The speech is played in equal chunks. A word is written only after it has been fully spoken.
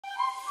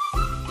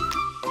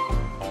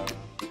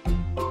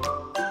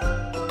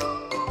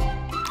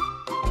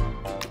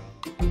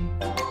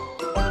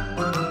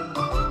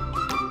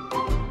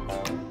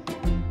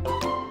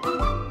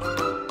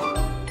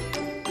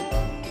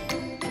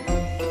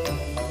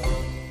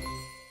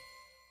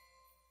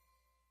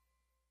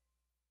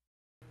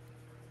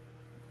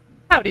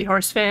Howdy,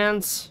 horse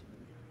fans.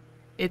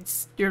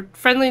 It's your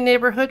friendly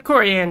neighborhood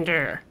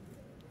Coriander.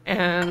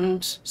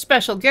 And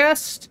special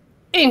guest,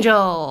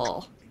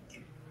 Angel.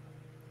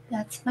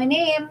 That's my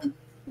name.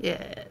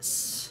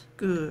 Yes,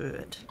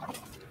 good.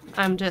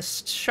 I'm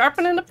just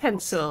sharpening a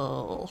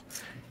pencil.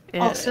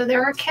 Also,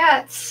 there are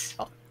cats.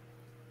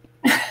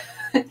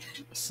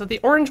 So the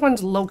orange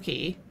one's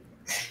Loki.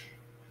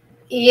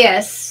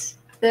 Yes.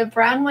 The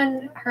brown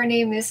one, her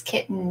name is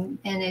Kitten,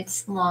 and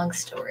it's a long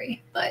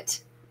story,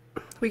 but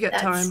We got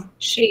time.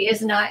 she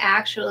is not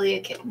actually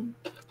a kitten.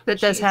 That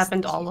does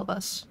happen to all of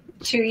us.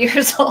 2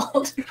 years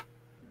old.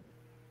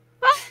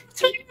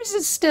 3 years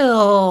is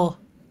still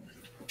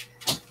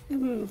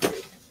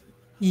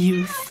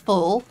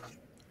youthful.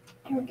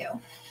 Here we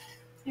go.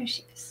 There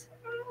she is.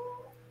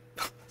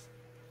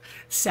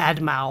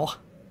 Sad Mao.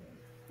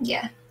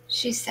 Yeah,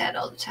 she's sad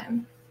all the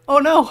time. Oh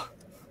no!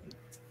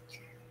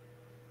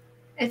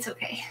 It's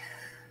okay.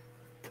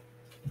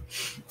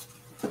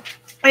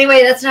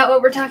 Anyway, that's not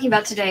what we're talking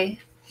about today.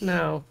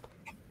 No.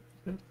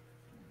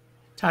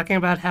 Talking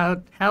about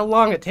how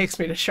long it takes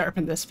me to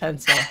sharpen this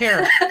pencil.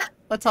 Here,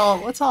 let's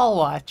all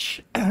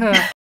watch.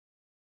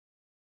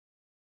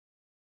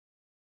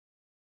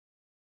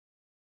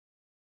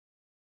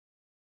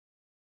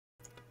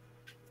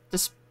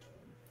 Just,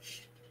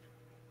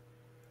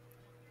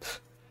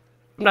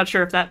 I'm not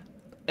sure if that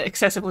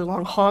excessively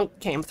long honk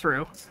came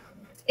through.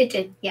 It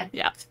did, yeah.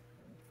 Yeah.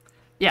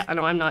 Yeah, I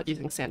know I'm not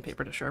using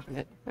sandpaper to sharpen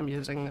it. I'm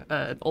using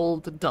an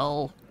old,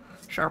 dull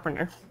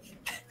sharpener.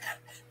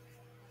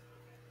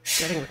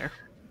 Getting there.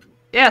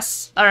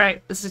 Yes!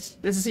 Alright, this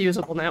is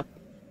usable now.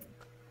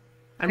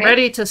 I'm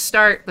ready to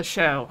start the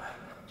show.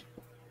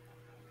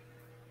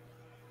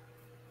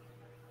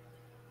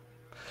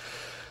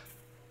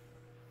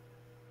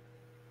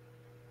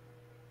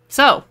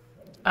 So,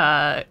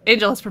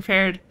 Angel has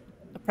prepared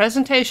a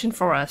presentation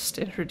for us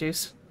to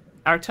introduce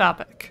our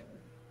topic.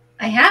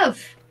 I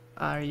have.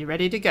 Are you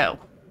ready to go?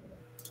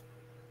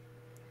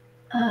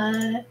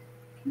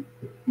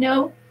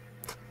 No.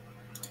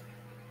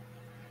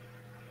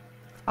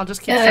 I'll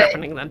just keep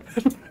sharpening then.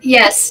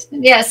 Yes,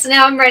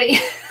 now I'm ready.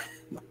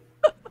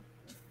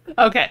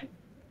 Okay,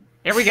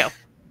 here we go.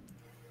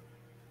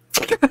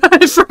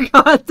 I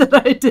forgot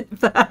that I did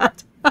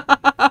that.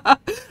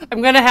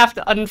 I'm gonna have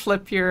to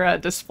unflip your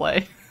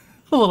display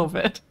a little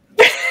bit.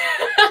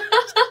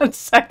 1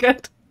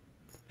 second.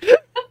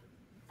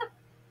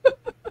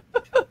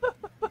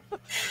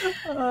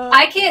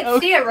 I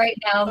can't see it right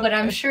now, but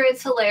I'm sure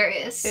it's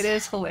hilarious. It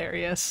is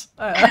hilarious.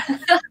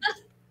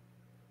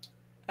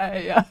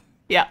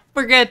 Yeah,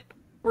 we're good.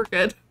 We're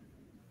good.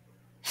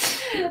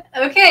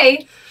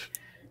 Okay.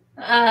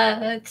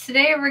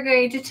 Today we're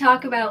going to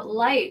talk about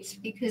light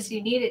because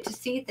you need it to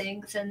see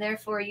things and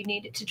therefore you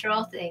need it to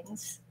draw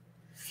things.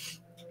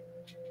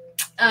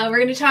 We're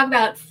going to talk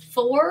about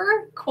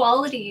 4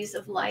 qualities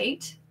of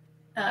light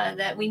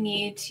that we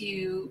need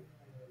to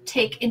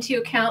take into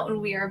account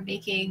when we are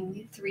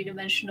making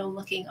 3-dimensional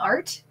looking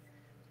art.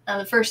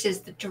 The first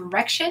is the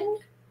direction.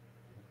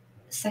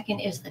 The second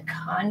is the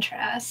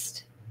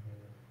contrast.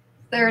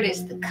 Third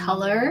is the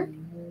color.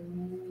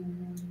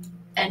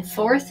 And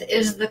fourth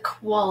is the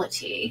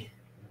quality.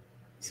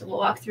 So we'll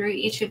walk through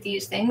each of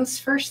these things.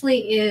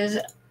 Firstly is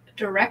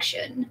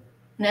direction.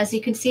 And as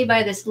you can see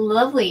by this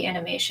lovely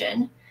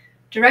animation,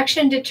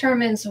 direction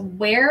determines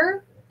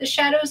where the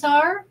shadows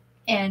are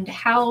and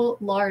how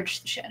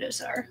large the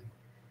shadows are.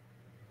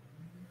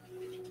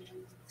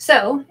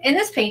 So in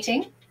this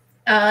painting,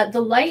 the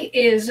light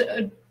is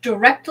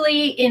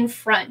directly in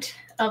front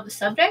of the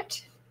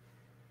subject.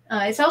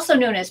 It's also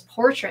known as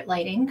portrait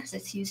lighting because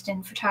it's used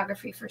in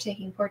photography for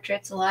taking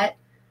portraits a lot.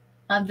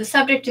 The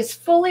subject is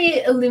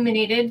fully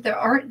illuminated. There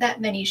aren't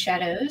that many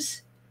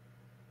shadows.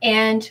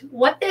 And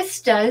what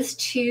this does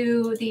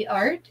to the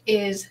art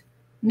is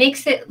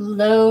makes it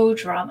low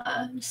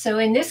drama. So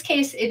in this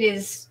case, it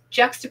is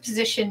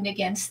juxtapositioned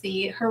against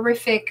the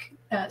horrific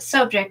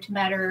subject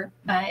matter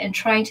and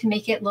trying to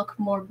make it look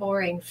more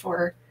boring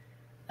for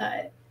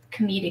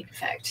comedic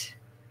effect.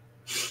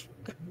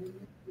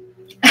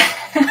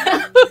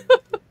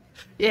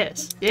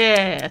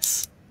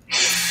 Yes.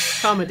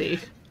 Comedy.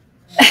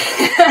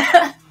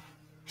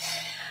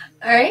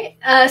 All right.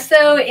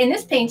 So in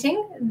this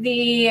painting,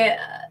 the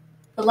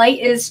light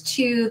is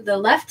to the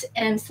left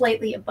and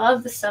slightly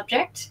above the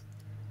subject.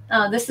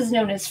 This is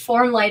known as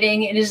form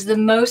lighting. It is the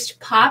most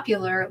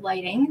popular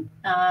lighting.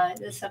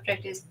 The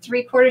subject is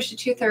 3/4 to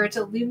 2/3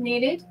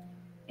 illuminated.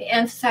 It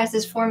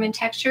emphasizes form and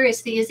texture.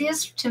 It's the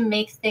easiest to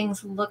make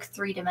things look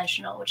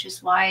 3-dimensional, which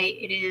is why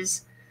it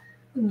is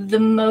the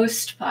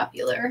most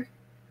popular.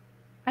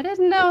 I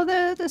didn't know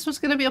that this was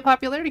going to be a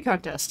popularity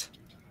contest.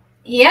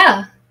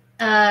 Yeah.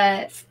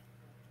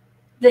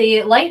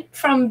 The light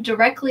from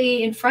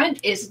directly in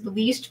front is the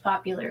least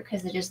popular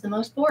because it is the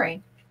most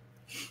boring.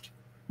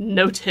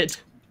 Noted.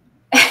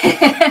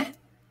 So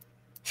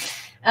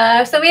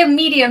we have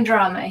medium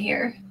drama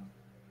here.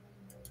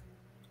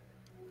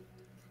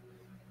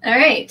 All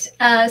right.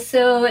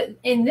 So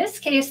in this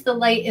case, the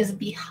light is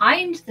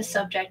behind the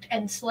subject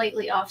and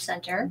slightly off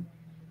center.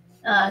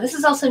 This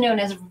is also known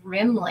as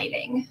rim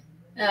lighting.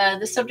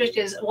 The subject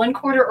is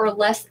 1/4 or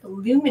less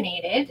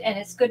illuminated, and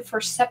it's good for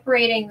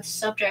separating the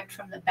subject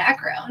from the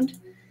background.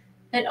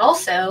 It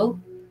also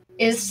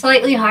is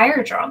slightly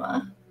higher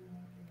drama.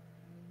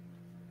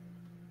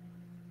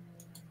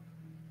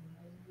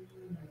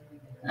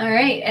 All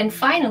right, and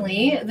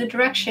finally, the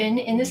direction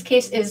in this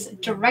case is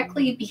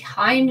directly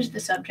behind the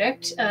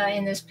subject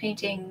in this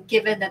painting,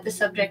 given that the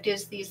subject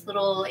is these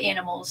little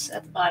animals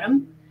at the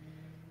bottom.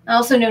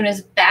 Also known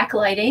as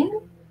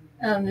backlighting,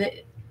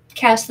 that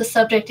casts the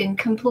subject in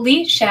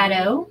complete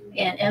shadow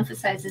and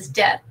emphasizes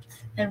depth.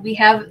 And we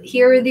have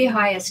here the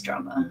highest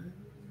drama.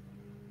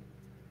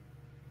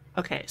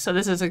 Okay, so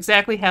this is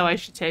exactly how I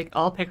should take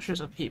all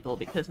pictures of people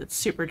because it's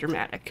super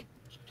dramatic.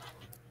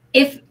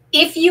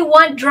 If you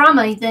want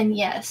drama, then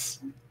yes.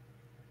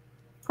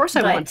 Of course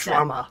I want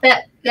drama.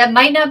 That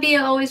might not be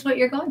always what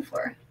you're going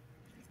for.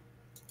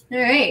 All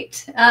right.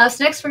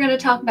 So next we're going to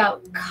talk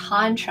about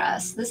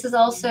contrast. This is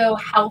also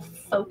how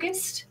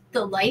focused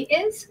the light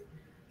is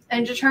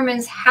and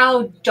determines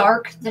how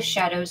dark the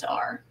shadows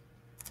are.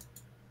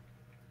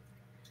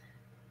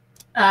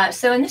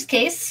 So in this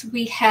case,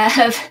 we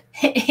have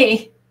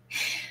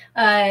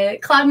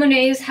Claude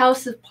Monet's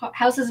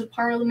Houses of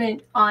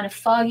Parliament on a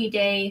foggy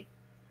day.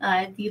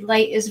 The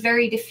light is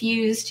very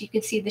diffused. You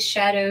can see the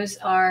shadows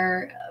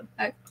are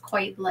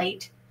quite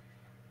light.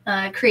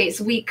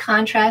 Creates weak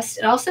contrast.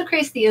 It also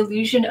creates the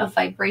illusion of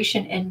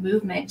vibration and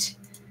movement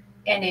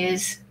and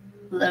is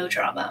low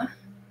drama.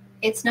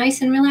 It's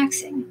nice and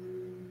relaxing.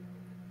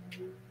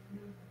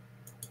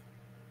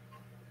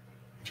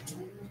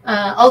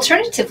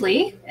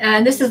 Alternatively,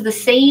 and this is the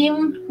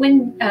same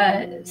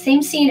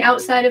scene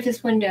outside of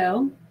his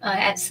window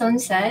at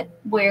sunset,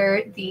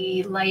 where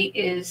the light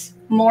is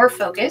more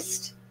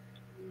focused.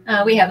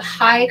 We have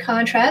high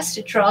contrast.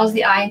 It draws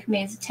the eye and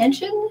commands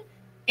attention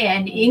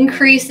and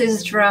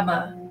increases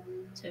drama.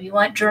 So if you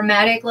want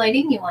dramatic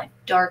lighting, you want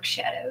dark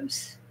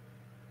shadows.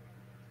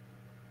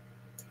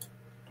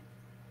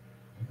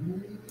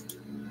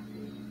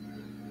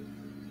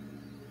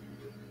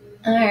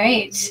 All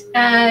right.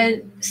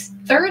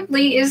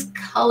 Thirdly is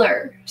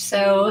color.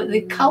 So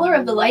the color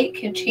of the light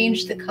can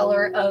change the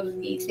color of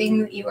the thing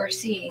that you are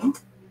seeing.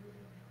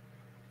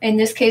 In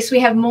this case, we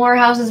have more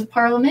Houses of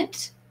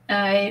Parliament.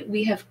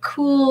 We have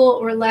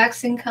cool,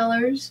 relaxing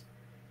colors.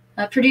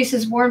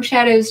 Produces warm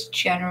shadows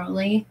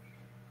generally.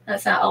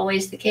 That's not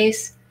always the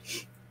case.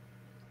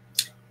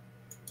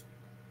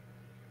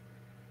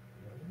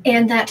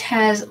 And that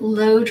has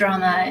low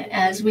drama,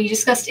 as we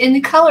discussed in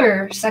the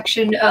color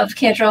section of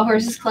Cantrell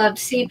Horses Club.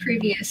 See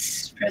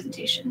previous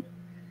presentation.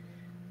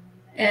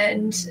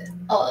 And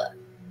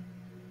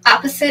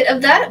opposite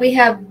of that, we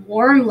have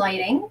warm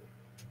lighting,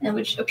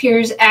 which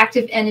appears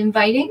active and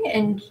inviting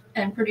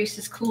and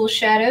produces cool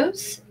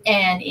shadows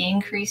and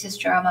increases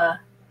drama.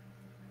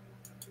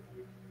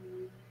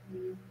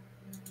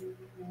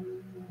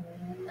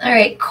 All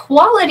right,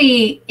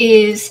 quality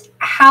is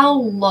how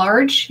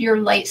large your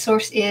light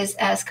source is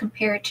as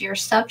compared to your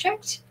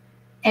subject,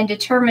 and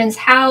determines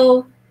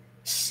how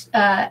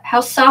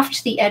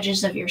soft the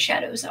edges of your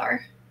shadows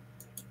are.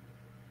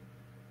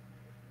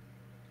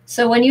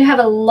 So when you have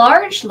a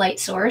large light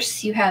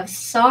source, you have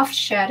soft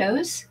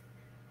shadows.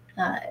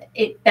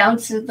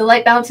 The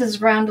light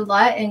bounces around a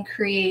lot and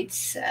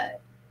creates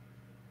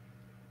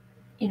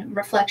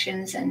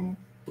reflections and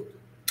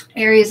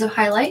areas of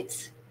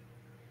highlights.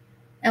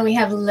 And we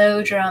have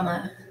low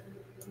drama.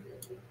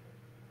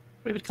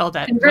 We would call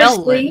that Conversely,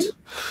 well lit.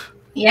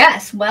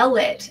 Yes, well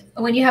lit.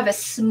 When you have a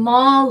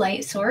small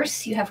light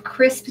source, you have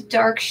crisp,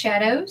 dark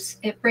shadows.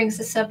 It brings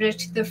the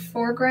subject to the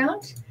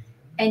foreground,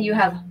 and you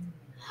have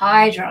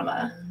high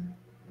drama.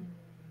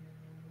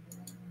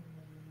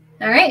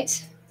 All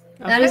right,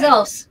 that is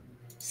all.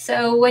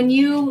 So when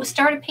you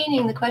start a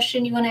painting, the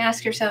question you want to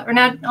ask yourself, or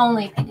not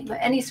only painting, but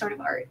any sort of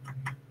art,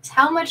 is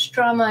how much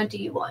drama do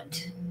you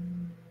want?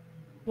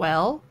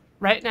 Well,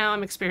 right now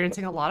I'm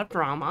experiencing a lot of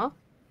drama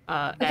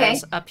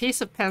as a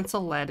piece of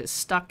pencil lead is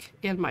stuck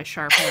in my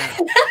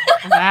sharpener.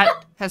 And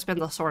that has been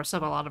the source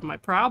of a lot of my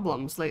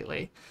problems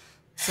lately.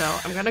 So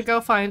I'm going to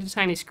go find a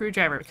tiny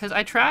screwdriver because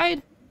I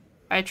tried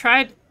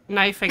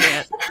knifing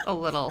it a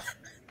little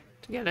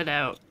to get it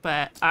out,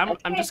 but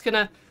I'm just going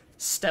to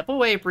step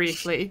away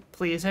briefly.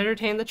 Please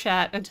entertain the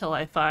chat until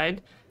I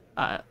find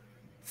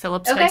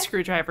Phillips head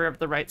screwdriver of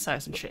the right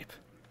size and shape.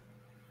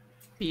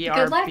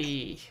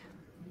 BRB.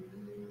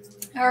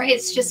 All right,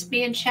 it's just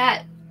me and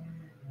chat.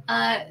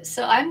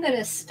 So I'm going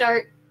to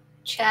start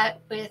chat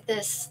with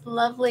this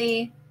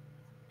lovely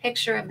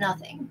picture of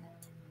nothing.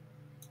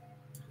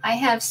 I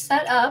have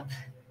set up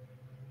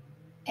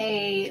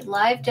a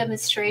live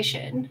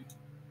demonstration.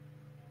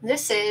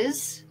 This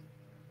is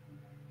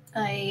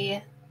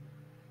a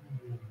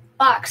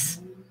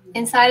box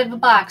inside of a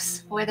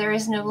box where there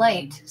is no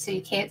light, so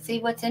you can't see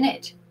what's in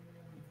it.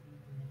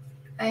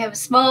 I have a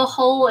small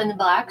hole in the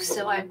box,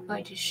 so I'm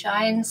going to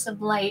shine some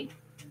light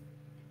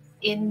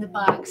in the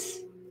box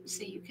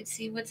so you can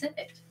see what's in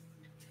it.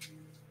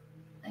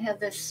 I have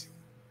this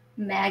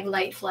mag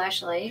light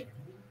flashlight.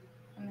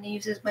 I'm going to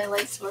use as my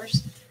light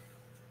source.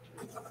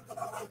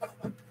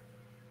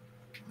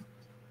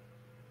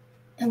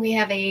 And we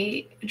have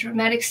a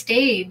dramatic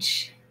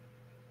stage.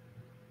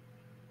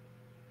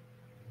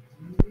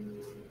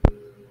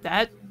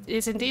 That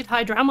is indeed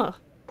high drama.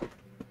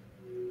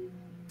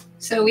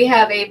 So we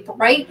have a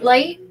bright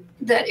light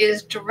that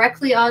is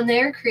directly on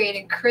there,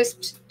 creating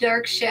crisp,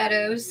 dark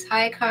shadows,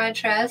 high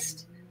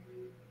contrast.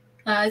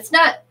 It's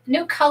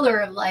no color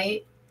of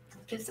light.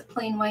 It's a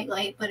plain white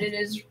light, but it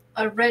is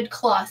a red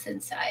cloth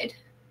inside.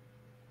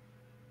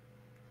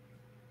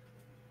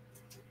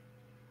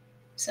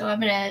 So I'm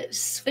going to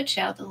switch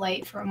out the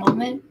light for a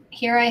moment.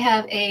 Here I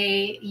have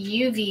a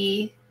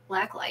UV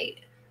black light.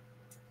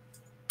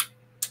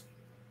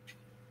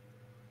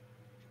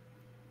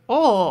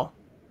 Oh.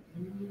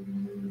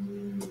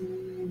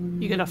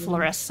 You gonna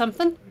fluoresce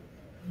something?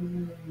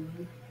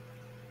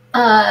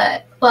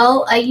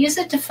 Well, I use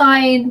it to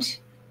find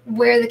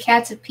where the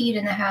cats have peed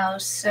in the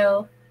house,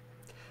 so...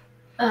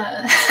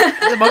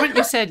 The moment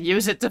you said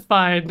use it to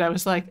find, I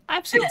was like,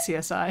 I've seen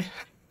CSI.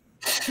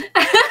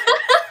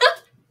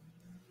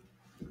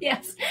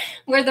 Yes,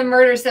 where the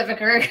murders have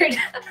occurred.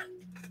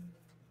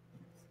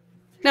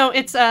 No,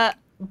 it's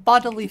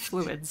bodily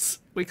fluids,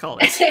 we call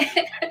it.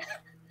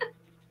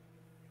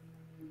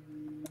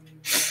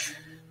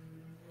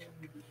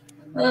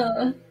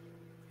 I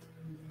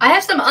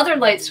have some other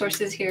light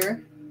sources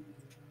here.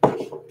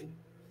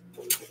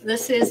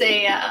 This is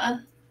a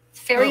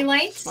fairy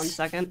light. 1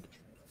 second.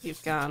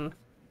 You've gone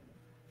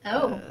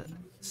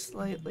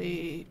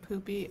slightly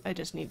poopy. I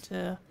just need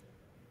to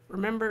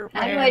remember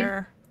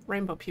where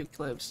rainbow puke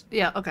lives.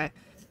 Yeah, okay.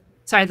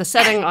 Sorry, the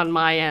setting on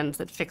my end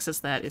that fixes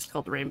that is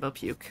called rainbow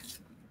puke.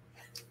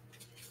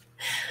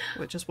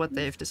 Which is what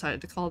they've decided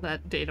to call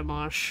that data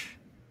mosh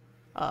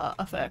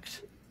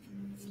effect.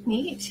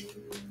 Neat.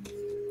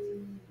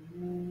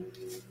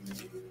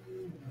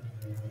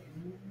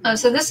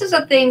 So this is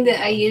a thing that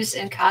I use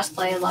in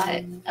cosplay a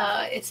lot.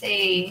 It's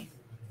a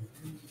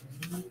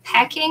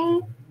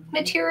packing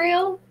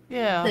material.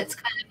 Yeah. That's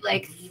kind of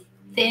like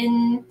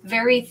thin,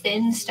 very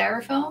thin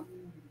styrofoam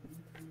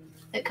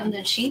that comes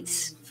in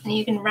sheets. And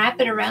you can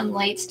wrap it around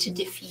lights to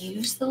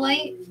diffuse the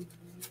light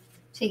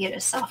to get a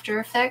softer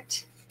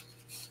effect.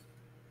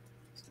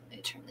 So let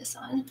me turn this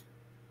on.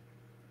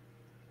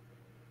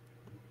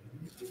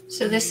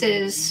 So this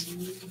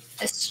is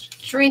a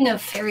string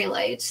of fairy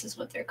lights is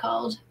what they're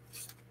called.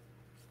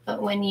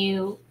 But when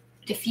you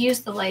diffuse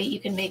the light, you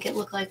can make it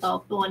look like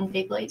all one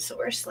big light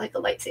source, like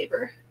a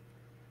lightsaber.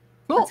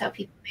 Cool. That's how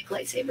people make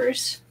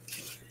lightsabers.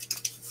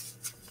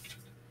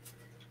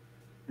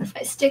 If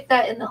I stick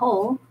that in the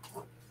hole,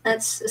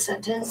 that's a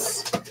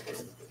sentence.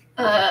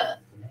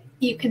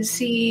 You can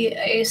see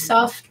a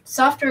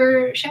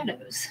softer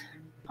shadows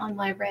on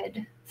my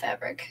red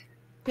fabric.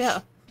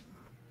 Yeah.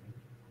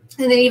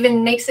 And it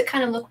even makes it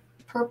kind of look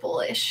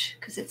purplish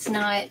because it's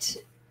not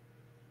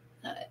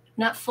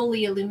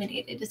fully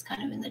illuminated. It's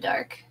kind of in the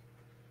dark.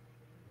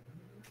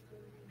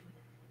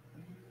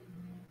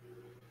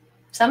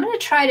 So I'm going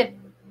to try to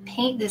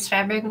paint this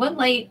fabric. What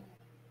light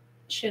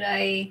should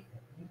I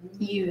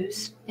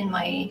use in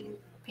my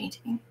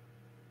painting?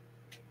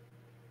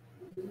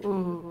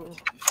 Ooh.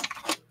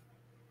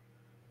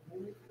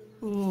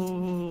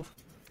 Ooh.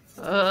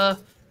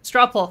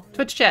 Straw poll.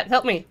 Twitch chat,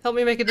 help me. Help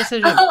me make a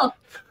decision. Oh.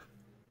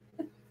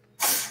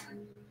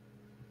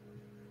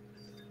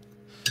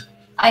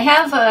 I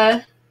have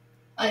a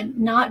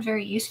not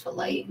very useful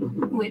light,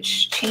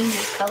 which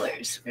changes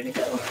colors. Where'd it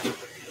go?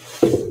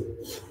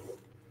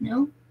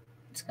 No?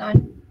 It's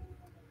gone.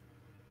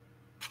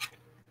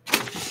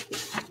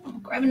 I'll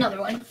grab another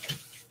one.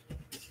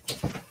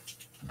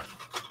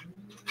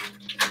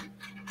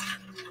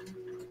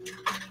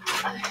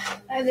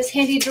 I have this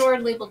handy drawer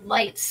labeled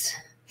lights.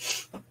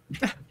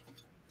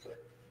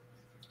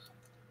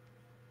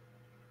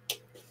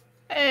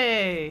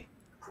 Hey!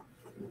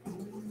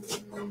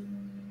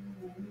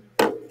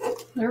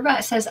 The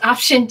robot says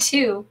option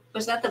 2.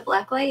 Was that the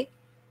black light?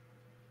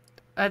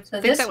 I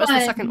think that was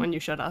the second one you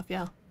shut off,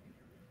 yeah.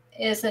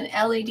 Is an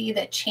LED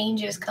that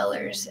changes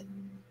colors.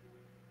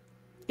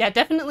 Yeah,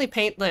 definitely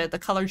paint the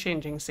color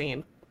changing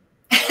scene.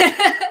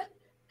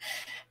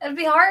 It'd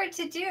be hard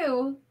to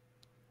do.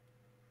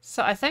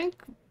 So I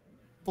think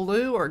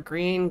blue or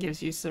green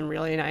gives you some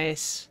really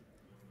nice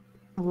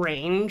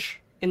range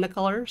in the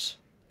colors.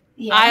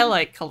 Yeah. I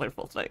like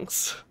colorful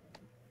things.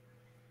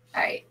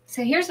 All right,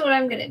 so here's what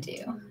I'm gonna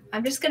do.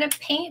 I'm just gonna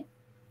paint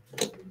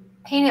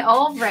it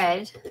all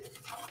red,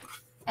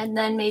 and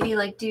then maybe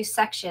like do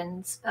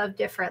sections of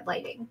different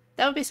lighting.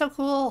 That would be so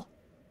cool. All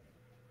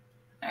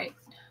right.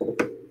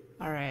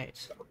 All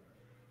right.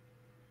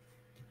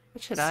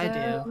 What should I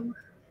do?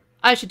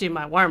 I should do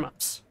my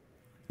warm-ups.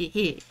 Hee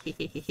hee hee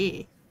hee hee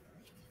hee.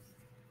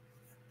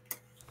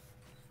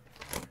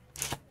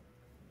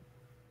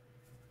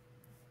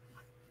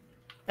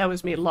 That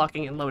was me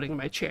locking and loading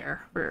my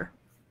chair for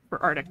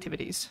art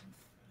activities.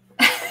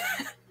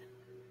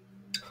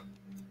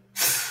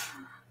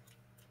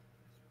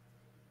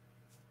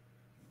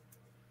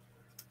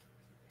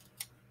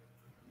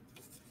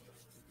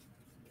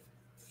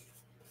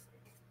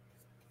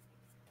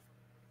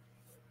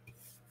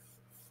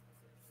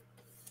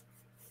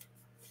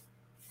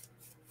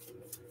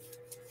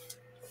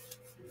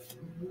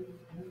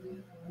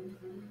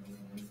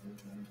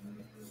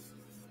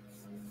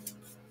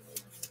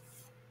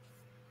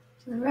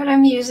 So the red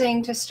I'm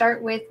using to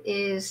start with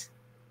is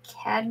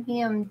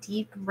Cadmium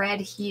Deep Red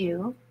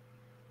Hue,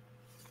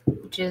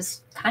 which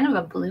is kind of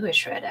a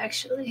bluish red,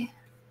 actually.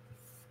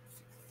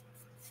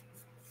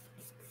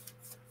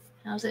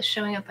 How's it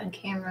showing up on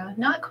camera?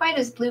 Not quite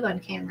as blue on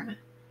camera.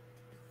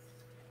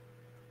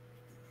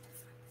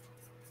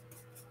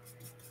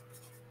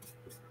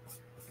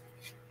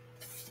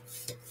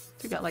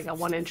 You got like a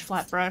 1-inch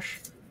flat brush?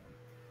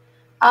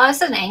 Oh,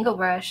 it's an angle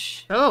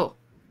brush. Oh.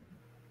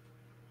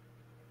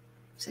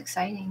 It's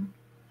exciting.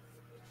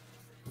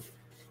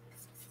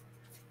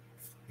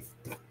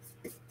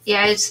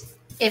 Yeah,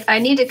 if I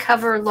need to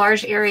cover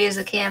large areas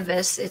of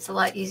canvas, it's a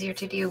lot easier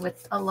to do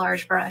with a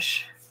large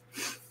brush.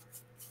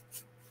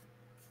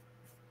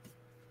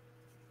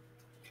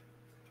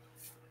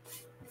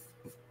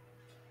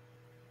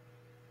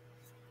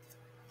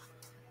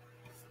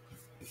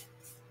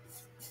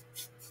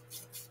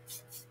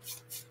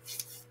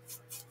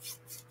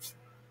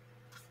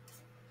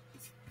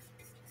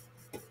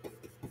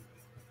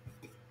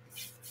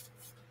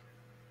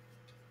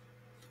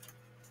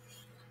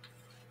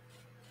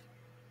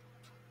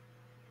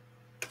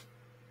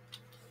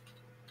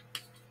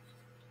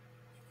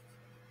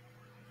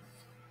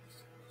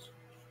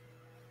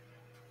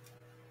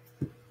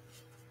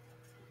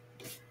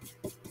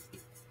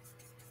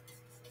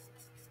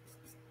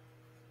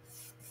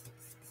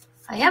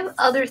 I have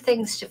other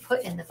things to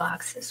put in the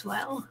box as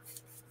well,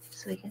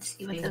 so we can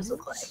see what those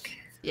look like.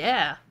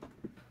 Yeah.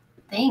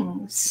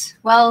 Things.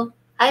 Well,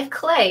 I have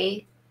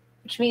clay,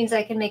 which means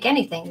I can make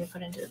anything to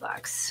put into the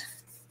box.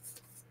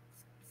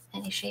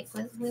 Any shape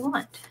we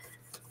want.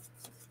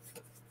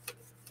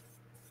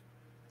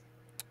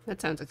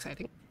 That sounds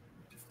exciting.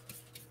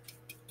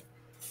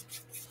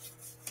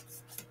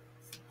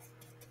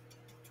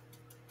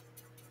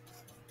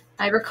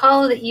 I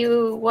recall that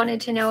you wanted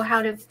to know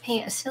how to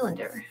paint a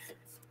cylinder.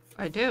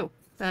 I do.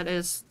 That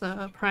is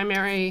the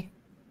primary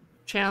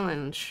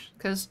challenge,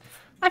 because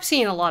I've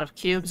seen a lot of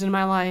cubes in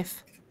my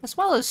life, as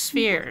well as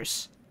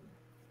spheres,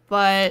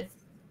 but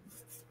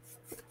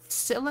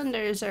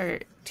cylinders are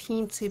a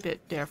teensy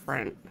bit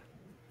different,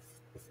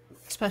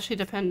 especially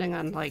depending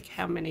on like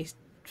how many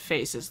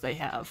faces they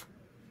have.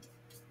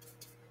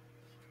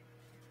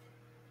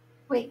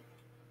 Wait,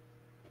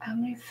 how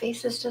many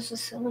faces does a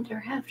cylinder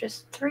have?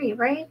 Just 3,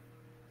 right?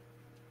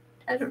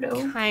 I don't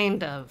know.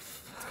 Kind of.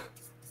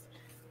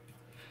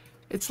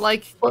 It's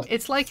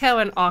like how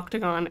an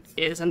octagon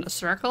isn't a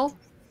circle.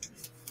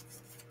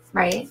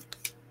 Right.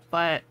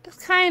 But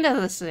it's kind of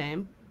the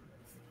same.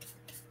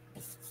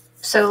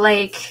 So,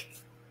 like,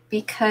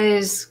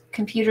 because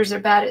computers are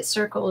bad at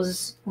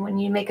circles, when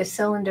you make a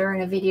cylinder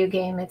in a video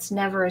game, it's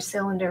never a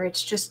cylinder.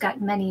 It's just got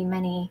many,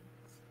 many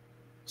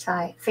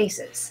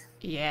faces.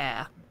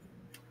 Yeah.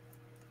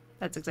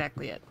 That's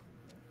exactly it.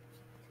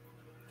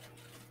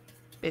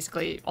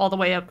 Basically, all the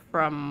way up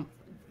from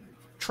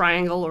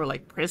triangle or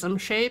like prism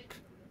shape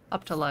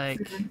up to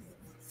like,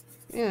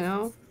 you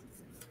know,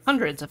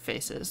 hundreds of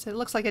faces. It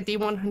looks like a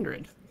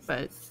D100,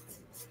 but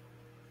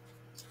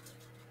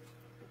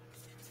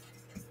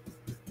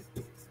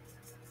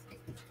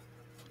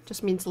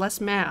just means less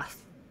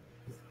math.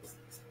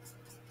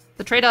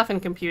 The trade-off in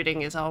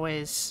computing is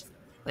always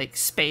like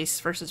space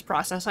versus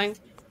processing.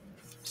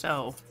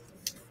 So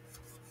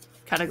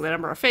cutting the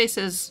number of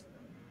faces,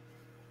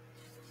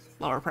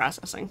 lower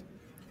processing.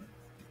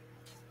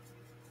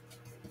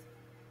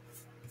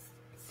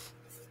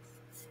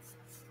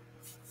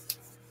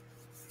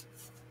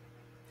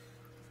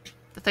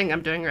 The thing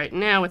I'm doing right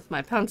now with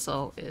my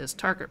pencil is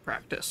target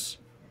practice,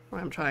 where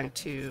I'm trying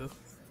to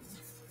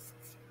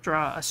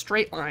draw a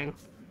straight line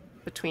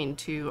between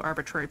 2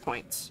 arbitrary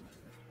points.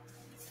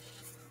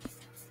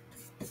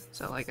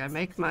 So like I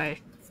make my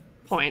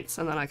points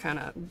and then I kind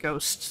of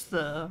ghost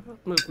the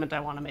movement I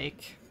want to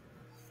make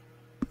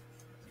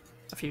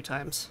a few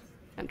times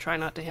and try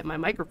not to hit my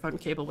microphone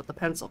cable with the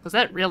pencil, because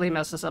that really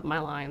messes up my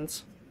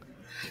lines.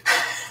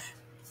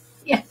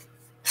 Yeah.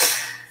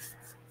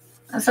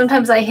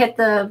 Sometimes I hit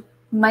the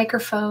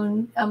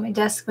microphone on my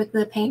desk with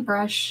the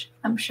paintbrush.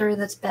 I'm sure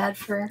that's bad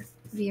for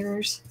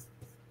viewers,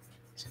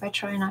 so I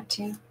try not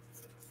to.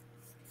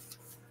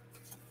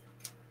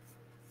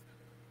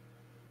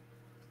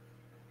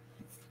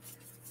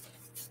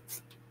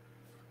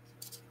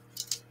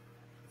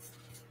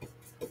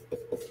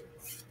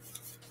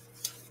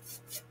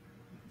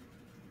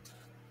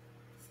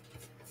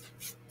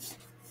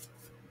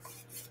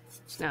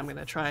 So now I'm going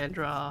to try and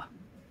draw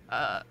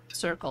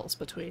circles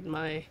between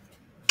my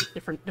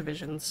different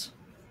divisions.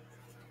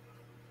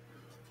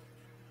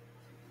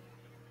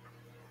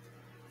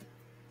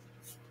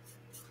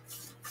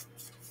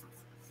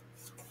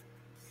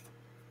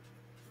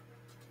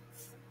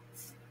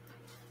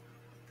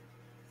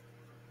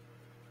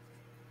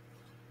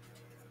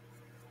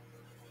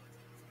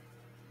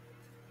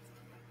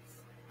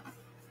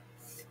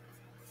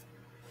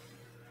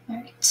 All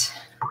right.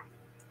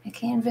 My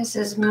canvas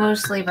is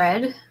mostly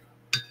red.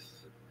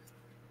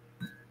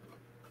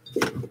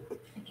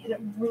 Get a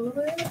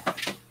ruler.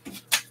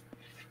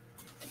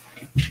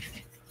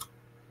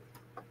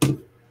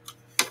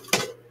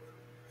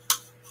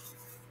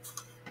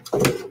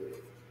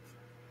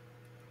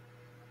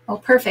 Oh,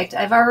 perfect.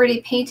 I've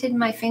already painted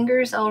my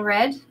fingers all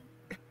red.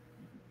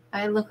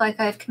 I look like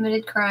I've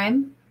committed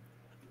crime.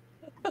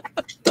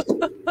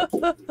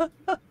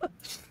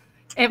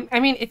 I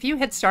mean, if you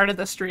had started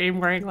the stream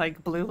wearing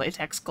like blue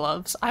latex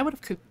gloves, I would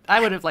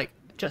have like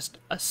just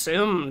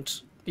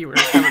assumed you were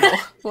a criminal.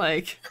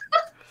 Like,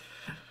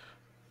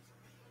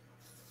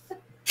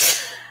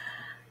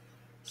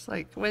 it's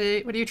like, what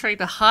are you trying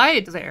to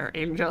hide there,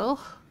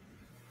 Angel?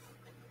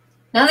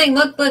 Nothing.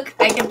 Look.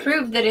 I can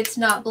prove that it's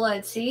not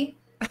blood. See?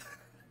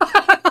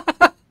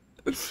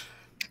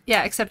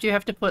 Yeah, except you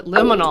have to put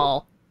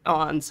luminol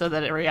on so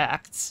that it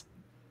reacts.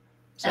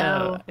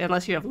 So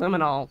unless you have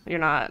luminol, you're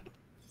not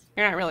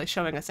really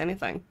showing us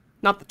anything.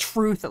 Not the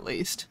truth, at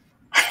least.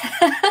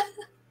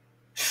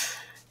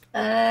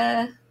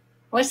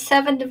 What's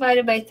 7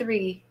 divided by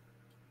 3?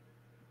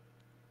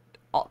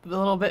 A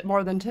little bit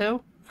more than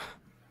 2.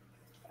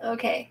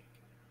 Okay.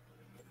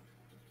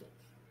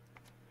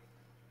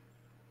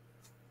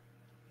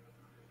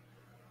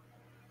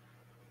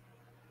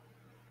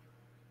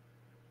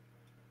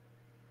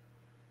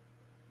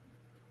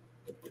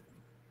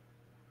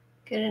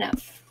 Good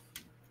enough.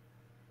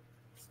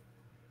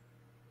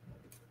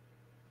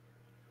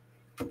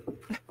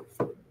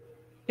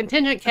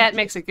 Contingent Cat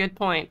makes a good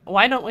point.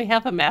 Why don't we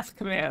have a math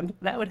command?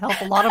 That would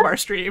help a lot of our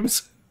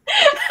streams.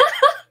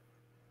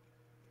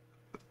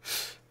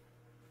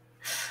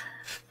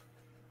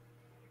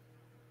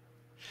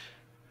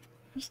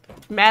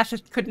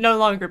 Math could no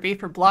longer be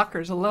for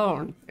blockers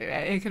alone.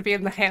 It could be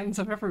in the hands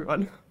of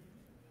everyone.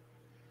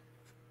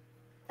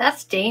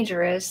 That's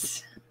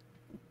dangerous.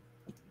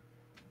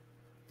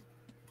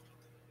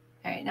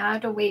 All right, now I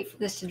have to wait for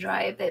this to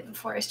dry a bit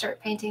before I start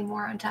painting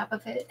more on top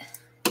of it.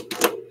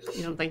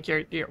 You don't think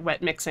your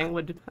wet mixing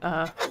would...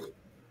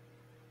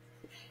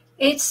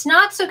 It's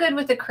not so good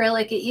with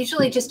acrylic. It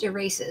usually just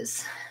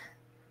erases.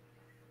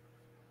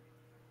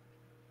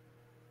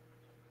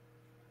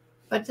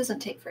 But it doesn't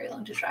take very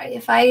long to dry.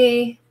 If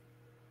I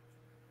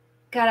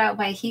got out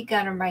my heat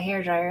gun or my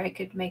hairdryer, I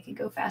could make it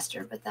go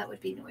faster, but that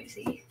would be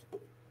noisy.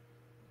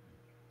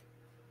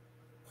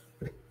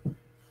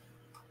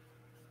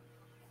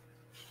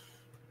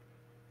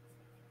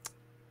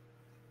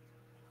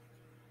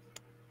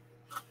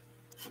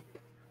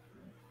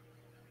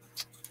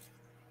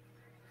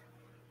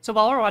 So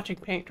while we're watching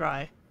paint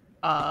dry,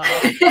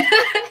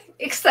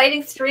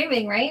 exciting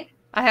streaming, right?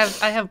 I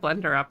have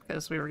Blender up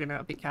because we were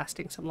gonna be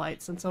casting some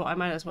lights, and so I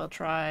might as well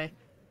try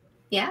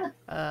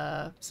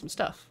some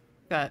stuff.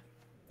 Got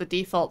the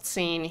default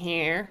scene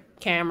here: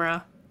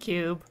 camera,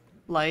 cube,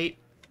 light,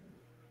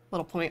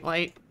 little point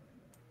light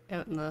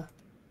out in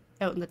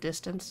the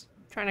distance.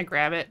 Trying to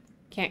grab it,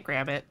 can't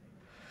grab it.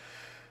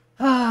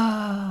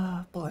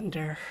 Ah,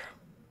 Blender.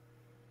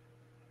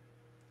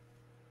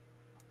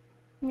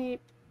 Meep.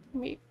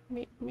 Meep.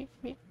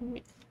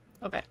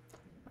 Okay.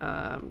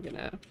 I'm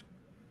gonna...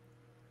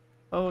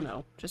 Oh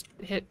no, just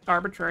hit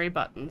arbitrary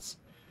buttons.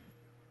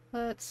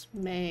 Let's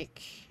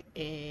make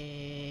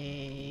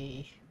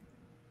a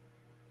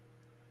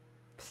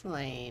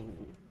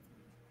plane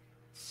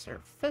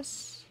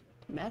surface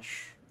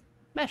mesh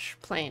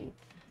plane.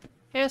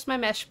 Here's my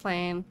mesh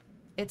plane.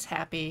 It's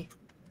happy.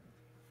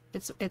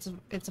 It's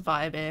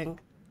vibing.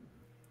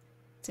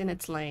 It's in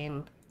its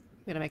lane.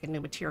 I'm gonna make a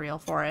new material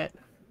for it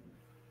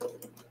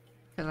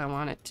because I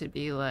want it to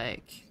be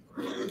like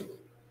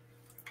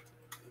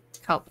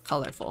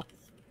colorful.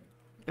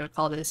 I'm gonna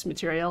call this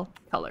material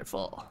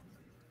colorful.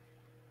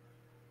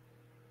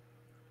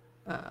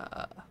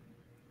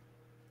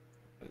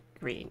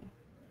 Green.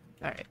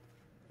 All right.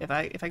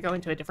 If I go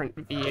into a different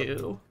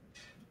view,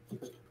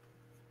 is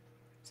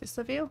this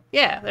the view?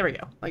 Yeah, there we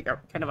go. Like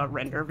a kind of a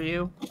render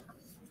view.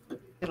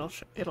 It'll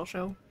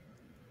show.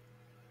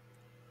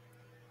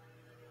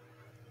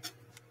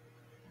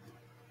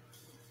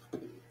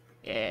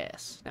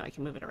 Yes. Now I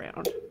can move it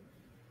around.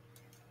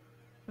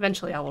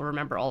 Eventually, I will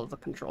remember all of the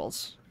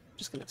controls. I'm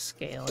just gonna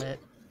scale it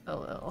a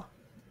little.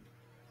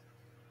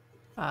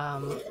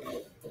 I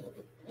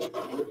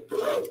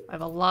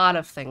have a lot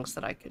of things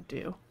that I could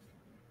do.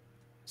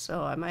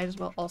 So I might as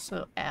well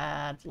also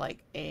add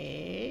like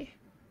a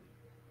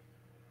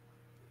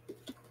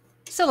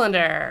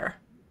cylinder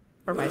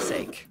for my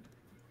sake.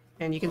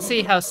 And you can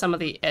see how some of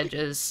the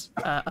edges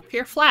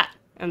appear flat,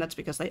 and that's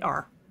because they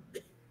are.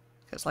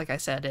 Because like I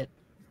said, it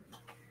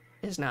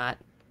is not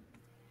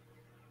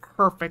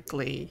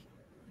perfectly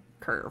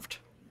curved.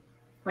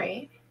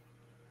 Right.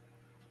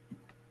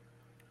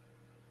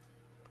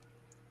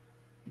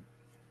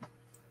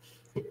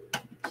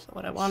 So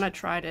what I want to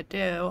try to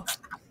do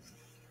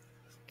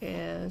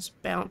is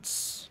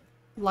bounce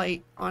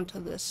light onto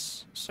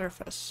this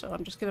surface. So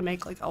I'm just going to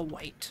make like a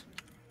white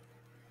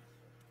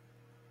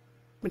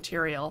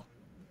material.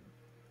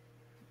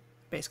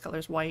 Base color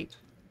is white.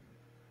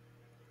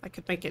 I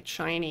could make it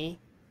shiny,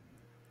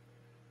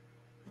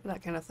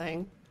 that kind of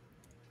thing.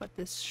 But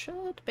this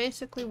should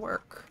basically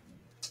work.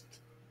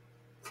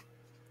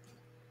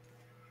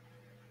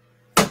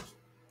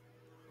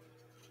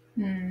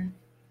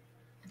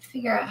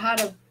 Figure out how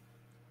to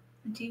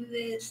do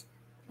this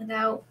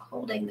without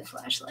holding the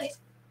flashlight.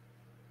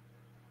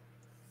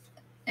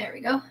 There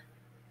we go.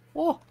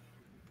 Oh.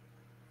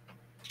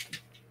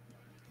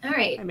 All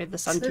right. I made the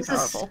sun too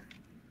powerful.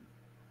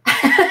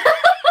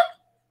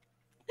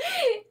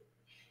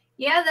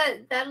 Yeah,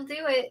 that'll do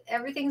it.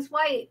 Everything's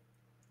white.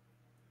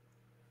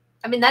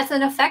 I mean, that's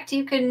an effect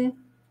you can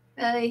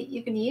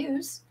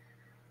use.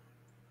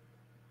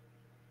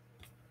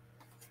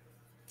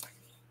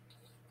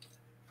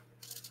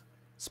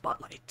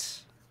 Spotlight.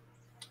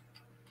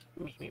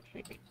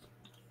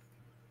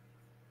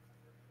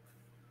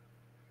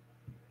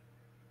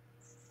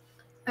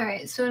 All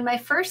right, so in my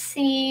first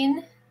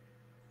scene,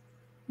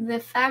 the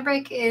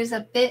fabric is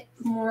a bit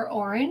more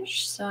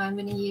orange, so I'm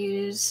going to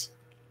use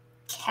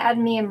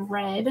cadmium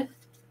red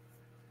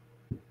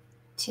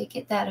to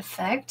get that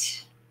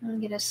effect. I'll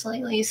get a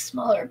slightly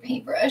smaller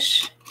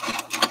paintbrush.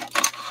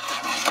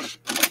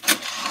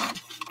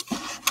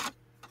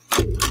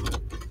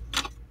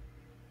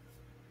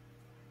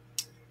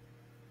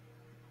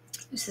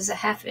 This is a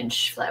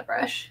 1/2-inch flat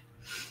brush.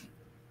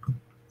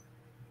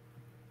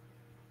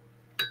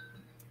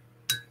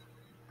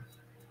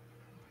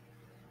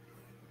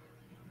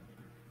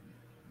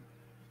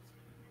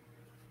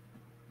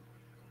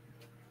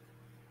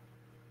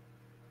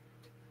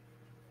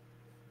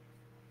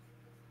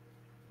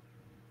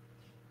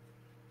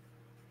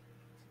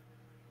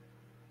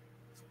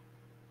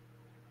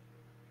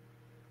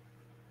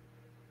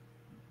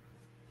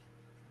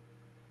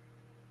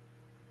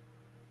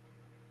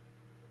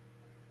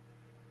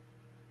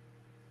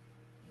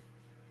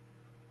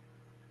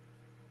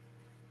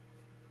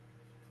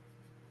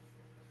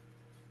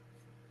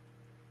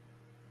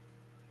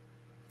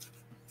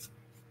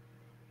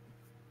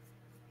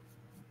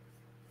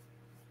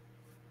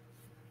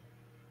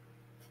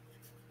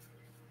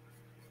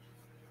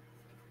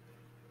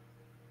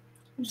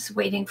 I'm just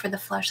waiting for the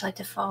flashlight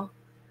to fall.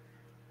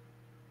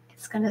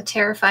 It's going to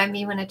terrify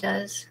me when it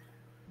does.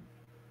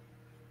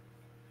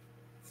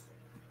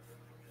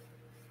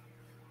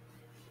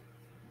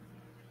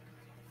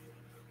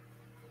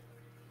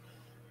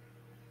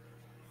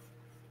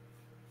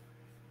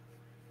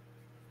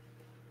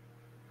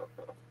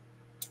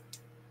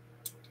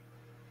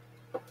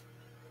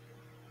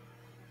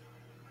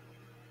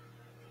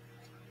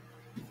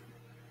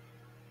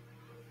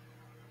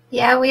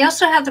 Yeah, we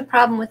also have the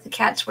problem with the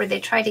cats where they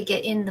try to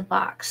get in the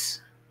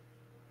box.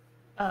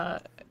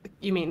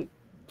 You mean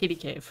kitty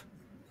cave?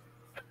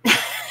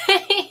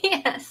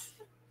 Yes.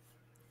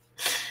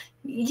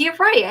 You're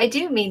right, I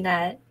do mean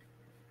that.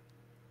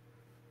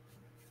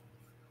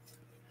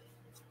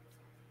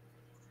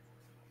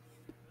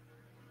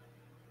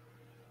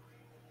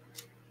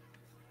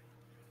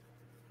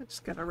 I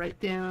just gotta write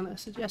down a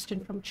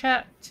suggestion from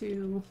chat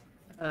to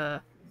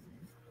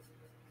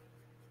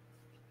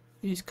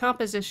use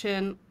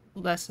composition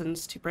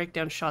lessons to break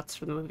down shots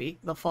from the movie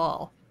The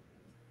Fall.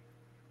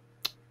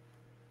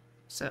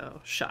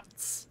 So,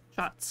 shots.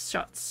 Shots.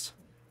 Shots.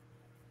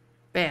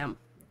 Bam.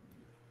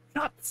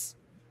 Shots.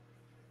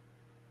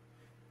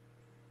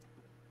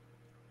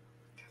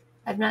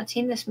 I've not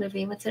seen this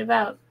movie. What's it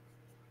about?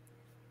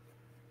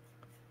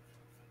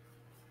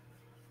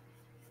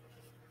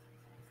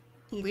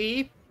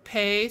 Lee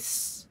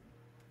Pace.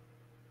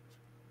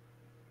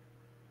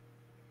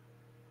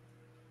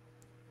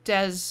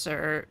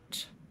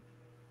 Desert.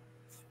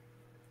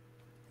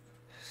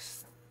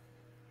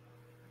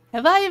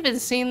 Have I even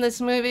seen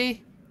this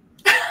movie?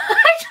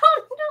 I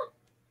don't know.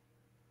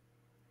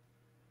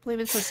 I believe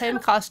it's the same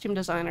costume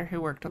designer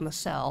who worked on The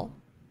Cell.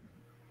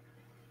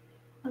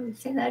 I haven't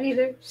seen that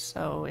either.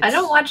 So I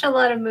don't watch a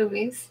lot of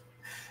movies.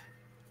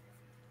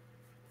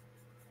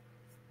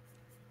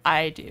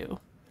 I do.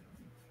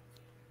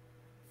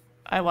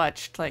 I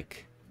watched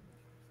like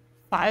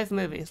 5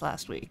 movies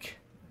last week.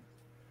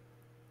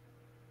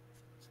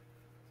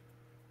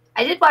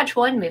 I did watch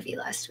one movie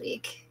last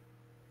week,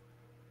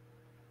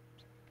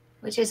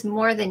 which is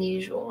more than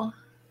usual.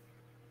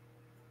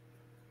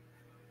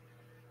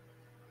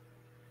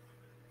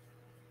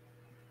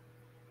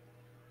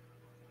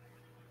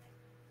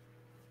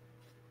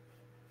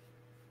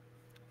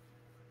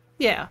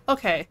 Yeah,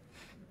 okay.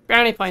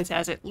 Brownie Points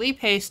has it. Lee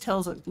Pace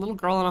tells a little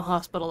girl in a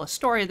hospital a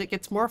story that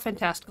gets more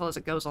fantastical as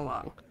it goes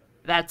along.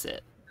 That's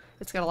it.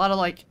 It's got a lot of,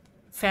 like,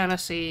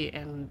 fantasy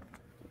and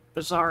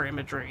bizarre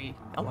imagery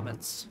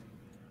elements.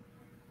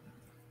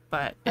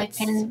 But like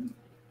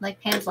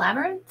Pan's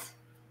Labyrinth?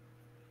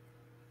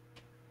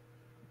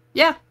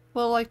 Yeah,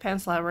 well, like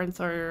Pan's Labyrinth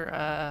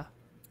or,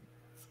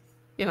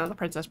 The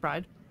Princess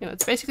Bride.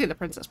 It's basically The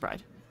Princess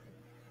Bride.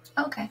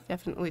 Okay.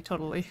 Definitely,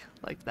 totally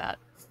like that.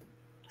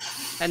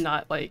 And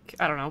not like,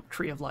 I don't know,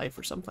 Tree of Life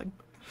or something.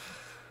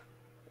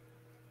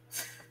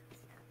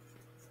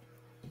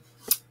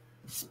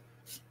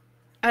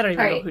 I don't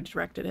even know who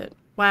directed it.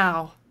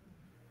 Wow.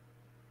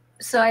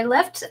 So I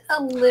left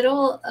a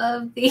little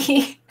of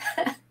the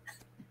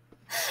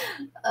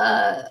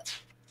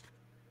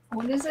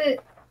what is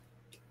it?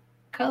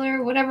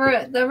 Color,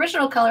 whatever, the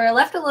original color. I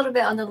left a little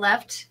bit on the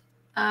left.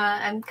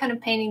 I'm kind of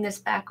painting this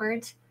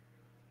backwards,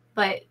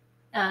 but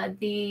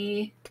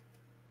the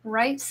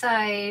right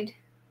side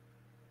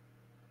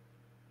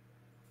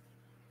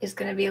is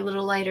going to be a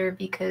little lighter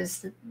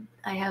because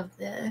I have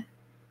the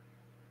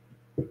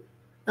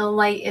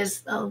light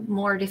is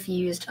more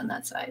diffused on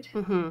that side.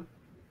 Mm-hmm.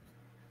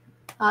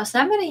 So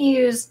I'm going to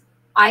use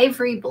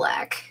Ivory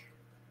Black,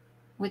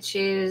 which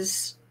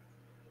is,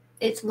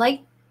 it's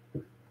like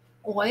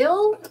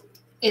oil.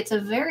 It's a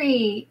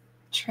very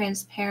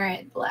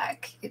transparent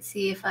black. Let's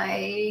see if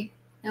I,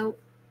 nope,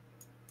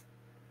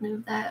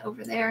 move that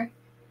over there.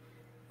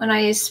 When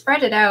I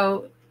spread it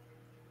out,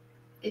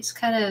 it's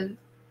kind of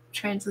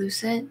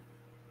translucent.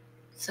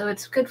 So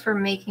it's good for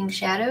making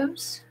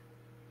shadows.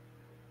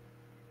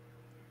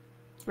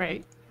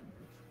 Right.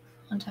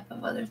 On top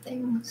of other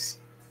things.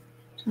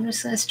 So I'm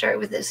just going to start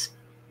with this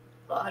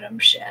bottom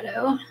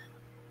shadow.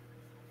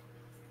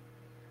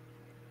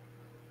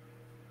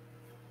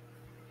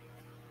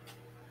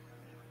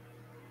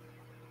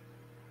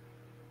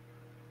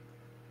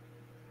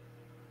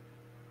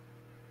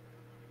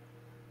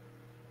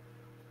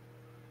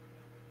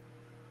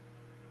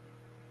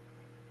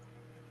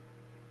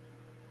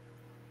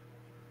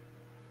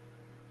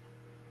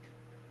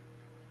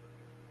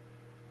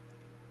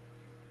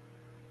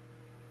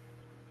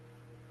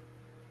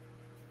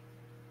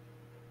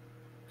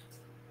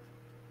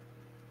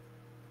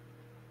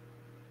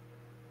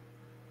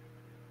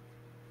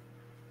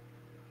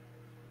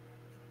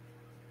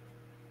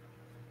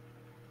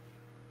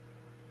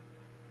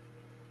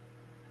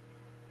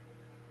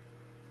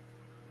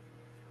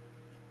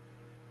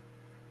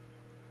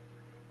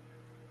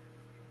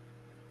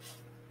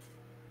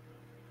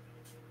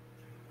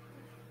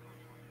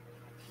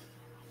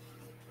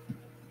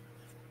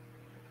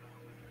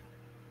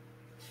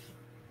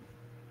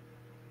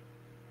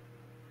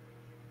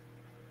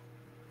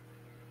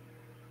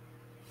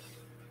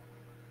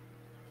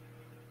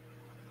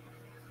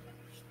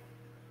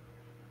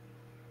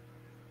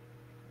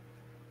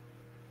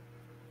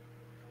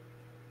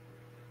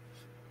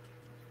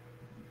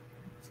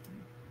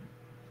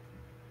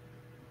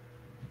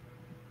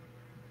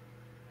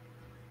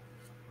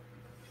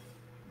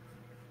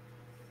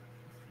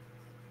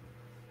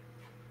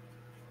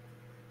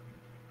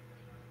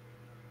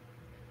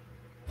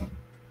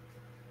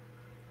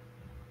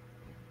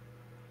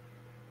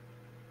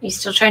 You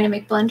still trying to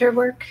make Blender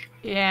work?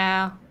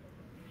 Yeah.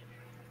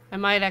 I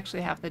might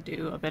actually have to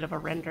do a bit of a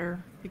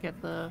render to get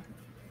the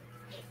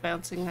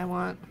bouncing I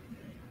want.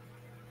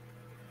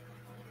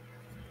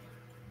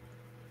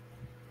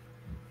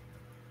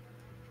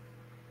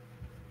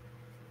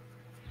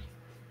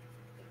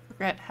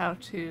 Forget how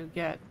to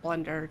get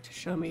Blender to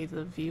show me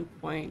the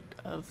viewpoint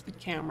of the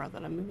camera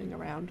that I'm moving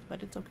around,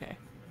 but it's okay.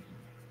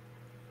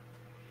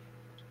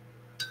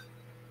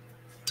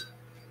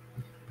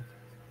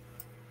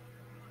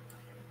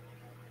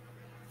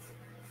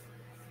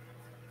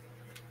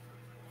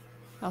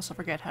 I also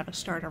forget how to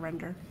start a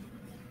render.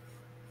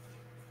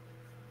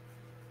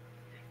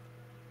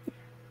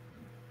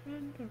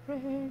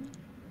 Rendering.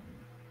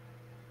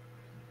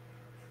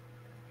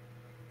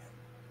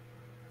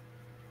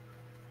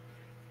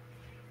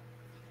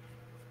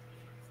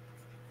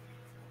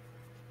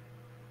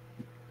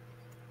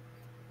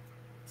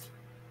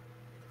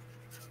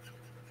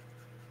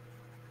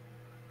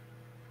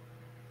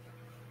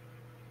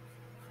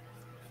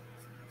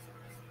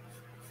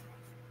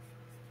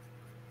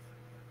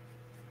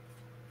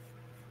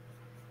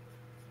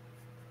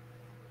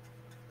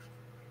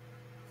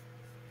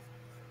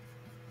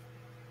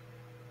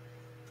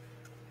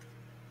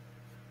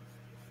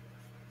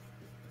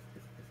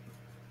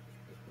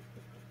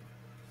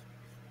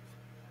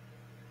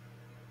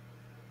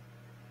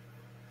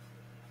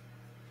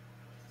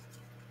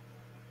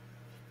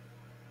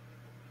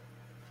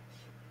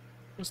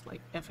 Just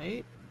like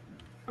F8.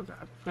 Oh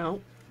god,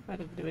 no, I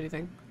didn't do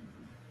anything.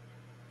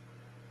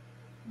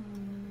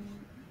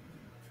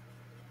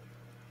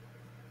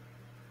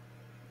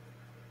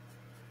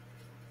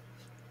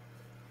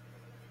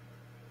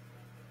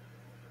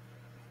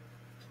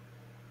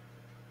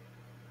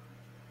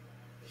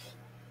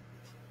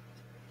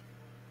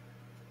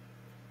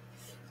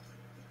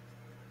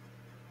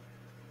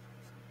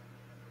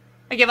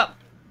 I give up.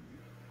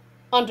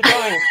 On to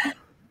drawing.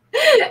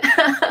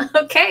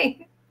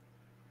 Okay.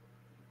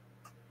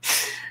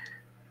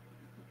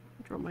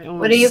 Draw my own.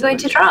 What are you going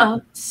to draw?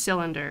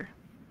 Cylinder.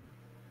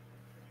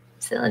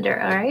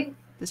 Cylinder, all right.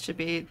 This should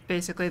be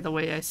basically the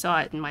way I saw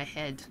it in my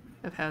head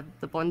of how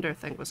the Blender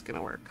thing was going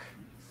to work.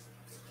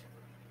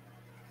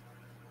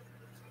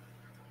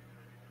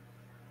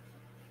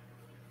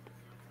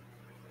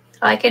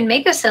 I can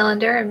make a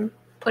cylinder and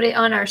put it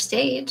on our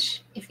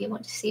stage if you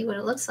want to see what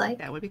it looks like.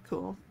 That would be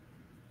cool.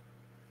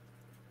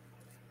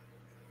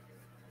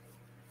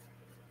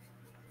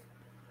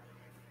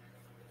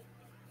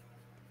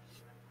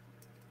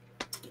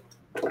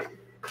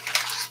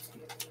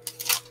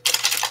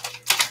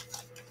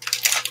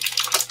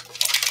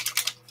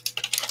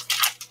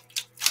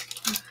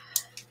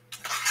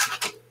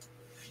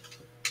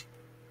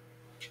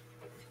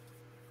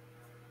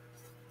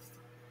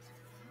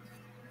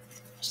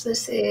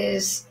 This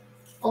is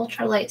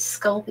Ultralight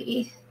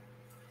Sculpey,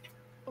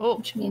 oh,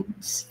 which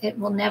means it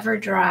will never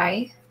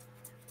dry.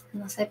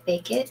 unless I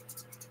bake it.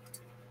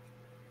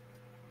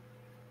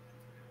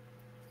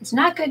 It's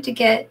not good to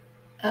get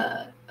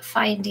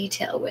fine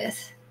detail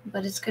with,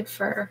 but it's good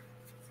for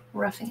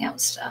roughing out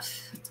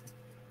stuff.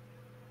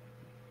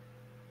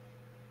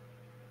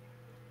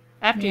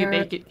 After you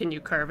bake it, can you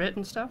carve it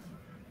and stuff?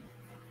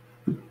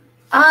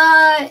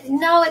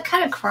 No, it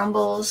kind of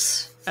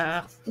crumbles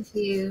if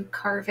you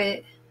carve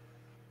it.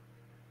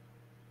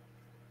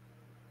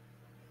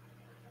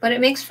 But it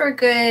makes for a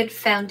good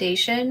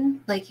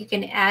foundation. Like, you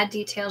can add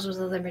details with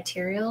other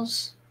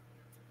materials.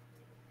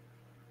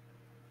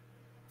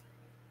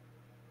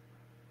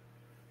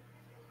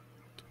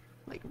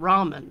 Like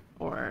ramen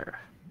or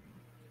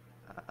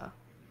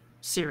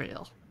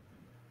cereal.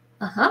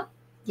 Uh-huh.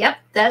 Yep,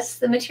 that's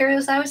the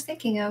materials I was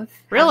thinking of.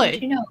 Really? How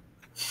did you know?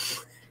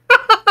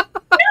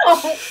 No!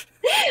 Why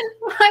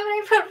would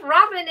I put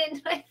ramen in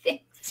my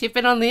things? So you've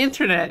been on the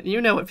internet. You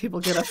know what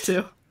people get up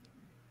to.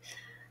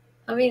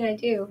 I mean, I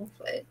do,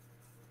 but...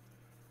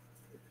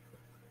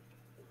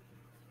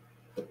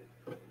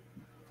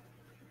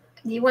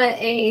 Do you want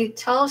a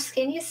tall,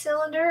 skinny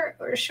cylinder,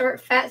 or a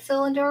short, fat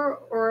cylinder,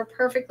 or a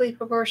perfectly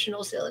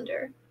proportional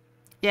cylinder?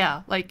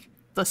 Yeah, like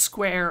the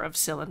square of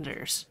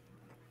cylinders.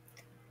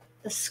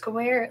 The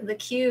square, the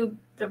cube,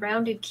 the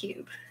rounded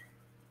cube.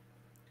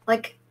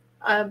 Like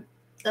the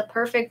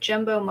perfect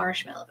jumbo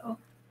marshmallow.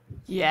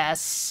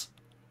 Yes.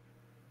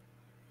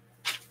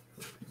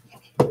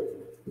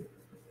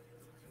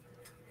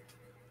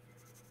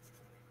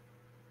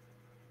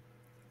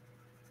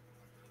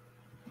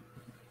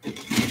 I'm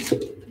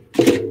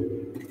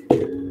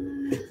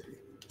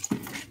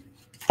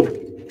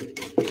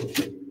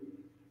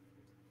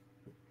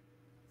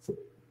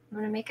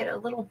going to make it a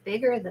little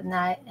bigger than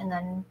that and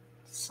then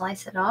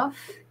slice it off.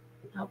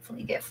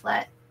 Hopefully get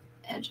flat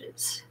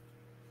edges.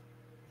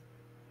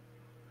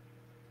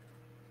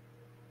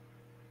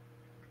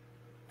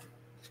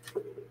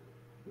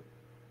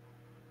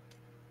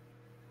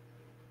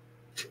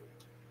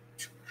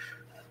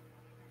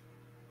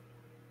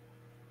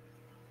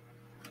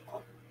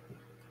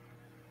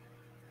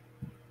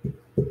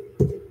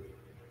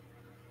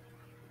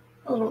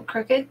 A little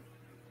crooked.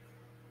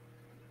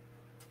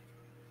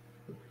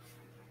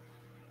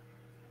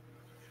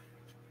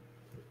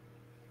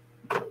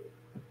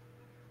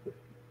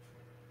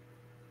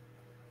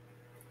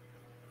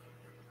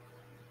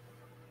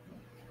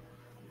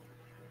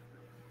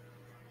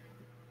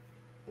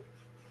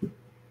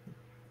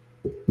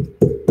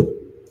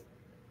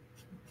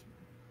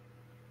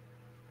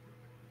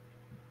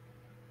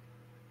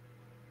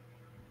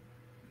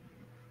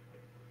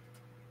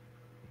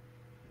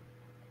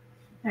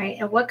 All right,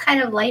 and what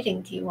kind of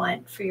lighting do you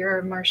want for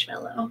your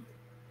marshmallow?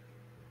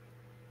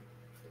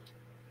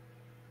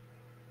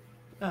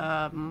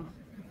 Don't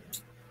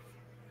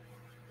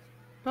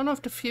know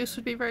if diffuse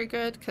would be very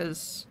good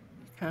because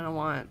you kind of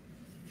want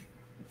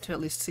to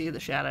at least see the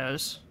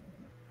shadows.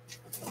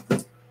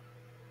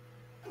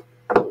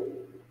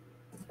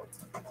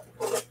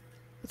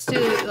 Let's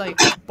do like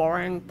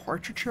boring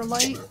portraiture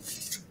light.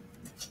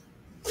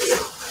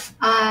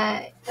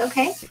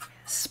 Okay.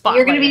 Spotlight.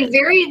 You're going to be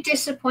very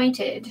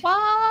disappointed.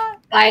 What?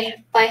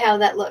 By how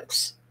that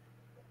looks.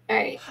 All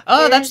right.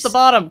 Oh, that's the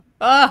bottom.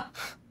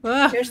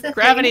 There's the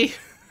gravity.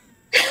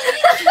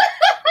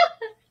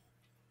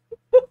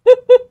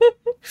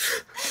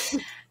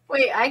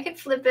 Wait, I can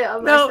flip it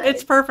on my No, side.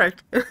 it's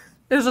perfect.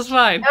 This is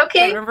fine.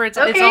 Okay. Remember, it's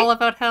all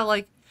about how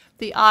like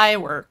the eye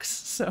works.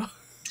 So.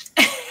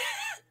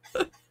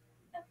 All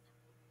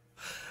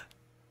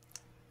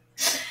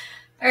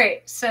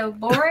right. So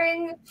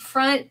boring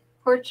front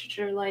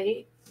portraiture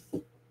light.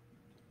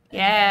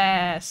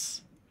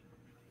 Yes.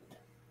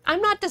 I'm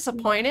not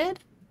disappointed.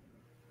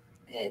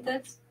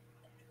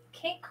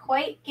 Can't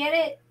quite get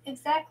it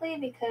exactly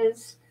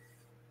because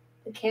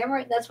the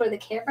camera. That's where the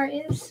camera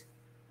is.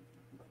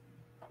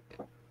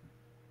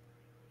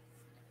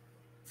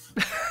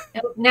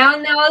 Now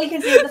all you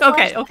can see is the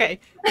flash. Okay.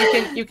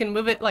 You can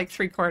move it like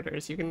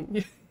 3/4. You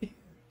can.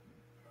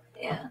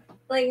 Yeah,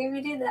 like if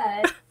you do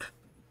that.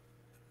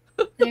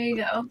 There you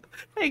go.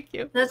 Thank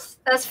you.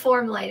 That's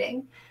form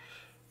lighting.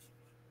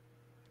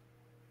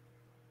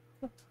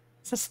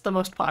 Is this the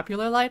most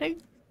popular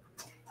lighting?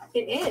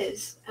 It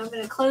is. I'm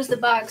going to close the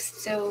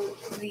box so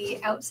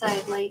the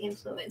outside light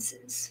influence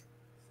is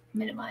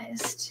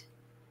minimized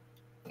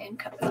and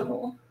cover the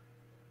hole.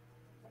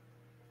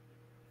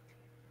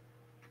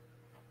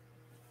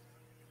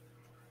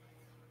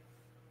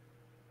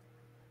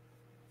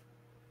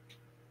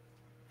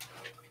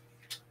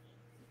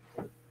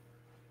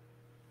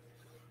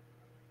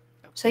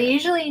 So you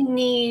usually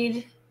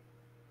need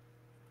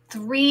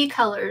 3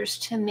 colors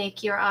to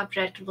make your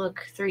object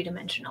look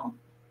 3-dimensional.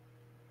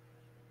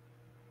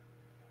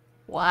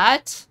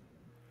 What?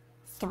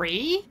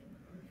 3?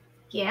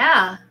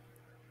 Yeah.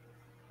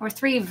 Or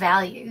 3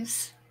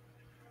 values.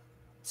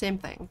 Same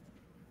thing.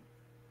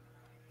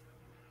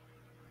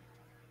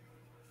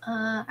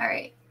 All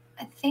right.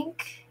 I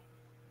think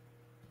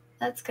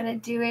that's going to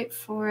do it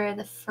for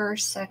the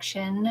first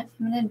section.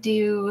 I'm going to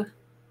do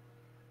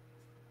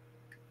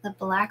the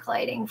black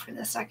lighting for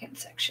the second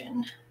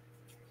section.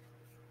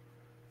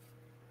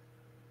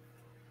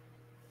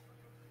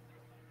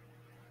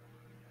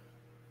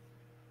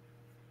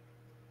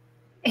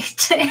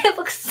 It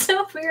looks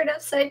so weird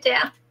upside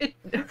down.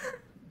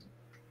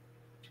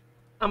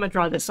 I'm gonna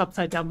draw this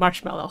upside down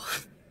marshmallow.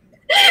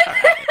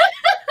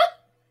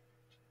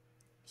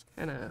 Just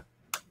kind of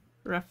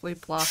roughly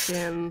block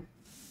in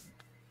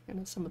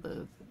some of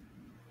the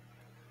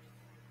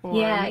forms.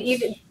 Yeah,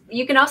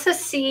 you can also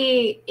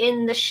see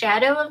in the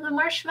shadow of the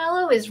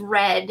marshmallow is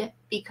red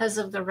because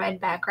of the red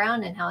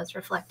background and how it's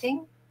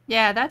reflecting.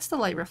 Yeah, that's the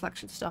light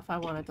reflection stuff I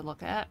wanted to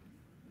look at.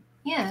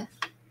 Yeah.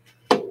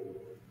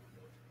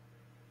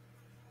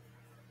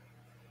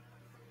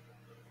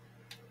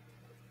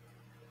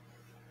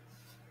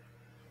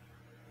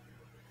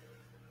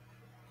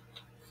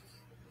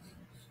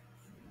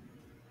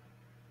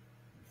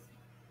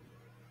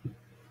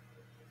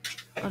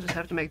 I'll just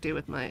have to make do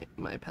with my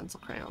pencil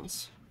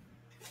crayons.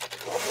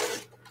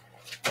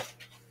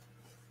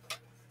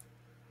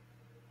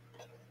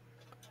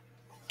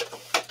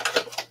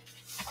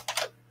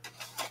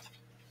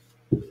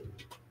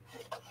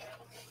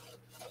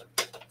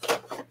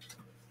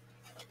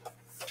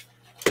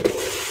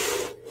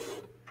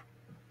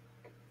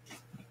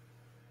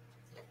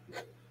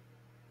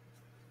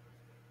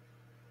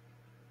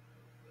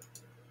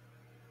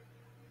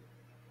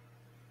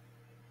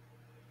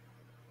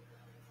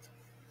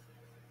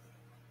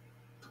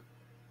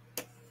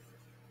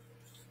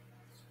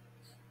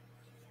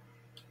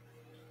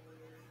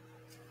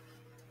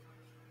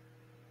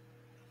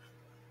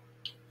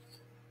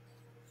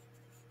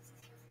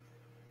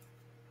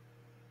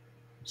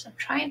 So I'm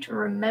trying to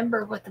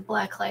remember what the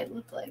black light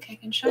looked like. I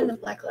can shine the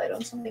black light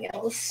on something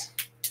else.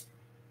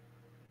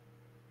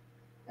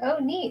 Oh,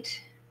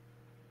 neat.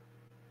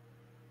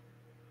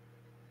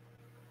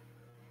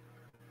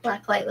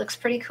 Black light looks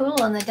pretty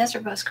cool on the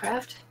Desert Bus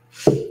Craft.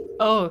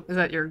 Oh, is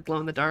that your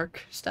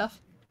glow-in-the-dark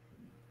stuff?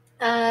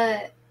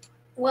 Well,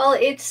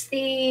 it's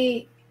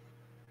the...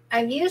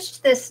 I've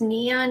used this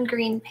neon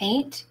green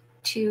paint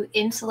to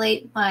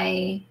insulate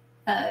my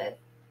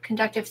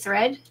conductive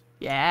thread.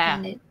 Yeah.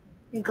 And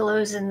it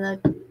glows in the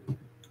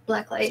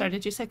black light. Sorry,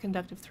 did you say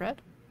conductive thread?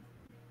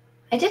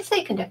 I did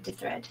say conductive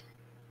thread.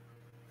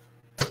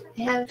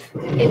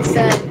 It's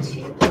a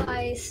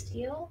 2-ply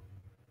steel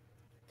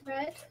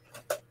thread.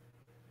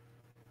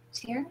 It's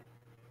here.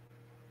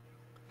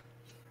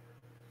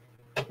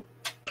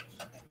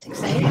 It's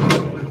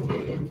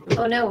exciting.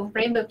 Oh no,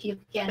 rainbow puke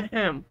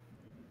again.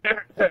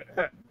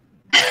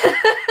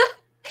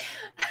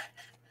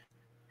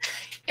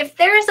 If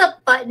there's a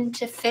button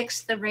to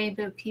fix the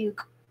rainbow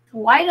puke,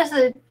 why does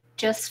it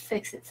just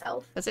fix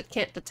itself? Because it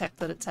can't detect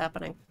that it's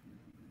happening.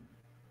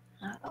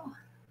 Oh.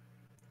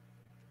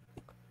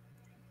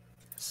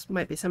 This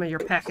might be some of your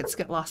packets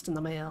get lost in the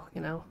mail,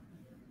 you know?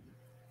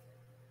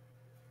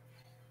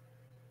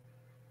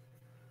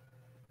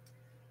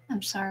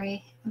 I'm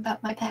sorry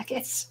about my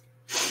packets.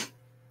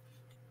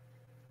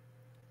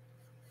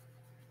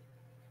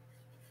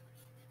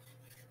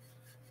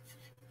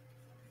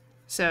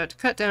 So to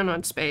cut down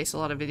on space, a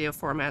lot of video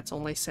formats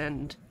only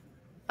send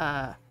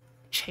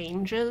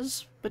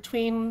changes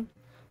between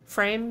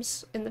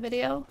frames in the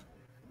video.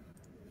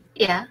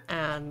 Yeah,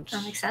 and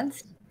that makes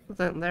sense.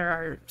 Then there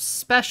are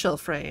special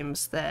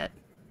frames that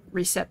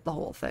reset the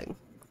whole thing.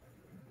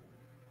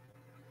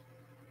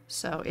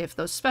 So if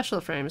those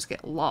special frames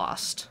get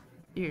lost,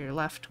 you're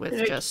left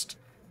with just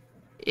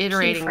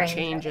iterating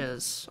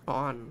changes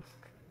on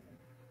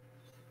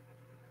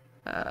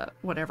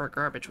whatever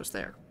garbage was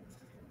there.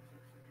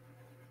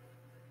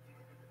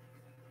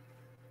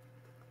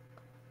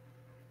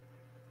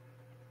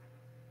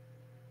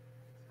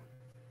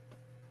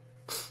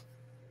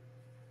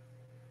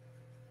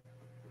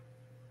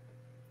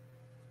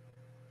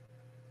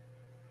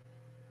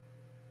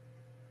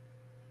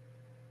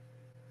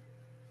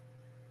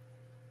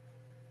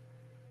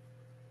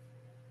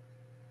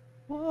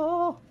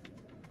 Whoa!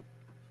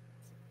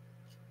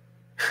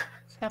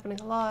 It's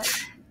happening a lot.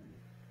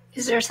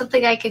 Is there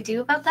something I could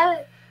do about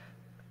that?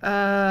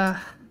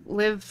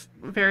 Live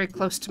very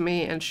close to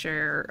me and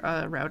share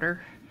a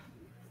router.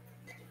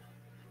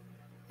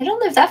 I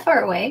don't live that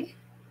far away.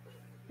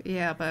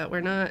 Yeah, but we're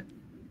not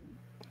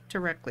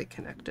directly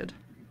connected.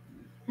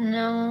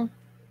 No.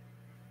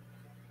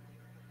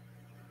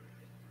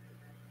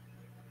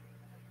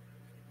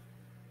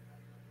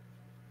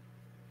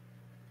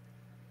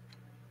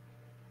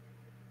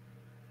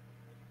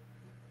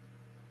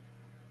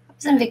 I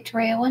was in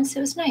Victoria once. It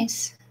was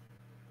nice.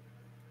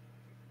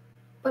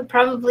 But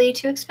probably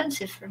too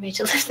expensive for me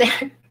to live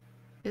there.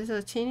 It's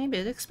a teeny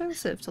bit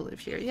expensive to live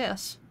here,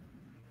 yes.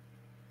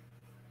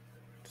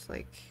 It's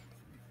like,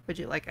 would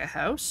you like a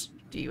house?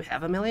 Do you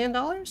have $1 million?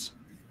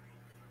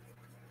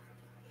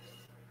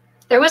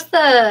 There was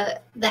the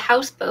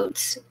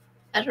houseboats.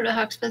 I don't know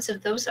how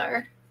expensive those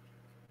are.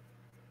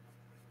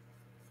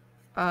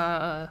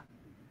 The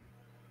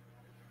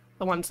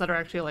ones that are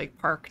actually like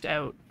parked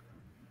out.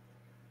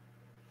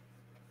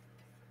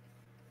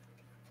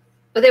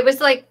 But there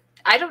was like,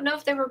 I don't know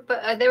if they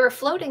were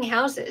floating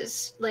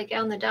houses like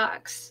on the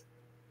docks.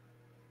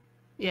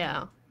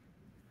 Yeah,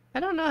 I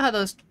don't know how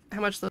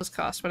much those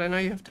cost, but I know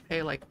you have to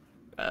pay like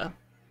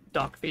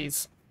dock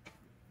fees.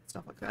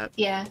 stuff like that.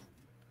 Yeah.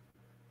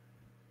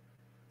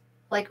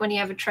 Like when you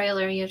have a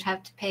trailer, you'd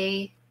have to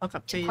pay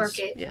to park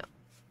it. Yeah.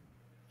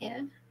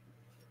 Yeah.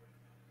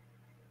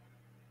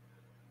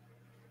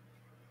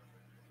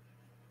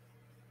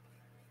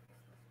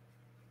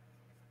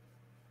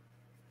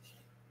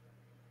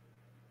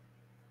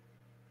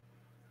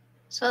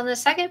 So on the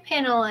second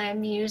panel,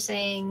 I'm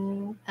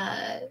using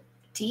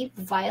deep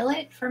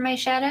violet for my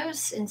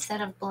shadows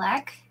instead of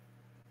black,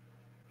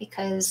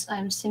 because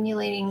I'm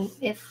simulating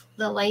if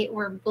the light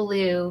were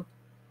blue,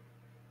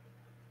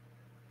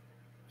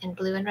 and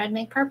blue and red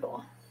make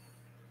purple.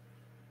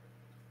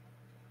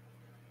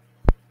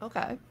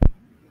 Okay.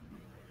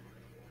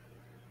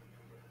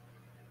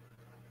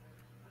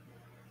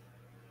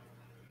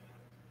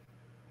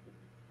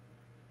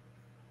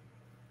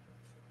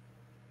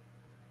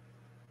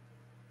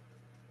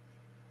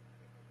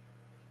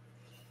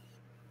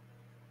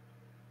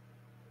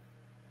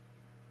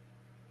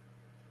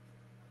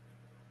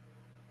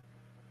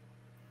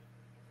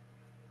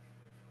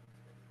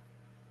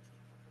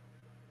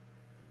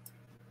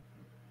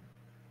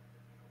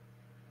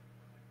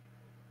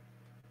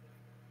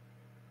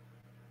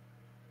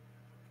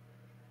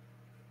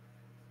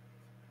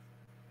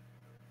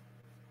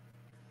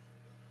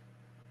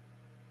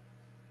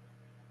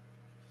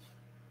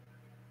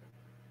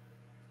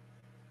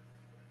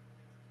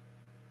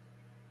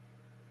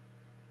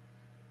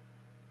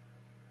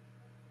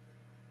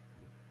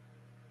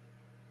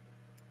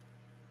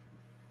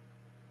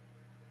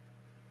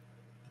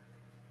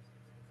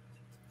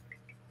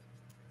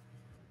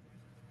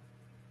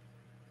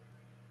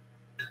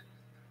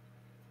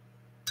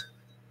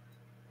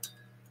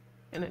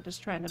 And I'm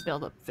just trying to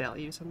build up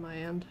values on my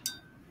end.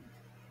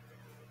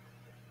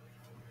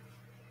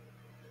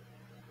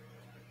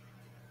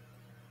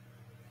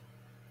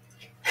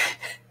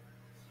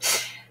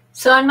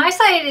 So on my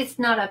side, it's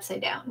not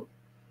upside down.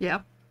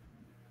 Yeah.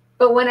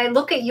 But when I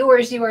look at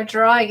yours, you are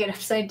drawing it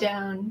upside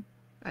down.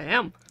 I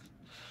am.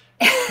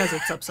 Because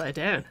it's upside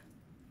down.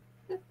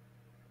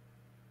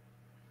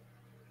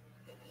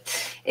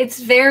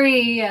 It's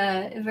very,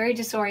 very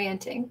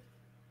disorienting.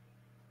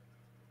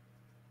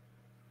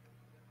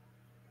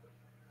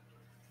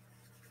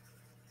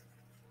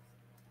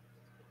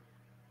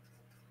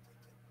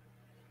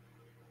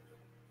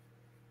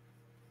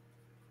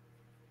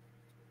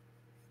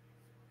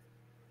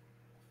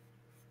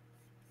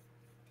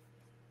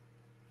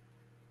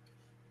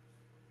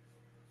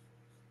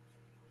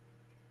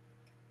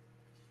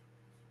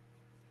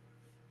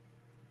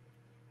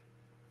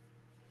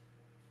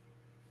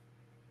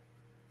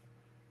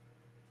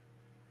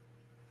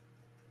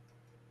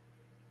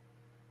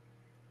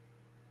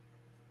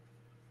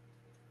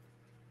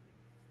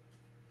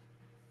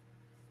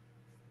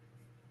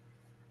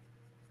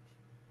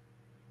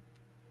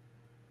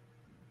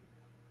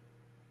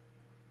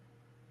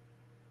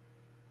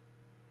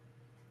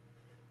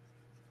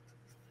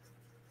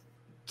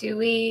 Do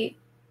we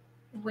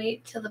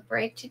wait till the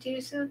break to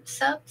do some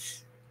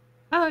subs?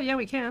 Oh, yeah,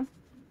 we can.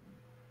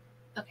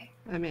 Okay.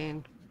 I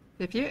mean,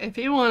 if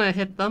you want to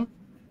hit them,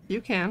 you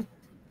can.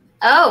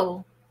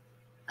 Oh.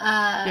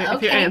 If you're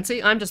okay.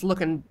 antsy, I'm just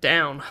looking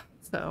down,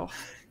 so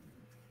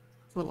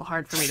it's a little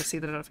hard for me to see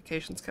the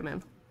notifications come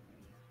in.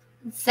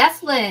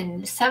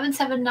 Zeppelin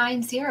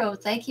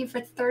 7790, thank you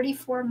for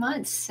 34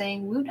 months,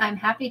 saying, Woot, I'm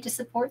happy to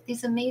support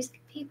these amazing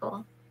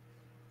people.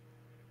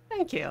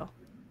 Thank you.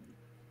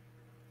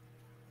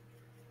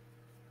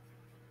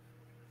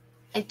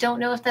 I don't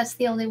know if that's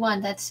the only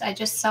one. I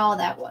just saw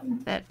that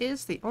one. That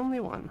is the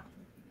only one.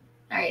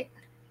 All right.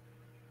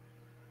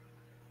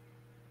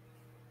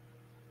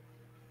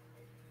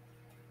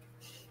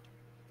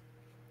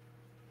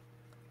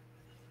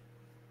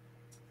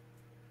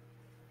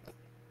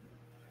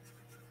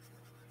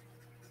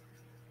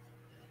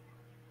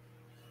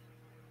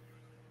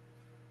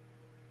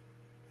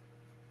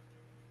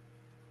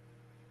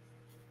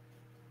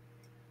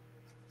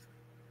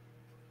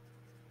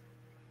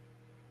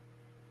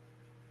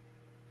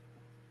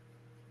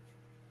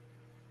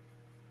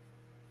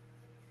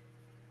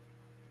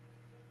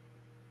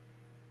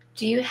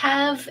 Do you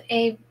have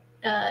a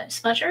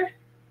smudger?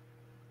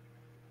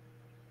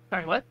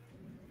 Sorry, what?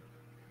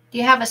 Do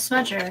you have a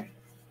smudger?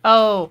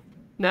 Oh,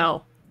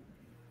 no.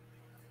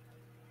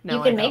 No,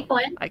 you can make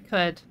one. I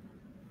could.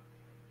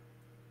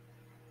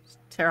 Just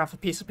tear off a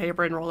piece of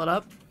paper and roll it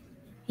up.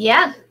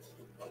 Yeah.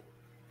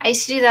 I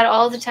used to do that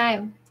all the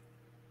time.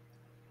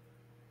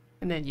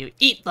 And then you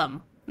eat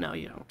them. No,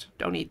 you don't.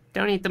 Don't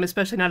eat them,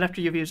 especially not after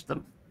you've used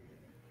them.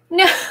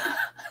 No.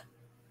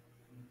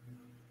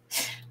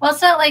 Well,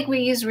 it's not like we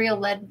use real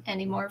lead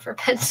anymore for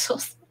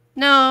pencils.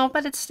 No,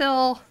 but it's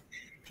still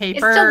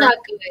paper. It's still not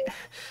good.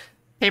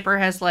 Paper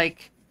has,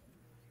 like,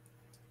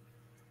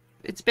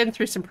 it's been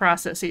through some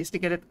processes to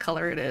get it the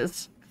color it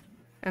is.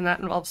 And that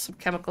involves some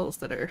chemicals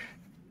that are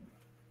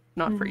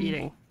not for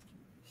eating.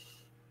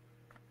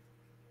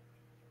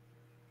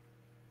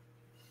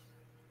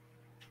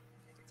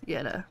 You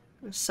gotta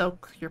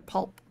soak your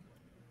pulp.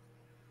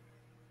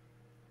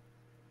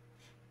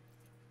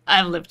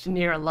 I've lived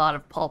near a lot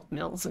of pulp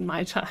mills in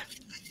my time.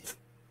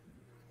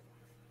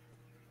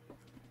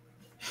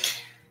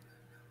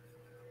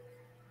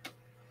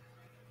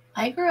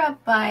 I grew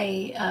up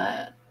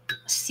by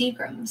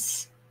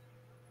Seagram's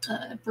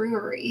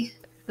brewery.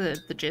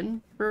 The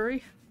gin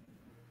brewery?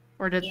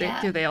 Or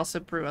do they also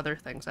brew other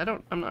things?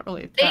 I'm not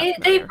really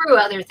They brew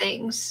other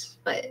things,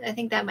 but I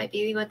think that might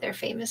be what they're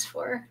famous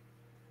for.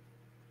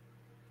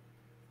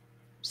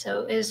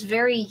 So it was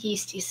very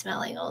yeasty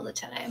smelling all the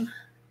time.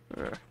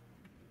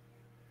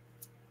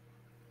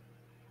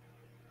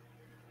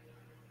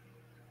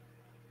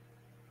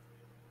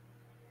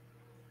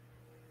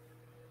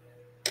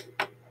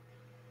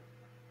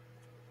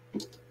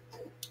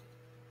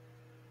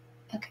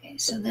 Okay,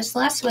 so this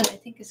last one I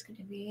think is going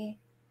to be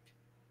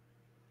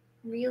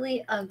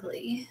really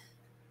ugly.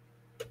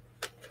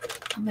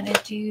 I'm going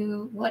to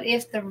do, what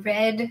if the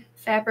red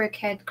fabric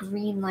had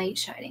green light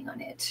shining on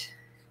it?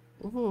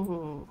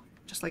 Ooh,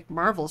 just like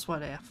Marvel's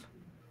What If.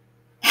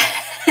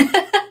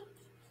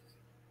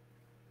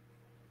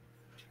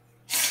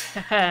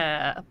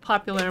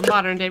 Popular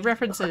modern day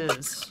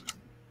references.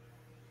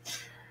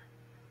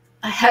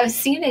 I haven't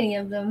seen any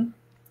of them.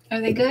 Are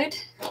they good?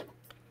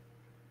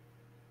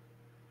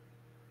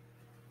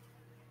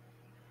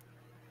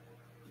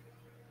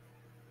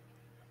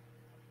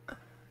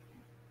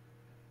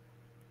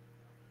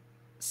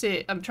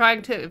 See, I'm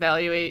trying to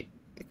evaluate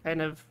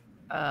kind of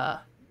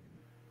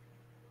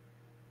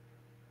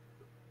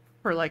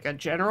for like a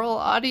general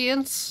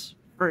audience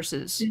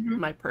versus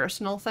my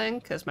personal thing,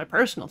 because my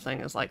personal thing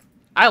is like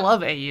I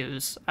love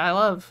AUs. I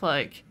love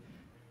like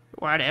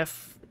what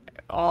if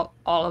all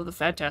of the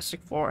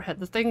Fantastic Four had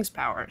the Thing's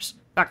powers,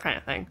 that kind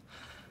of thing,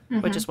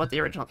 which is what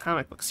the original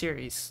comic book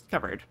series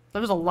covered.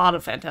 There was a lot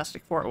of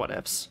Fantastic Four what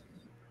ifs,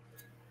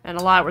 and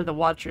a lot where the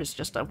Watcher's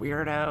just a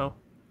weirdo,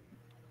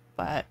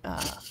 but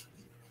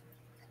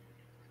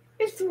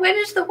when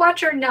is the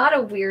Watcher not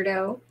a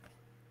weirdo?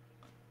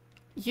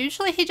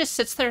 Usually he just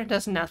sits there and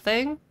does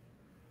nothing.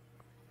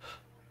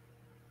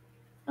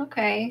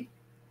 Okay.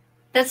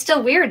 That's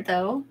still weird,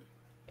 though.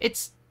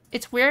 It's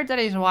weird that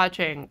he's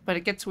watching, but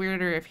it gets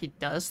weirder if he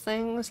does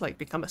things, like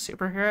become a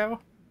superhero.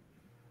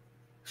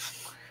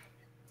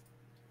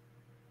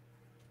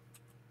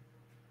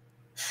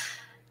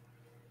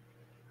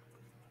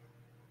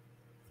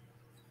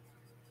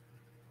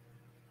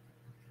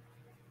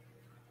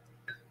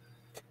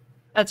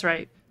 That's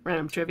right.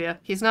 Random trivia.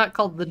 He's not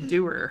called the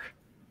Doer.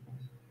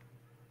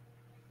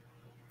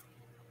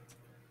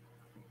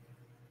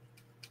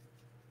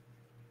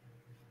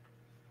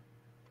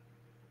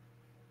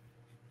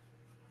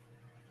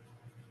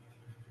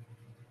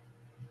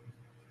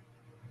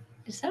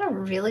 Is that a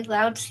really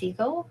loud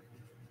seagull?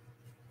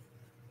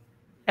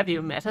 Have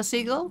you met a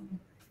seagull?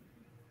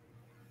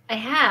 I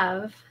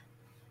have.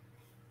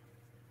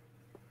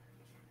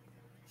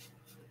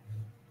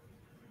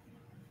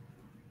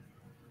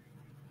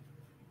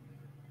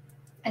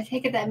 I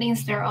take it that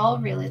means they're all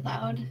really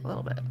loud. A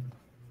little bit.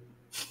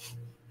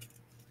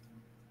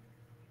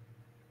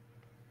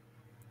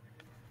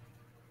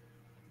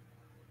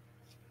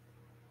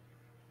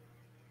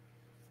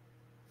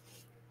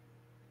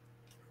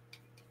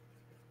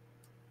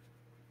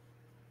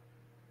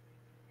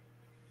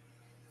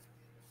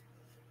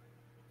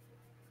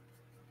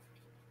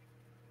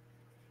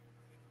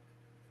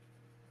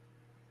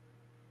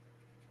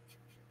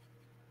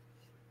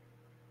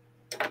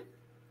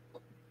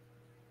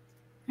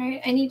 All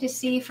right, I need to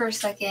see for a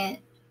second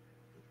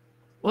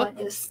what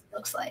this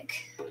looks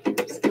like.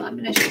 So I'm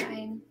going to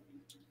shine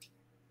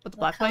with the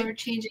black color light?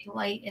 Changing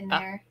light in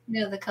there.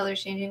 No, the color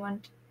changing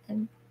one.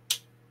 And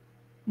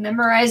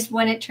memorize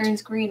when it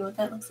turns green what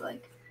that looks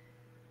like.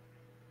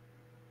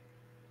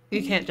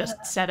 You can't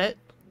just set it.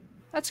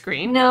 That's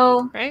green.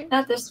 No, right?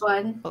 Not this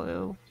one.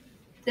 Blue.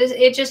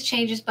 It just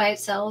changes by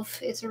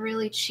itself. It's a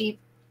really cheap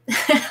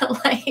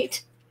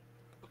light.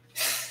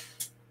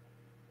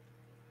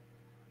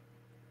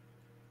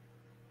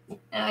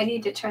 Now I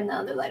need to turn the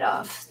other light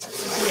off.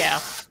 Yeah.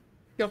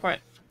 Go for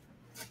it.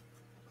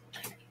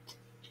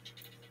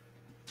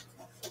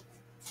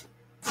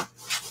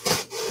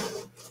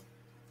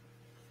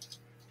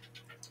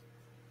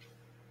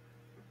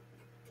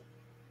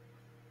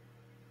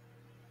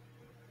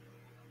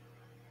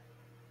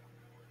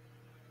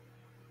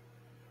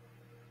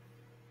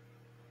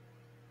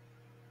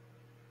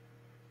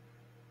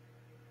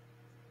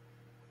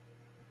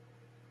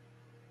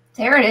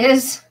 There it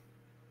is.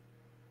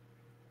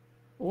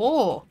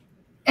 Whoa.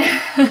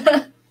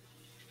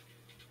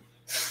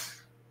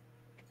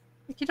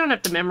 You don't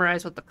have to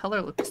memorize what the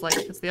color looks like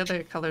because the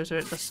other colors are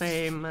at the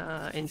same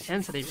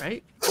intensity,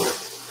 right?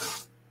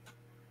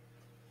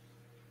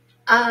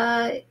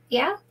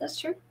 Yeah, that's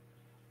true.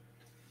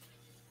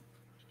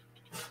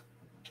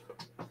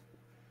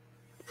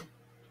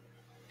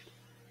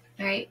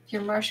 All right,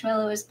 your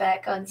marshmallow is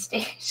back on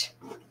stage.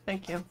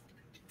 Thank you.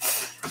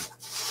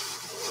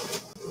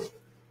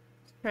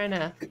 Trying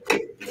to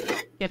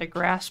get a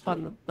grasp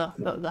on the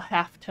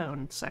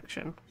halftone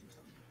section.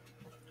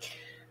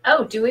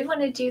 Oh, do we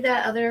want to do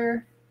that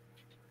other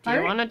part?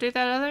 Do you want to do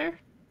that other?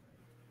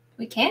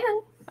 We can.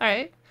 All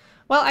right.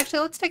 Well, actually,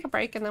 let's take a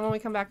break, and then when we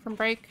come back from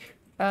break,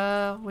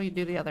 we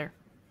do the other.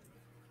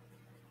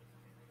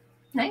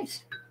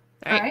 Nice.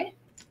 All right. All right.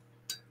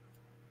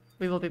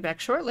 We will be back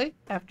shortly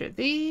after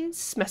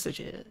these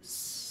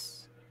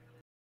messages.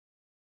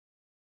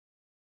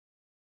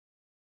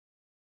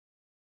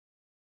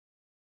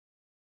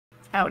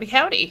 Howdy,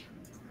 howdy.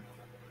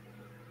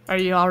 Are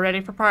you all ready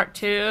for part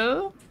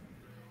 2?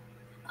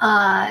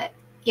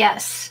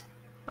 Yes.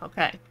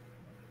 Okay.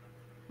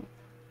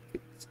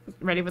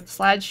 Ready with the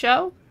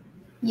slideshow?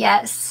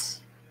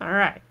 Yes. All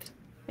right.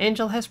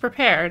 Angel has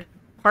prepared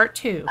part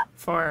 2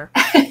 for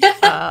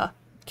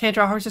Can't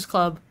Draw Horses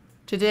Club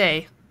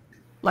today,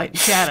 Light and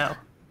Shadow.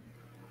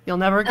 You'll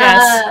never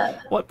guess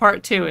what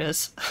part 2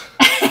 is.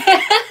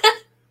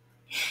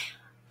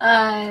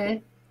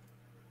 I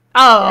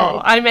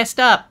messed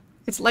up.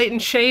 It's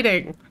latent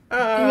shading.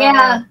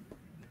 Yeah.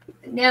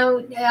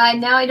 Now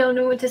I don't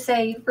know what to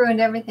say. You've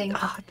ruined everything.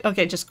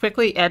 Okay, just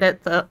quickly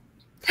edit the...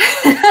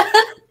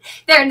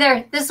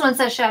 There. This one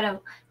says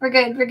shadow. We're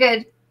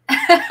good.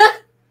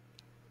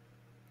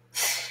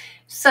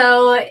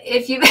 So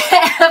if you've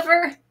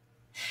ever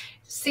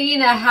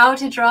seen a how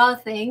to draw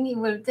thing, you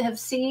would have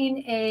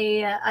seen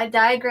a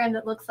diagram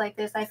that looks like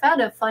this. I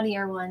found a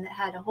funnier one that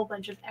had a whole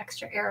bunch of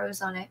extra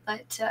arrows on it,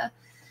 but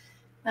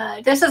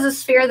this is a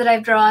sphere that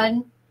I've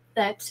drawn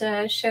that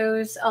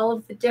shows all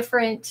of the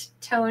different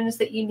tones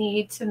that you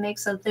need to make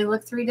something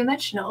look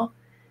three-dimensional.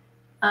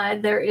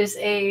 There is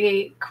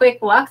a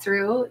quick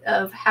walkthrough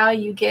of how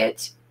you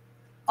get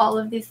all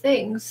of these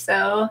things.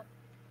 So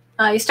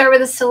you start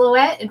with a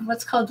silhouette and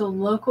what's called the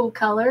local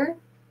color.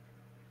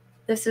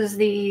 This is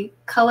the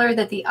color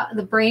that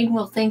the brain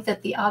will think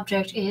that the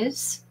object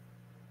is.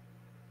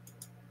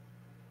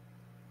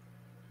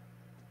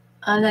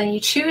 And then you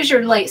choose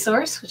your light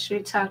source, which we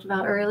talked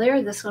about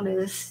earlier. This one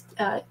is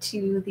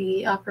to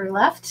the upper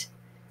left.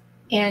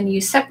 And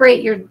you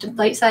separate your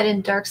light side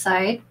and dark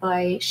side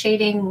by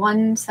shading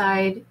one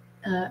side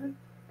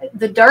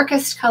the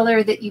darkest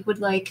color that you would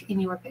like in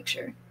your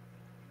picture.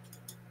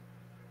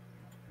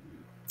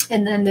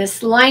 And then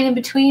this line in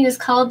between is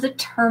called the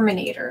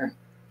terminator.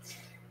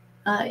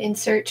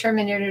 Insert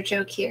terminator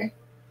joke here.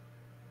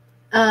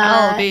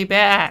 I'll be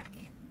back.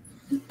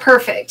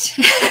 Perfect.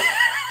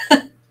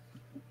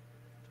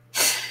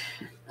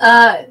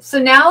 So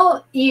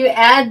now you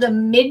add the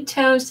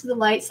midtones to the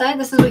light side.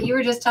 This is what you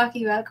were just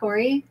talking about,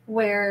 Corey,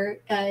 where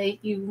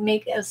you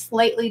make a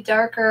slightly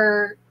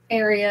darker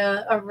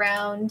area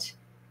around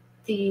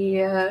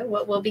the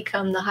what will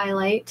become the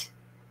highlight.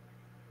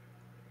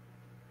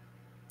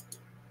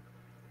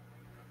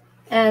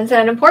 And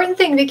an important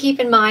thing to keep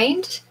in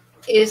mind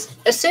is,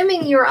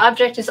 assuming your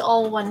object is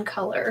all one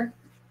color,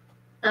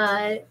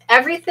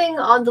 everything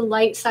on the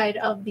light side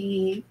of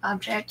the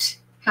object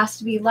has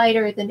to be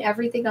lighter than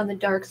everything on the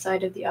dark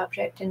side of the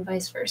object, and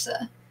vice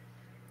versa.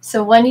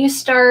 So when you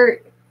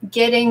start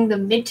getting the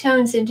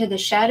midtones into the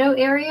shadow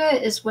area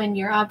is when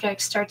your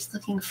object starts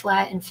looking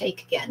flat and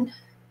fake again.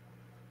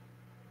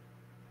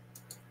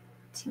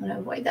 So you want to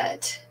avoid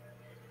that.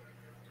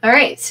 All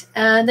right,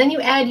 then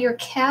you add your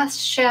cast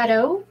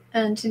shadow,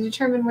 and to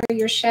determine where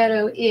your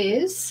shadow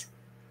is,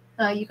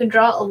 you can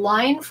draw a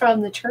line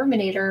from the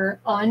terminator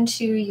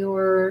onto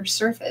your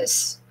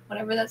surface,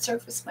 whatever that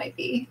surface might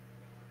be.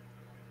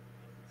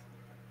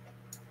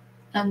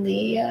 And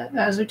the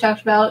as we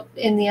talked about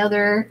in the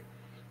other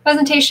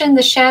presentation,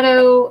 the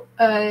shadow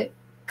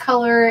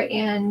color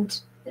and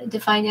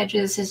defined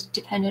edges is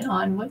dependent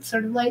on what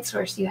sort of light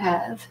source you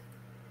have.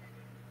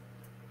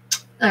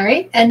 All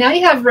right, and now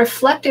you have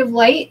reflective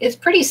light. It's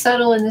pretty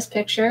subtle in this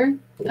picture,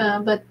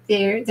 but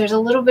there's a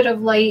little bit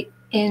of light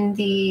in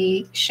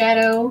the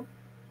shadow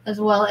as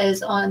well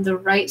as on the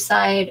right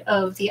side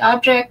of the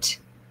object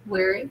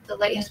where the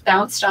light has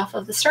bounced off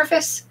of the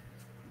surface.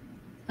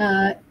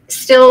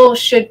 Still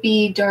should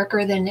be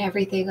darker than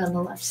everything on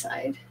the left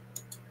side.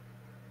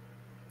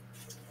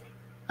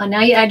 Now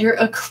you add your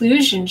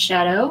occlusion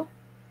shadow,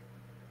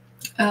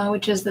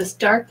 which is this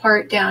dark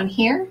part down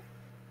here.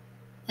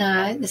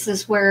 This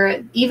is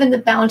where even the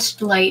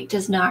bounced light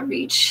does not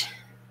reach.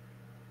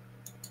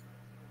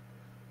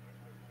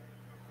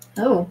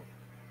 Oh,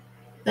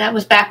 that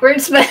was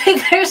backwards, but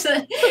there's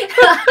a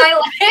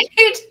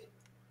highlight.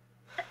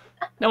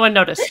 No one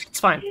noticed. It's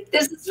fine.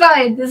 This is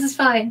fine. This is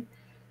fine.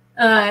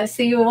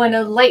 So you want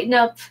to lighten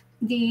up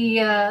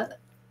the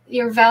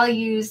your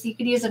values. You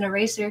could use an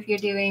eraser if you're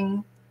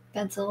doing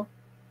pencil,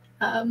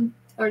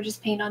 or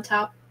just paint on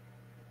top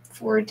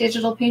for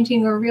digital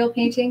painting or real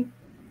painting.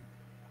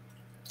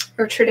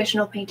 Or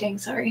traditional painting,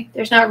 sorry.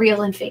 There's not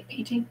real and fake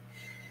painting.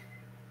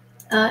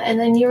 And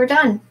then you're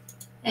done.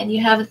 And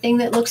you have a thing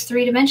that looks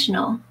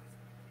three-dimensional.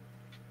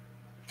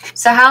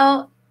 So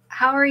how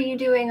are you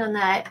doing on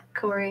that,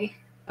 Corey?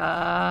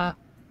 Well,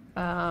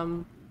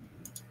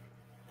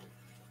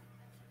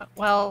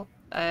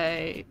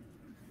 I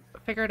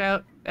figured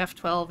out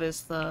F12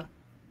 is the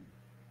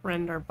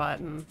render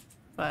button,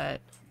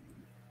 but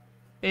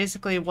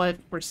basically what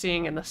we're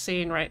seeing in the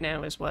scene right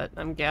now is what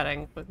I'm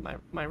getting with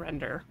my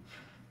render.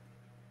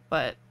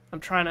 But I'm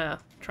trying to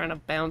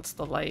bounce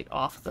the light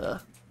off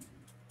the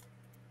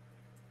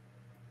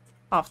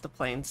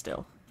plane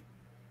still.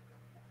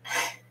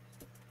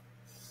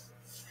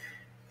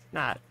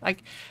 not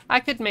like I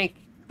could make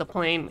the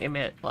plane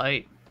emit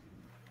light.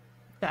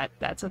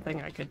 That's a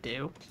thing I could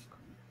do.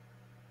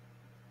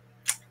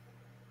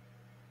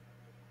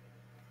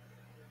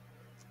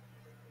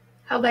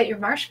 How about your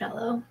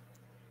marshmallow?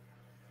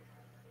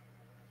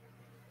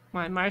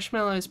 My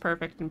marshmallow is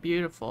perfect and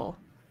beautiful.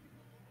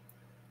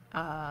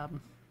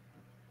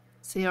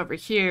 See over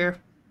here,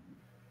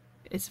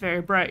 it's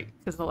very bright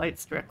because the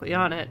light's directly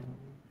on it.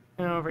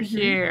 And over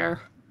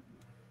here,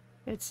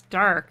 it's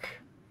dark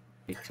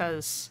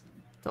because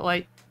the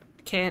light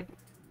can't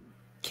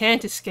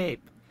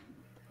escape.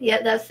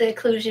 Yeah, that's the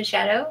occlusion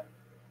shadow.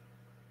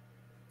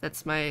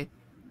 That's my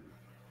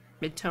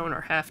mid-tone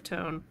or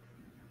half-tone.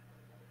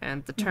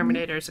 And the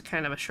Terminator is a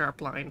kind of a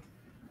sharp line.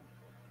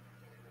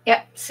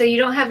 Yeah, so you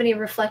don't have any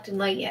reflected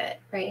light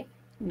yet, right?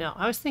 No,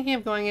 I was thinking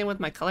of going in with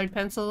my colored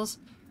pencils.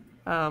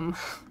 Like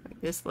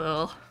this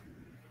little,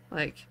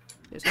 like,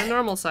 here's a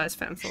normal size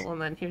pencil,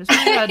 and then here's a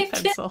red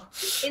pencil.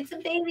 It's a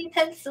baby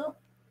pencil.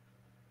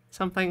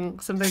 Something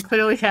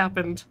clearly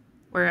happened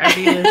where I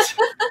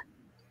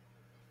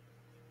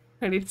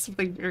needed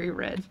something very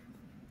red.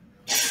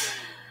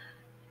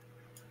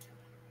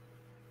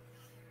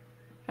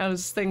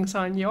 How's things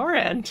on your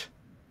end?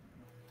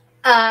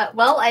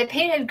 Well, I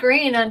painted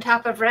green on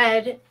top of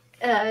red,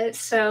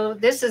 so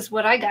this is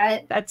what I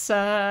got. That's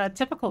a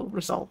typical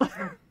result,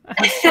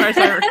 as far as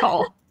I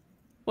recall.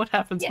 What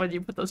happens when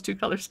you put those two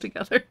colors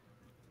together?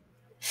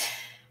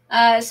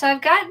 So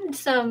I've gotten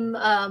some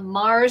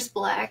Mars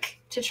black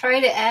to try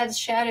to add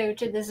shadow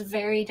to this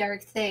very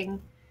dark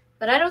thing,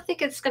 but I don't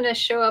think it's going to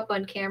show up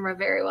on camera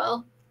very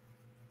well.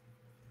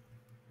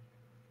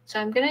 So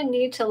I'm going to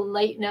need to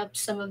lighten up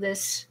some of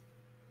this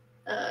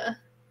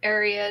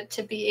area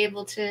to be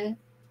able to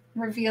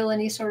reveal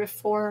any sort of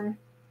form.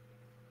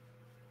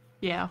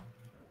 Yeah.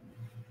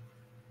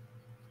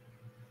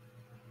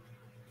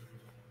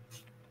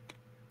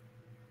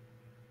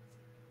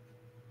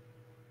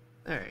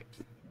 All right.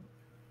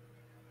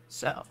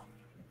 So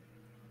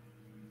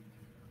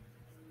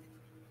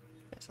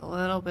there's a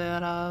little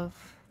bit of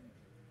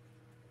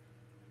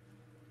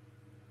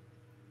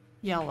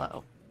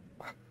yellow.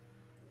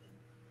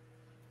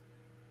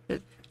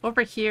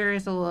 Over here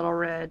is a little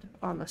red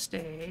on the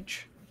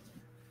stage.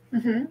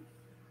 But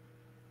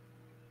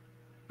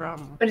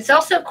it's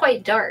also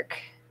quite dark.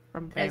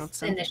 From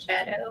bouncing. In the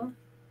shadow.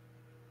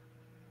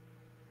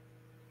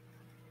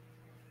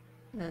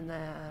 And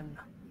then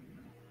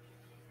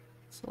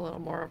it's a little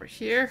more over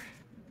here.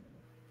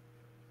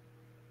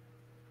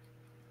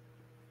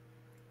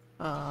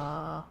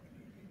 And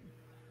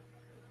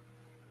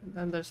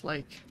then there's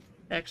like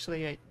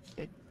actually a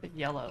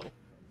yellow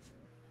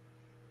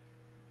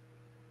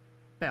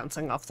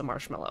bouncing off the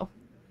marshmallow.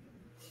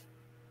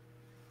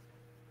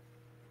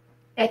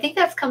 I think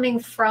that's coming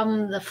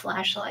from the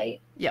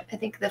flashlight. Yep. I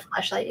think the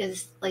flashlight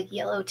is like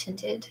yellow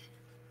tinted.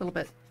 A little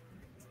bit.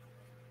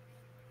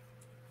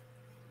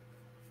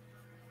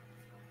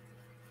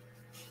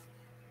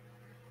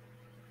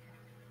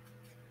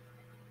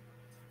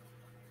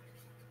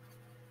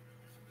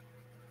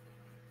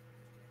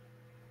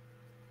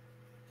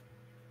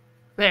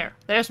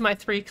 There's my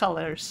three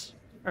colors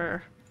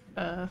for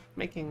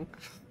making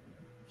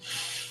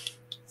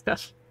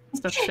stuff.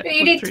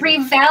 You need three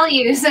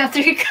values, not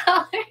three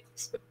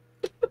colors.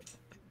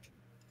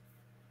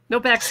 No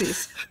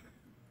backsies.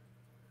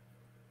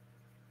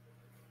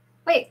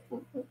 Wait,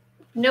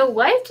 no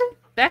what?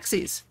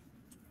 Backsies.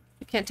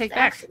 You can't take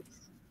back.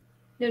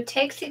 No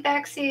takesy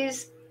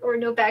backsies or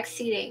no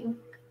backseating.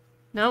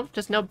 No,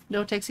 just no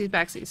takesies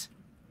backsies.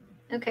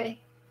 Okay.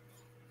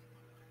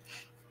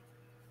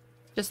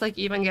 Just like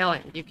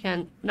Evangelion, you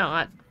can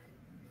not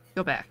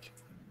go back.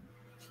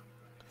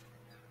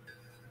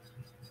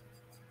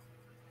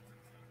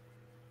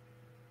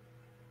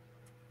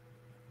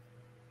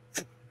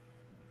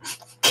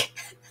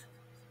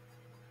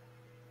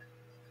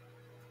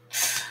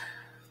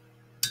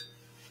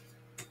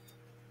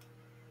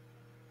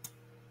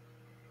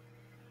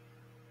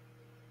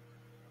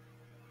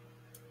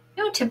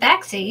 No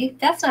tabaxi.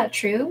 That's not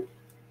true.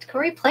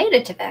 Corey played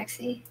a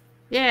tabaxi.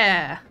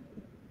 Yeah.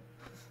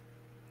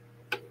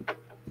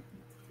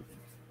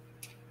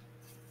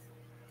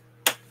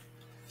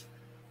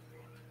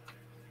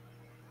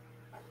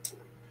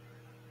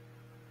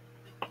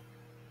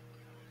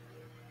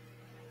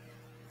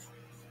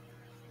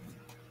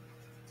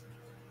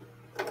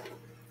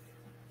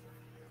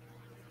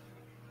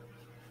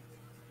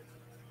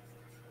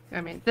 I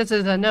mean, this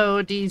is a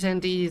no D's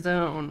and D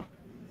zone.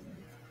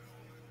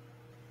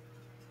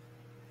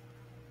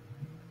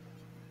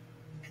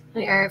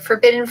 We are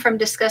forbidden from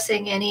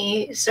discussing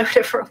any sort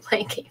of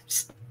role-playing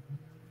games.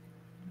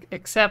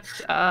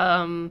 Except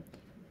 10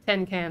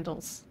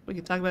 candles. We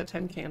can talk about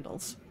 10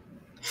 candles.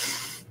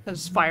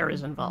 Because fire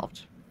is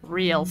involved.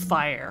 Real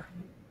fire.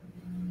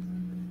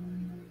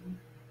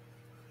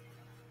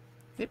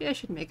 Maybe I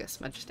should make a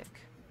smudge stick.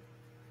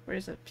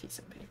 Where's a piece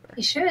of paper?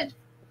 You should.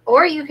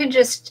 Or you can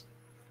just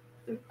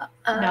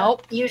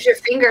nope. Use your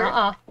finger.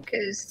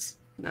 Because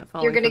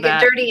you're going to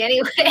get dirty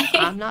anyway.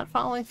 I'm not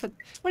falling for...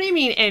 What do you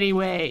mean,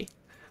 anyway?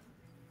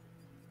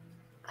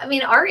 I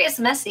mean, art is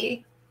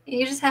messy.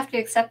 You just have to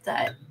accept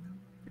that.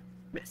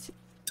 Messy.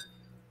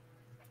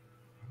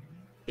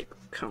 Paper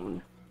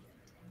cone.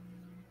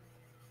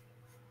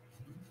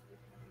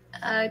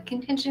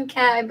 Contingent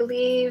cat, I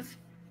believe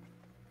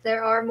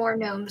there are more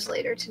gnomes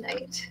later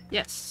tonight.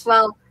 Yes.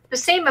 Well, the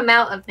same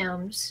amount of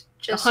gnomes.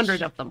 Just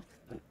 100 of them.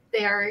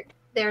 They're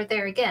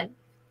there again.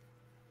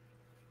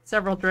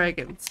 Several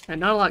dragons, and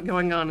not a lot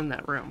going on in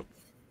that room.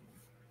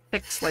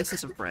 Thick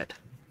slices of bread.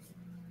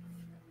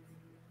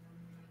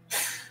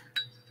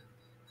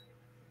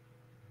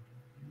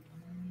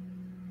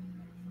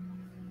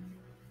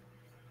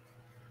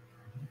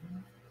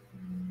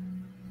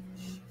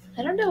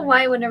 I don't know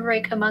why whenever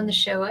I come on the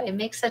show, I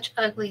make such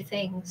ugly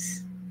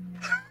things.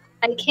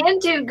 I can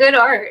do good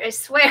art, I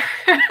swear.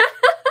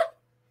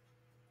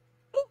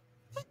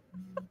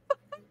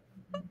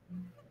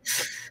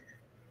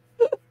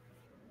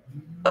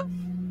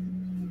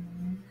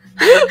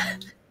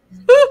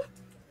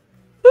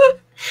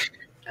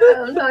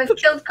 Oh no, I've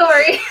killed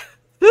Corey.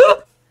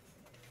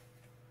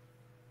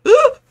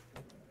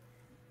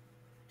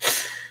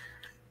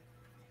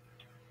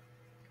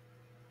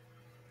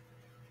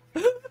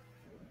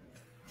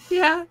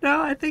 Yeah,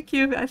 no, I think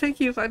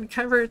you've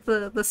uncovered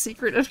the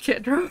secret of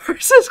Kendra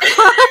versus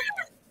Club.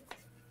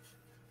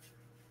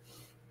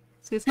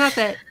 See, it's not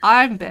that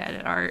I'm bad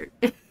at art.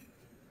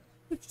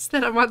 It's just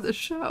that I'm on the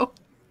show.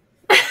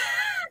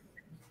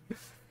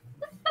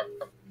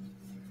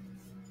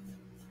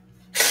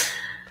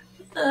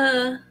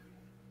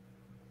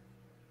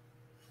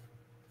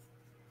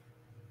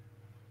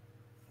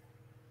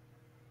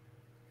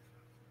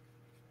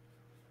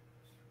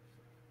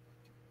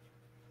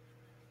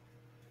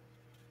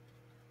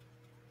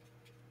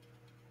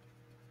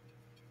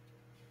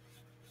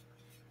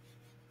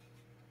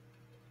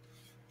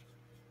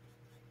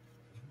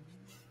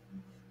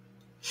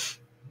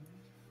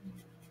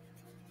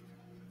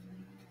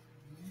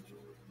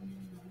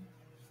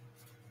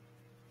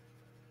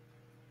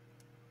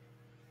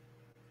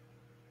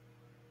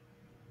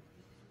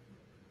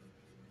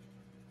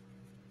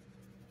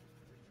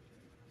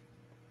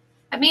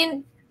 I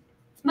mean,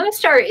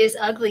 most art is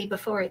ugly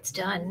before it's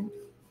done.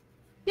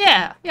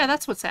 Yeah,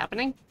 that's what's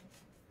happening.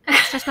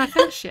 It's just not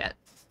finished yet.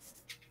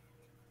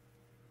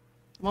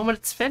 The moment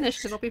it's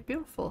finished, it'll be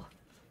beautiful.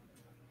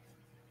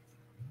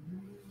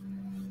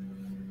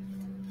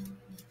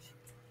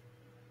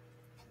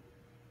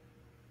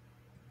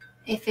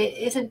 If it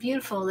isn't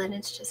beautiful, then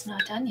it's just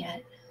not done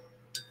yet.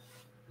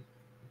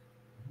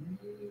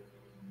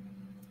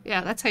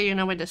 Yeah, that's how you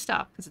know when to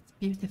stop, because it's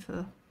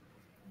beautiful.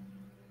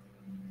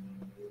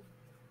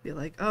 Be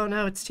like, oh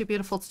no, it's too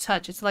beautiful to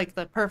touch. It's like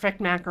the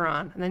perfect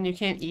macaron, and then you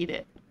can't eat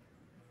it.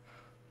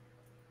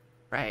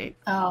 Right.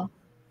 Oh,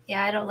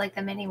 yeah, I don't like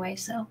them anyway,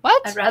 so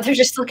What? I'd rather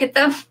just look at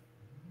them.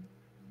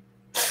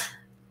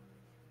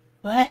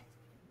 What?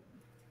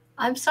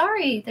 I'm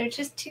sorry, they're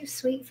just too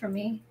sweet for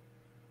me.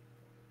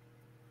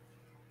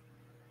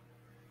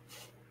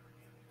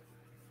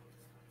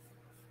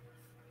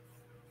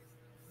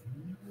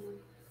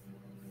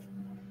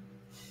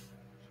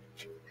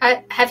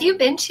 Have you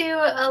been to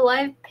a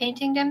live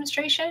painting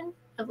demonstration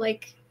of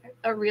like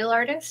a real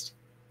artist?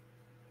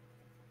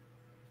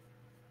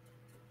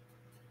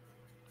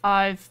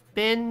 I've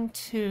been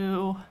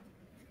to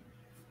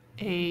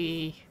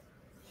a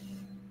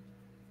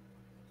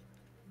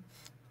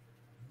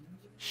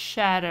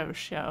shadow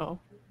show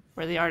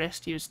where the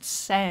artist used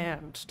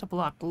sand to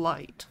block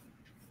light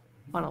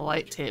on a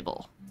light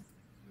table.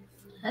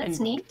 That's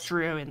and neat.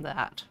 Drew in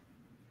that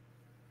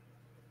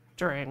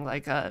during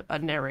like a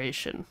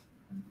narration.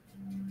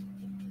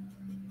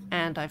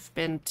 And I've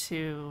been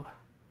to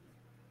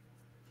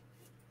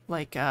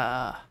like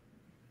a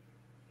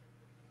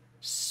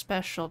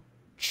special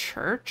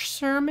church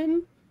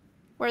sermon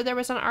where there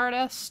was an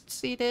artist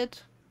seated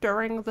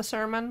during the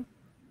sermon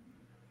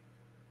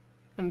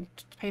and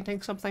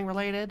painting something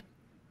related.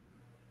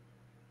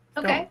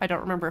 Okay. I don't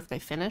remember if they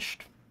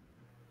finished.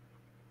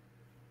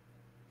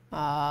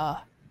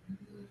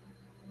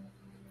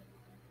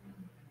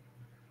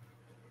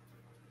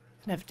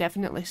 I've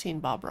definitely seen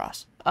Bob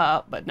Ross.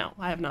 But no,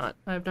 I have not.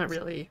 I have not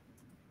really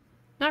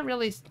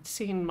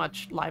seen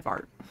much live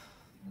art.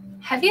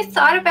 Have you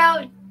thought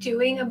about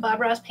doing a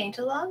Bob Ross paint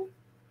along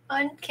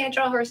on Can't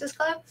Draw Horses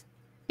Club?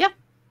 Yeah.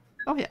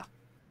 Oh yeah.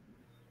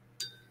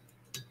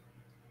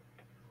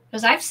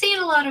 Because I've seen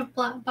a lot of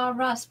Bob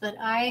Ross, but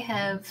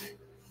I've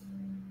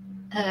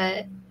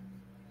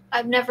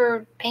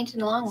never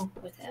painted along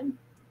with him.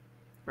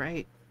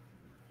 Right.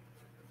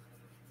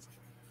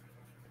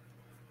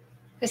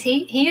 Because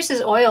he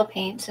uses oil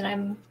paints, and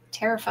I'm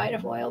terrified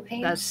of oil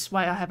paints. That's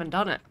why I haven't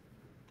done it.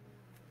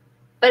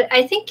 But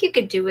I think you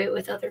could do it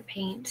with other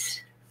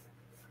paints.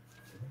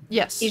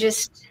 Yes. You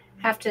just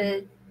have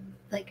to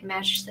like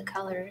match the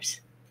colors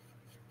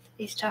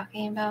he's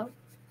talking about.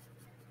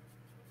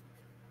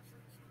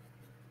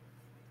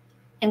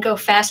 And go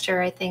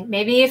faster, I think.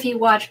 Maybe if you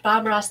watch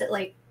Bob Ross at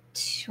like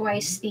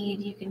twice speed,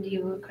 you can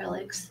do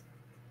acrylics.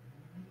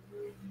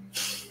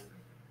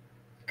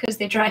 Because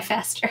they dry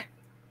faster.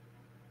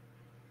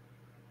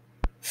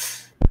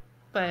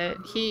 but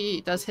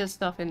he does his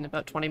stuff in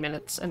about 20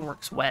 minutes and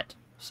works wet,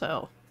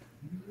 so...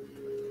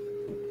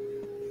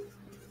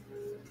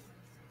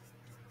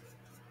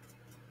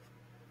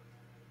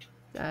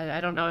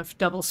 I don't know if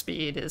double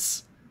speed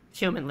is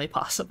humanly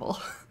possible.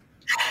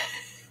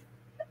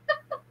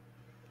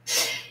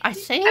 I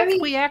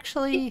think we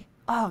actually...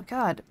 Oh,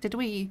 God. Did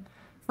we,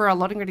 for a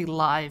Loading Ready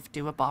Live,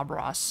 do a Bob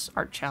Ross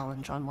art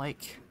challenge on,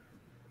 like,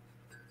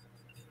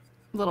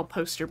 little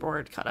poster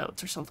board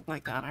cutouts or something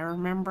like that? I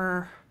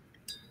remember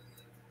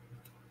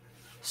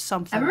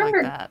something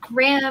like that.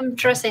 Graham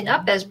dressing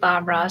up as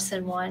Bob Ross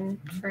in one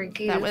for a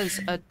goof. That was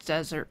a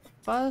Desert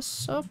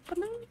Bus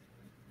opening?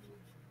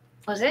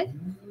 Was it?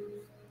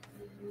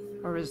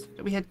 Or was...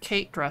 We had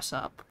Kate dress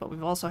up, but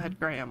we've also had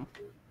Graham.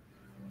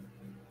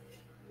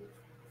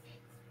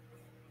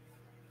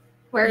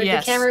 Where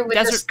yes, the camera would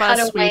Desert just Bus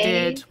cut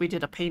away. we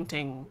did a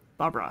painting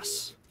Bob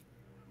Ross.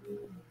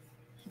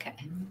 Okay.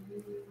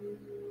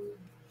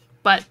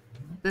 But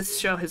this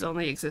show has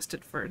only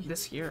existed for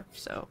this year,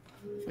 so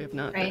we have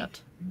not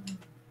yet.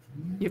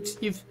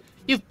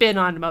 You've been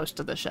on most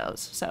of the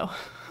shows, so.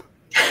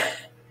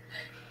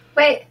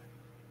 Wait,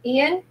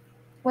 Ian?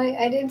 Wait,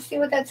 I didn't see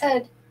what that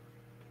said.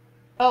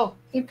 Oh,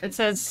 it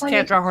says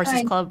Can't Draw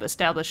Horses Club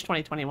established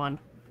 2021.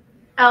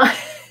 Oh.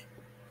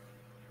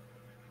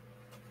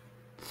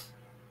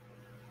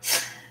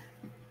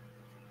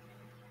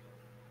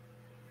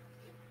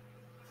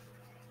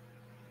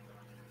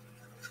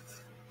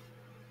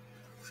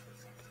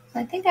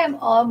 I think I'm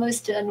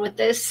almost done with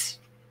this,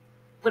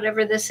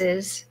 whatever this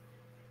is.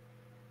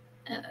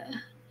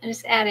 I'm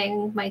just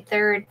adding my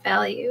third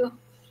value.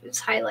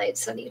 Just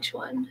highlights on each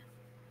one.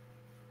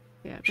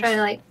 Yeah. Trying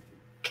to like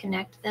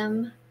connect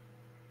them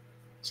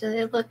so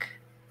they look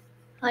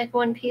like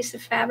one piece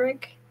of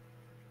fabric.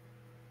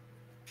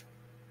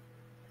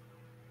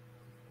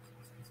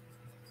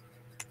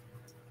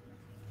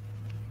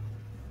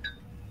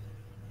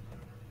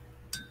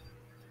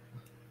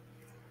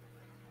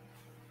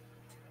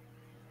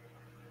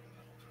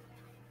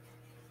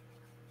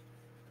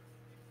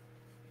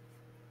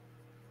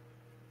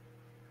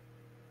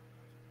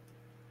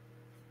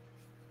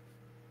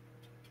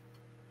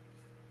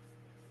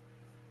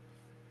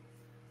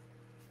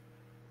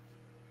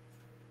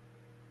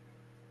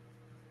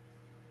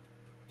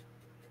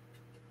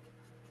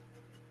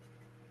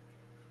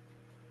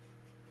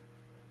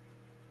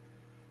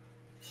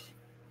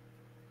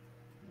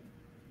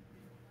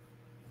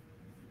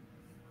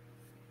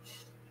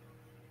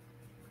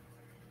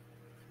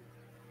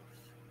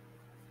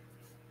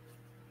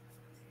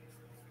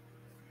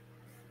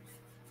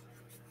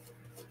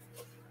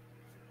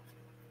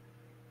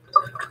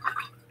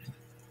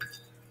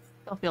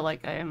 I feel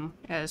like I am,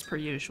 as per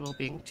usual,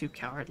 being too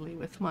cowardly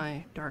with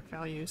my dark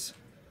values.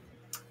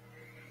 Do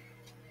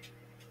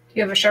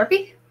you have a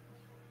Sharpie?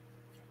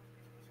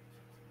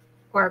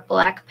 Or a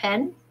black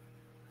pen?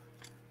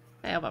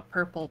 I have a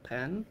purple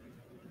pen.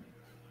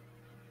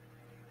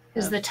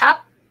 Is the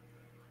top...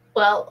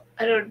 Well,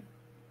 I don't...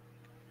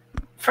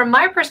 From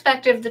my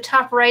perspective, the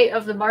top right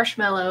of the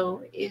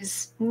marshmallow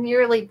is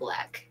nearly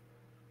black.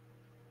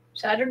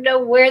 So I don't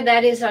know where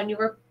that is on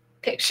your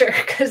picture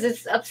because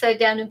it's upside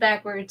down and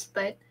backwards,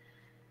 but...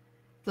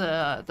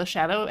 The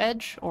shadow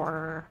edge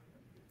or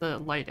the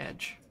light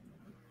edge?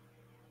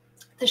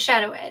 The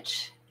shadow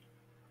edge.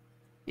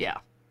 Yeah.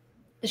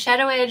 The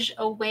shadow edge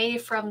away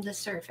from the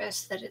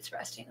surface that it's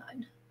resting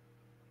on.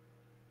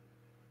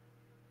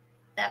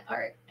 That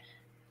part.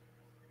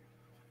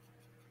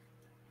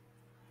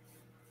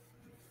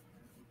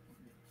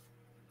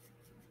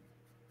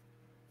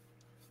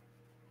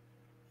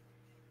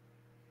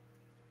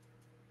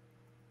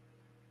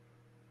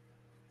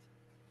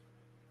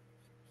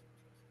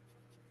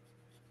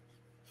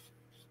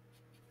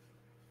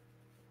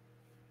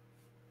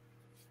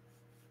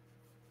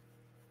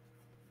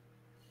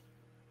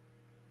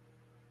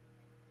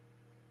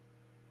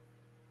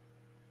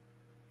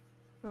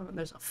 Oh, and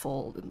there's a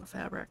fold in the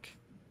fabric.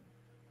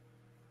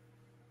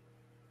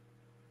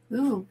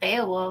 Ooh,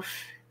 Beowulf.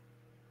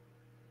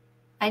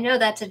 I know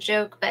that's a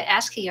joke, but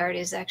ASCII art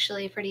is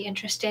actually pretty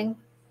interesting.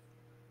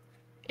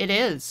 It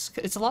is.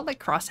 It's a lot like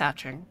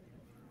cross-hatching.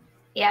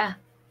 Yeah.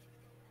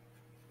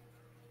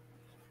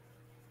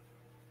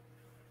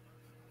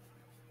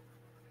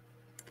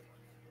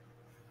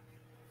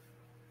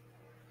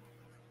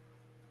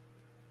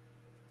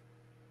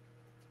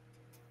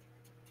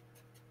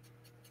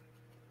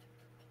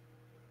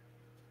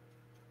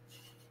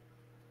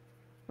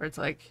 Where it's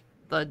like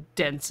the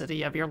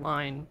density of your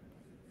line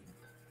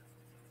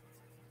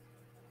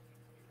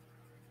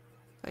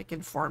like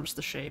informs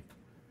the shape.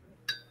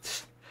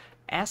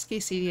 ASCII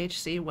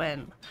CDHC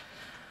when?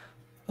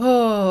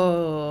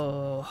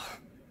 Oh.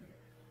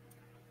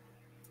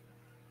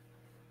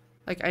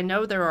 Like, I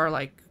know there are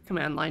like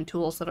command line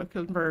tools that'll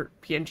convert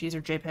PNGs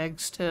or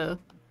JPEGs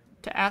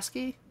to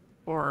ASCII,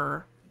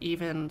 or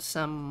even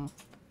some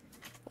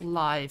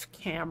live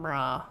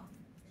camera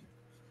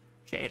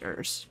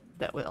shaders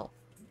that will.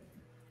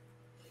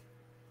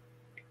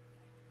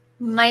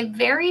 My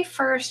very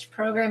first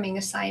programming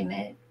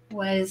assignment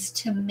was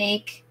to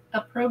make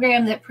a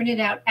program that printed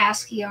out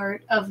ASCII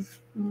art of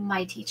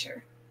my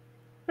teacher.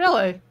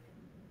 Really?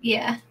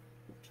 Yeah.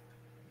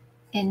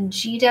 In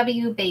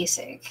GW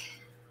Basic.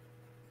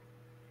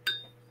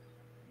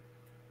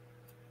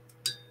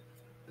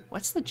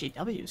 What's the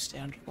GW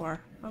stand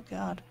for? Oh,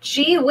 God.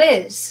 Gee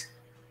whiz.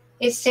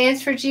 It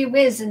stands for gee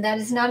whiz, and that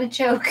is not a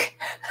joke.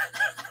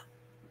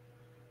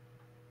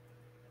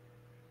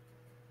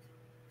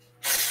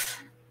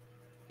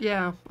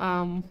 Yeah,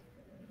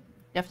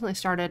 definitely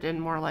started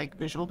in more like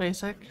Visual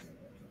Basic.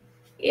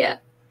 Yeah.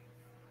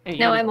 And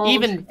No, I'm old.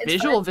 Even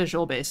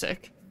Visual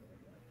Basic.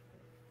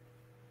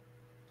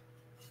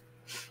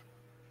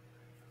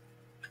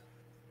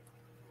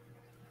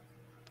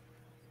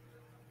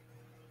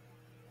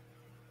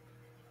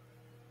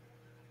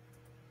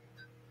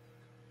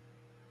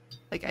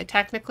 Like, I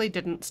technically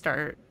didn't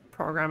start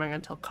programming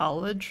until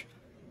college,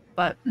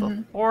 but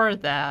before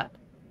that,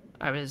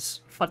 I was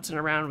futzing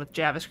around with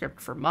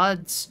JavaScript for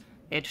MUDs,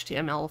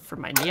 HTML for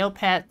my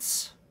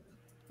Neopets.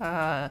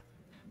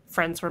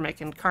 Friends were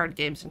making card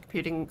games in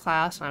computing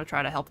class, and I would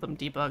try to help them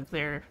debug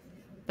their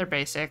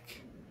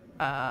basic.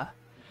 Had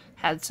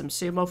some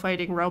sumo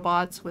fighting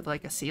robots with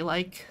like a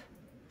C-like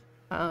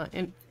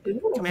in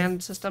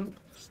command system.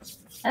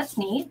 That's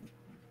neat.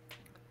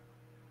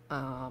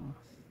 Um,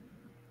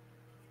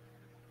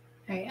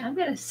 All right, I'm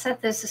going to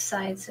set this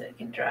aside so it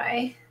can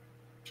dry.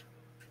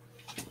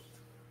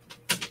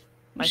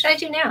 What should I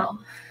do now?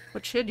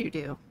 What should you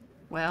do?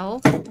 Well,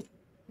 do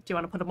you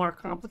want to put a more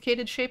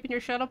complicated shape in your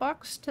shadow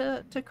box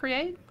to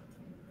create?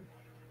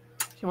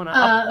 Do you want to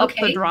up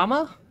the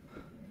drama?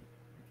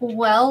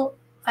 Well,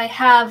 I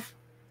have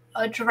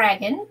a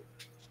dragon.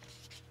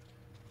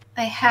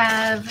 I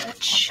have a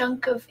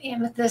chunk of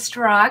amethyst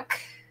rock.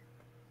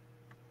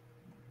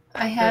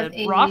 I have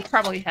the rock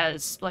probably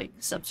has like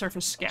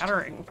subsurface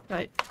scattering.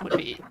 That would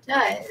be. It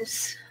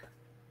does.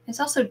 It's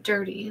also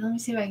dirty. Let me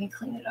see if I can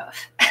clean it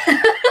off.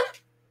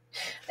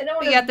 I don't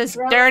want to. We got this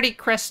dirty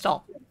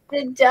crystal.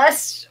 The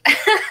dust.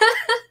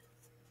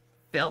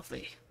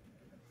 Filthy.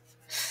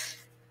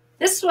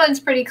 This one's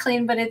pretty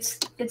clean, but it's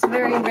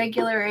very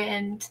regular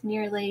and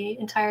nearly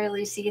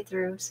entirely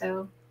see-through.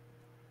 So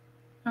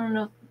I don't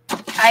know.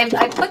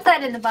 I put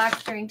that in the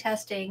box during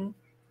testing,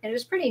 and it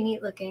was pretty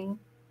neat looking.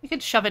 You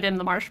could shove it in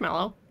the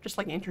marshmallow, just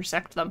like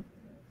intersect them.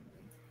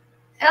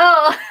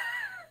 Oh.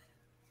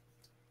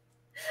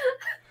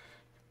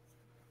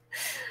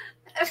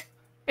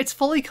 It's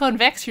fully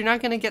convex. You're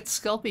not going to get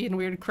scalpy and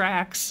weird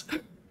cracks.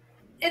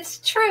 It's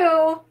true.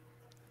 All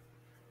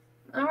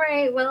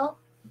right. Well,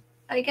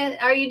 I guess.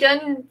 Are you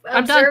done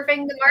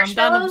observing the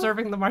marshmallow? I'm done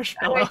observing the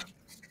marshmallow.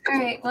 All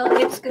right. Well,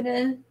 it's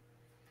gonna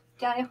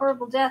die a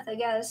horrible death, I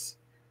guess.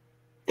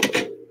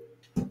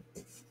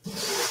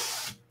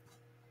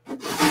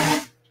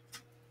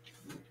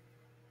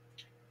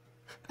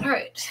 All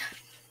right.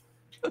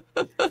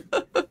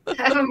 I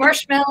have a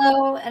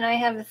marshmallow and I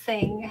have a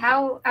thing.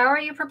 How are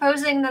you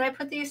proposing that I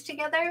put these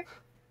together?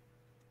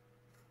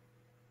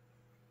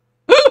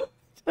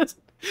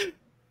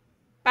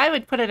 I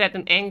would put it at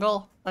an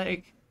angle,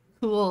 like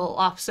cool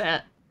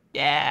offset.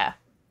 Yeah.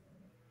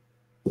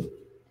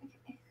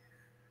 Okay.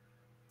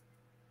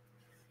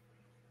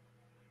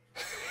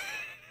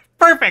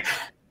 Perfect.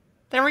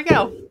 There we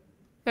go.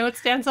 Now it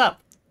stands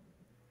up.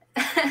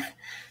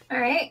 All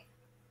right.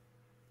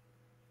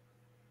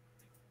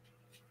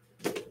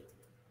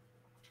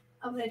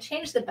 I'm going to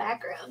change the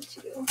background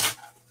too.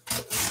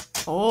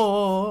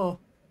 Oh,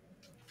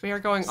 we are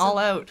going all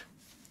out.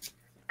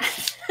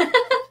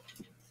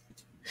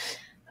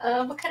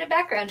 What kind of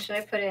background should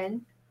I put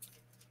in?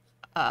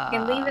 I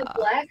can leave it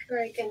black, or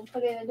I can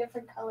put in a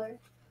different color.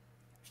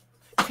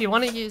 If you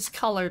want to use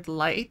colored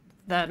light,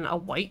 then a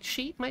white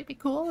sheet might be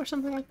cool, or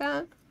something like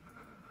that.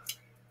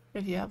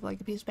 If you have like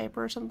a piece of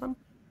paper or something.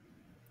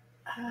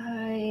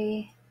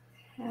 I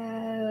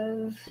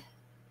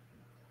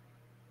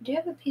do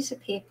have a piece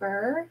of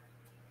paper.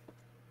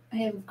 I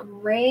have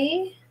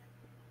gray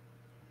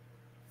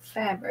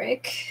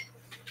fabric.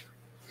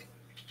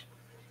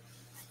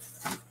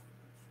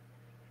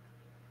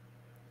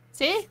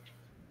 See?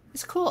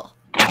 It's cool.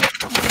 I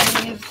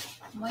have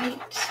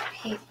white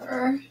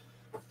paper.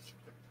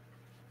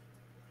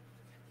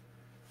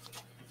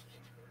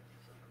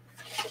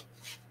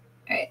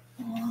 Alright,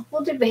 well,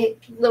 we'll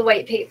debate the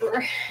white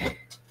paper.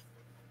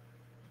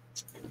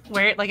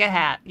 Wear it like a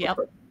hat. Yep.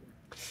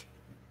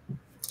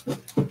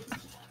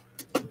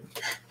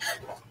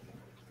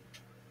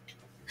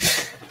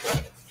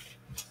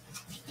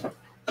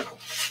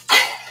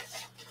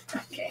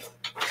 Okay.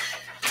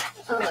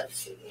 Let's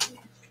see.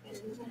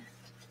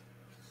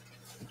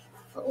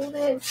 Fold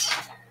it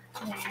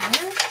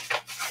there.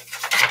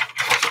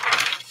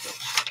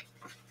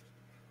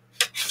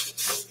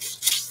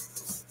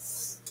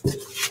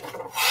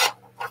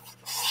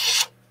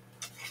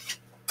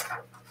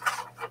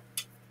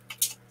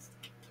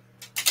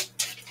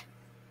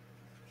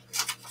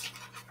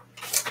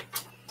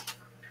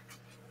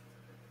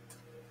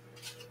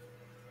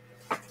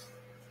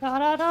 Da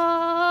da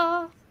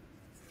da.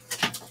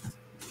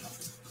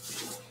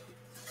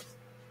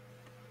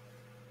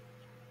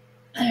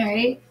 All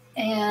right,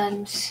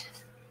 and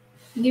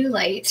new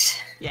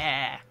light.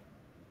 Yeah.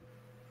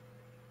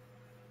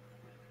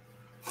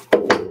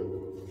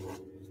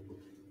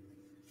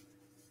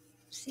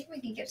 See if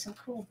we can get some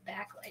cool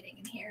backlighting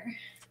in here.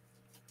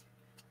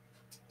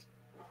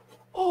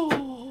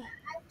 Oh.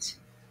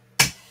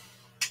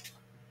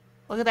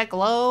 Look at that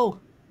glow.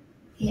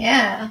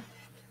 Yeah.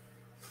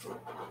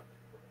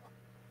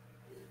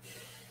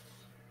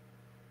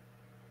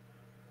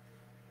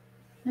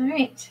 All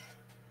right.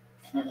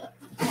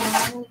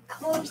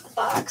 Close the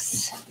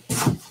box.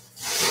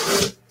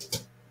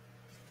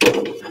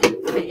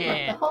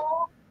 Yeah.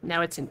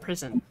 Now it's in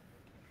prison.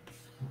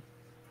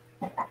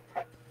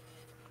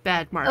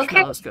 Bad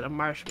marshmallows go to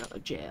marshmallow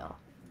jail.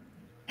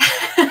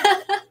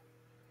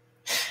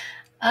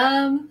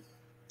 Now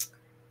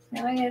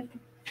I gotta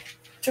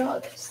draw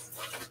this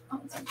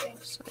on something.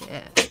 So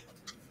yeah,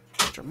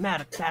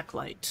 dramatic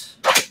backlight.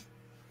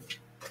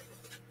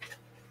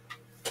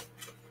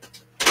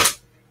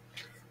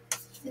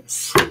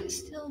 This is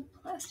still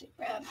plastic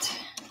wrapped.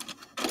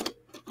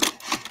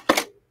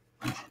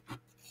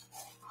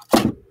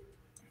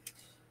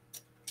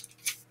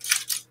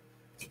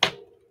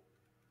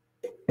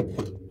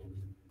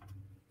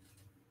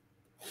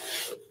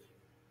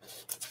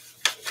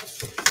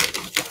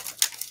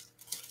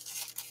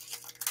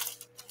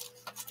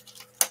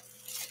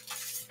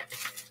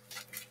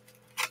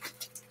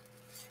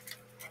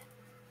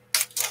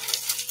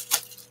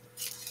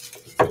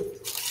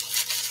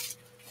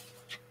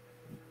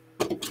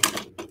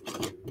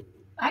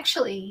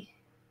 Actually,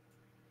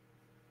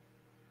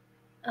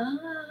 I'm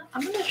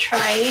gonna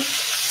try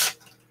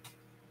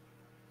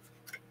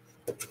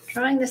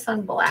drawing this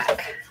on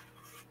black.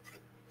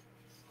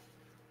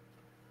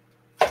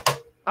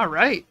 All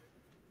right.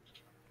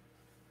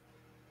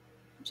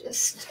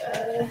 Just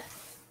cut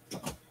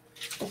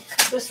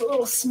this a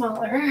little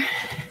smaller.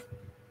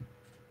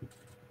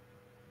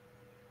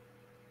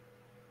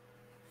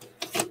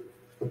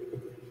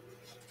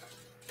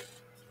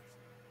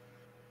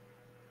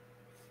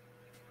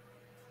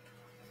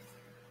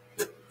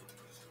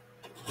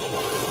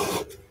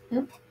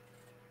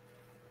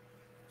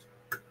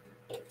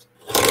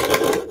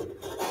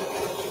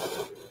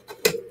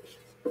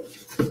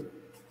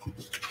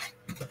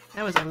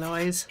 That was a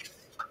noise.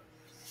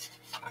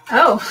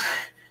 Oh.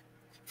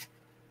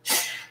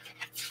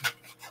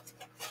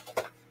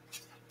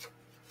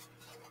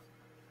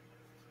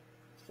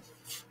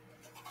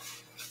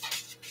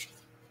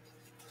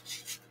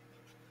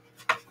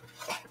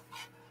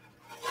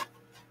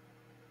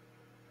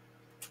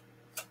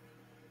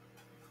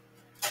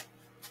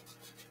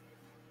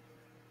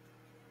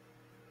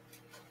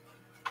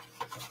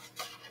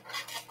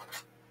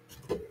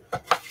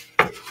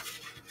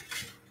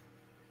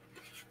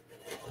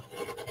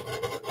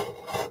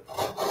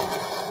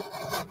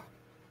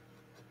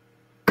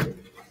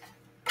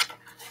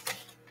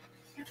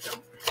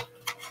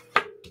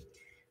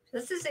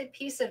 This is a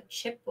piece of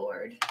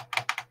chipboard,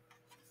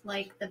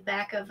 like the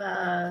back of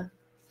a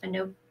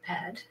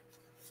notepad.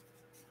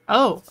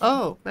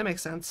 Oh, that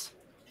makes sense.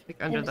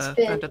 Like under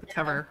the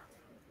cover.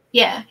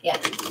 Yeah.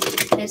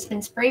 It's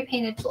been spray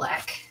painted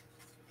black.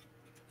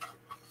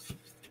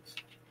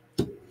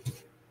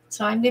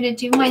 So I'm going to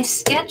do my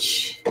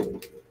sketch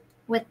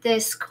with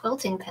this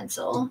quilting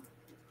pencil,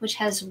 which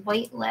has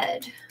white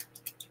lead,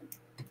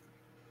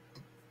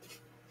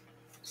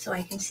 so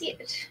I can see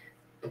it.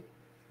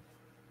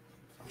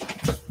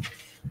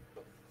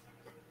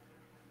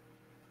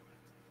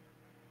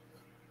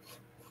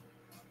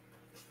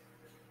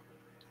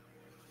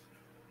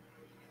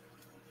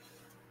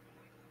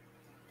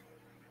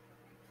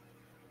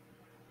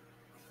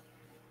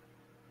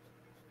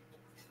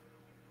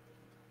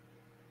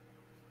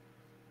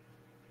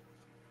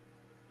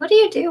 What do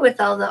you do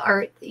with all the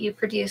art that you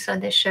produce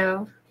on this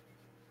show?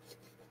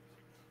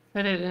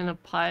 Put it in a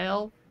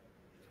pile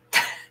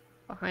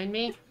behind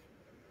me,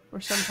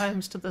 or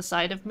sometimes to the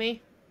side of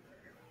me.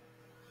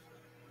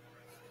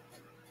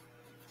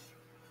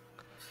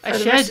 I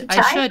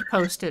should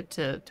post it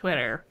to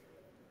Twitter.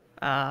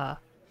 And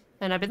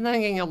I've been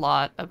thinking a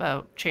lot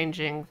about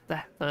changing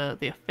the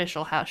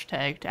official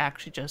hashtag to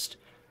actually just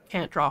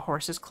Can't Draw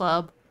Horses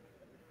Club,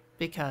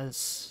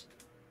 because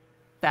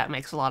that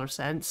makes a lot of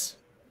sense.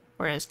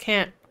 Whereas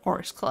Can't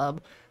Horse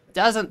Club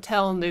doesn't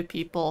tell new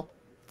people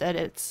that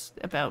it's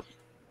about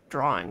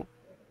drawing.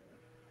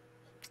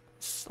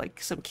 It's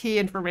like some key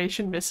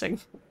information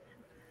missing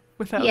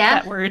without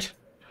that word.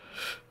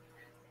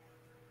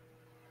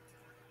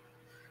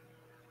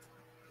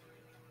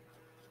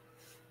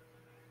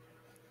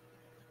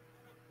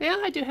 Yeah,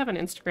 I do have an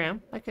Instagram.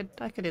 I could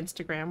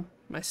Instagram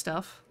my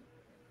stuff.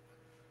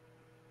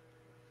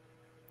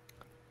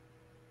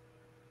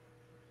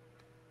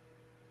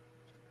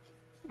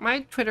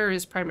 My Twitter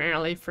is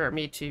primarily for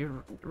me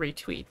to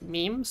retweet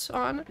memes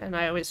on, and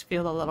I always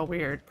feel a little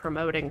weird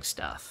promoting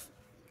stuff.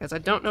 Because I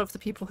don't know if the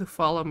people who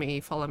follow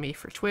me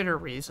for Twitter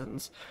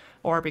reasons,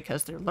 or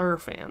because they're Lure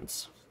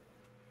fans.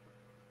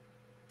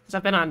 Because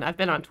I've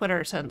been on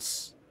Twitter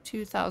since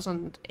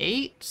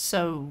 2008,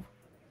 so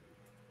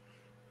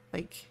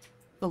like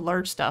the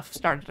large stuff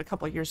started a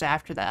couple years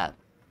after that.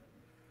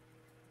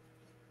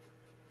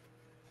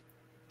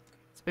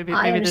 So maybe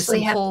there's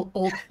some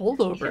old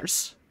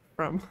holdovers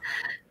from.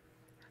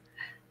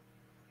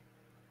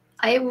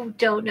 I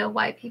don't know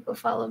why people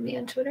follow me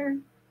on Twitter.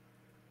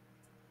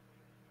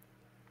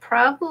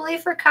 Probably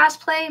for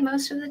cosplay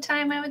most of the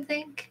time, I would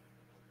think.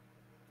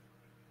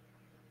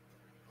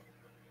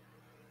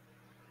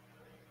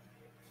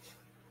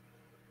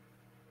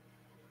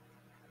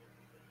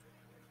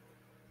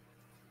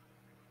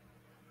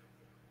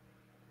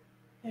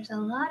 There's a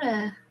lot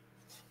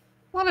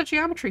of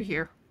geometry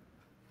here.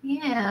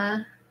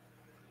 Yeah.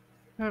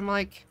 I'm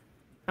like,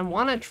 I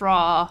want to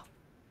draw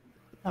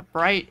the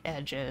bright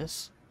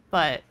edges,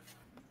 but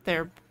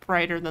they're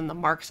brighter than the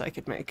marks I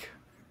could make.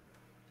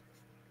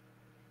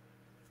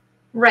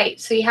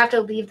 Right, so you have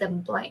to leave them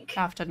blank.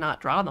 Have to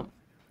not draw them.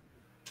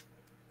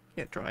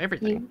 Can't draw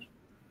everything. You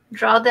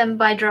draw them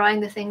by drawing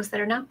the things that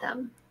are not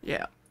them.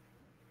 Yeah.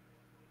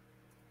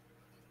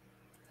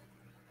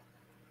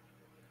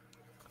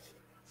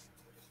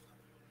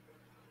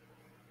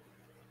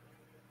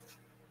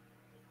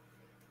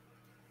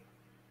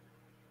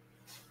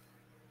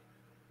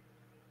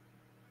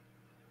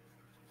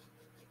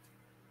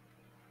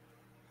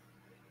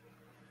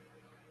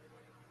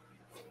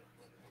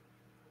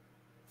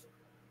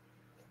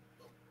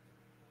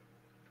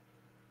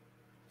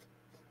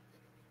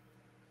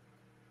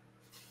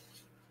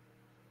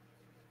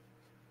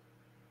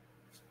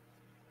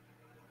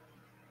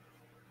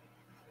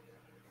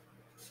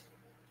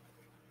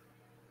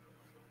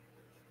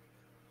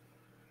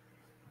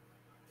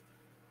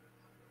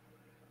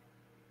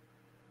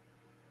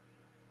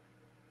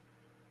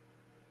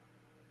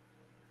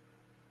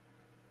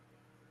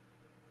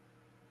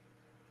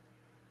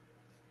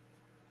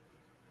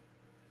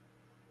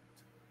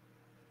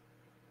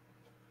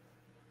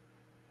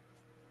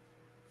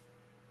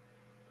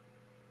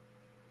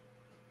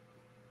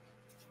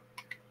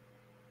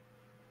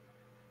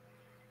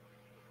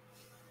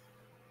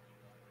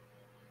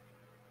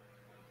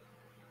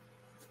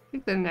 I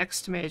think the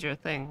next major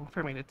thing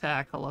for me to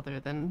tackle, other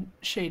than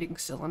shading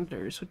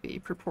cylinders, would be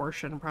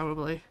proportion,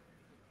 probably.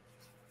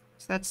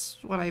 So that's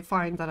what I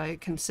find that I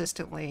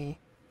consistently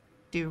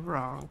do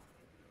wrong.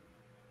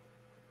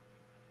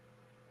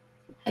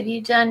 Have you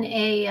done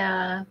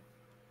a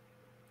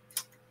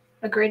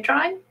grid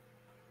drawing?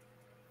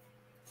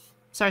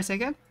 Sorry, say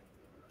again?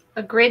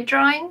 A grid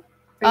drawing?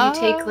 Where you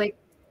take, like...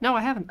 No,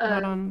 I haven't.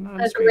 Not on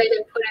a grid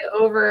and put it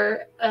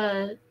over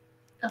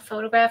a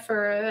photograph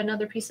or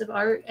another piece of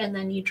art, and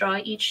then you draw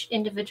each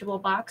individual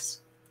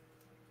box.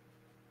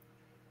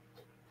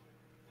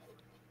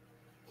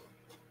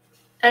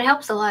 That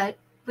helps a lot.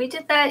 We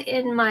did that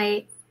in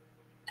my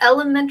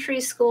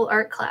elementary school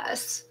art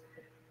class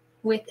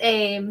with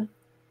a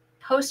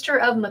poster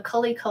of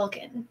Macaulay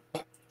Culkin.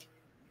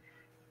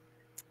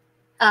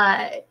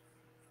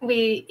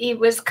 It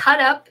was cut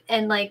up,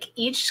 and like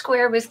each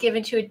square was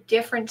given to a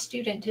different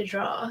student to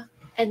draw,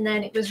 and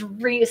then it was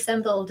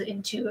reassembled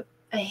into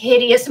a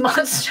hideous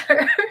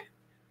monster.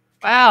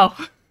 Wow.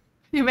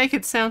 You make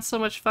it sound so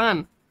much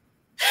fun.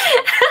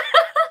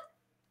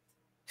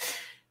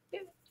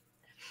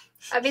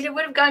 I mean, it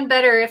would have gone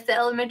better if the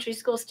elementary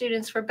school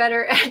students were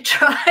better at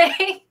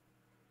drawing.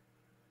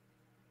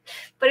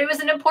 But it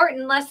was an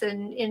important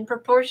lesson in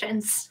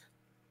proportions.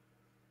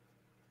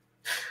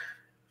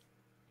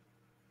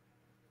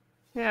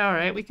 Yeah, all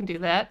right, we can do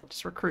that.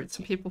 Just recruit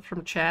some people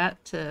from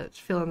chat to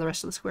fill in the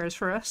rest of the squares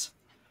for us.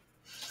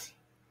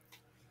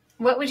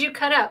 What would you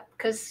cut up?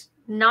 Because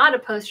not a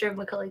poster of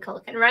Macaulay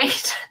Culkin,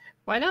 right?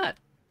 Why not?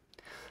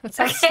 That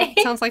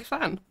sounds like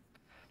fun.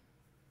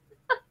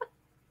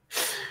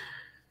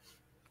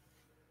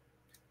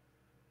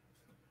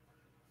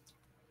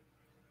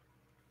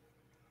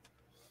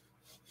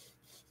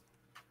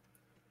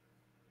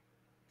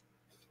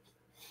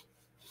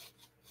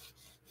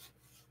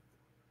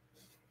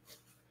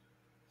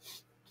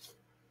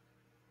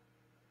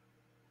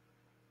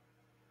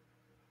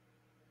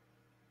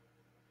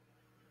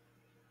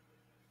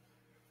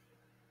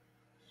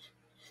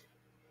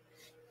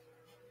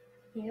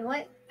 You know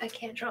what? I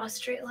can't draw a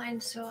straight line,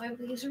 so I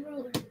will use a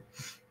ruler.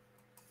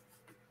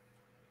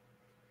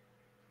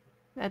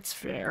 That's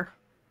fair.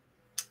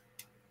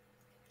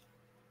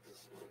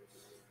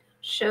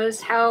 Shows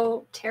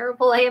how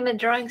terrible I am at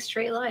drawing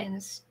straight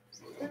lines.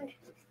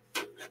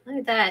 Look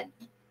at that.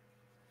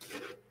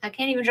 I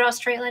can't even draw a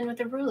straight line with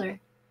a ruler.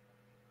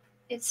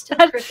 It's still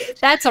crooked.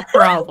 That's a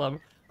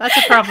problem. That's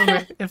a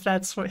problem if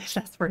that's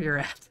where you're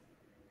at.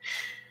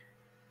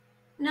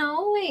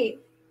 No, wait.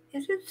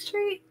 Is it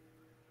straight?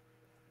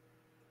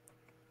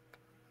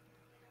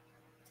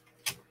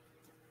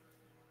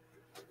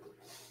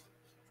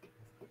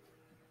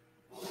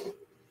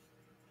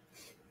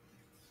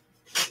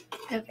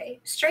 Okay,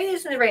 straight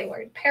isn't the right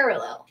word.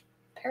 Parallel.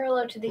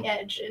 Parallel to the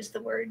edge is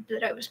the word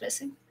that I was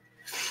missing.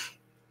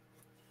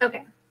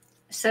 Okay,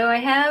 so I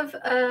have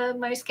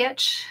my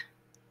sketch,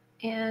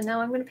 and now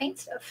I'm going to paint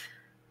stuff.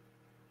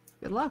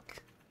 Good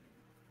luck.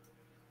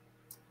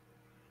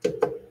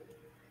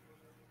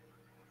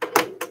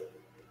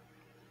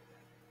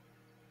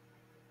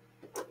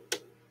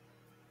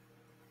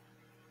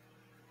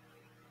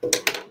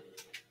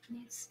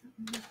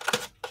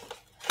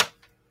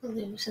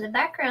 Blue. So the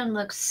background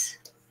looks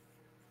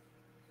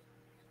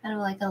kind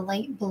of like a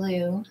light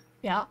blue.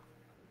 Yeah.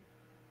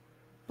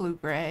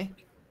 Blue-gray.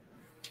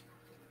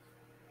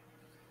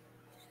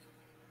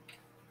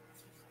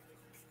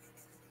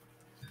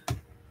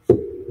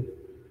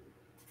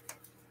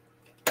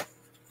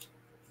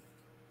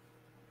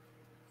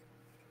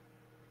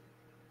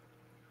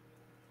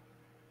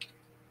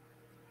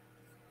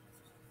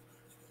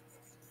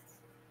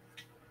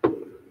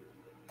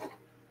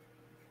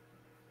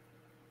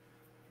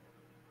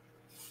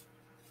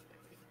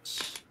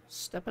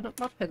 Stepping up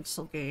my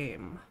pencil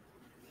game.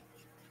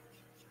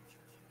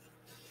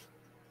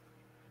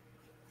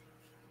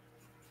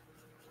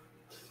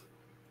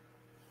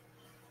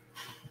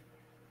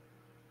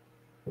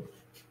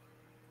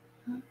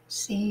 Let's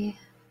see.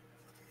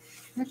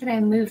 Where can I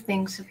move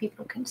things so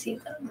people can see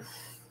them?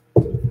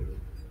 Here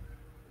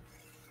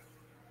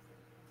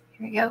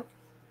we go.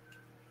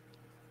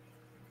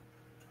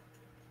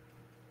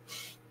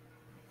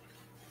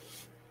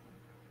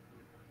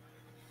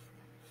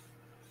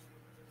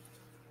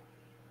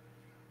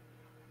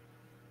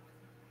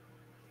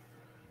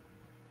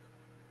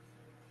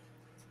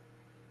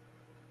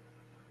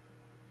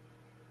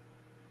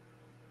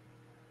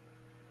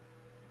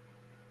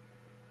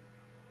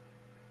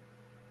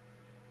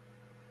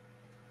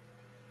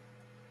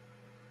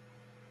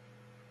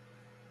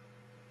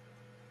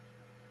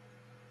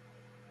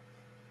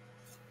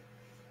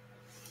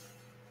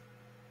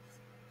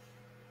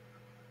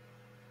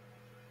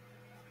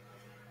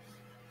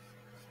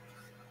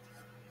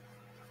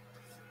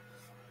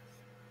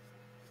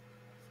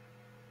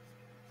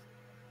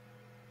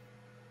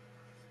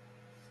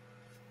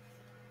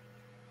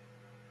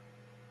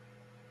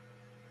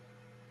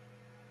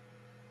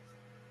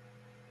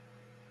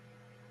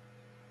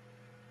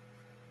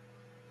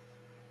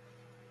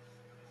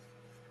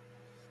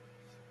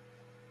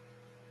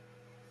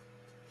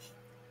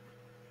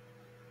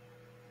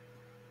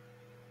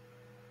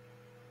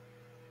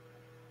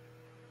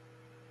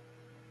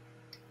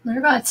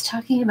 Murderbots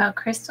talking about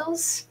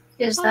crystals?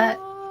 Is that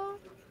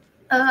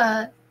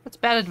that's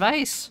bad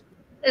advice.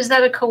 Is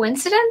that a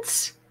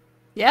coincidence?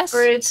 Yes.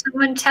 Or did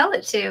someone tell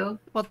it to?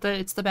 Well,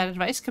 it's the bad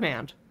advice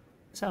command.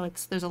 So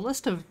there's a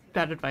list of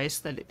bad advice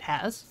that it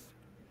has,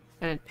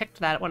 and it picked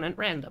that one at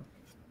random.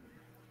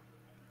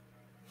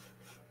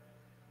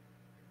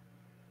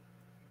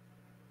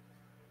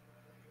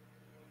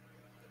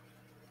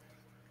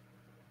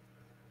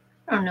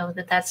 I don't know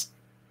that that's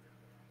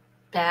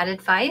bad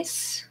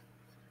advice.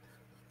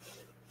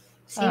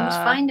 Seems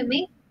fine to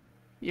me.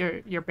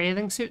 Your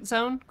bathing suit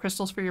zone?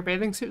 Crystals for your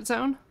bathing suit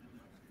zone?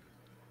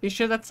 You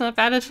sure that's not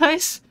bad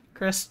advice?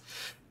 Chris,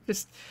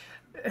 just...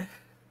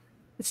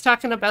 It's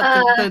talking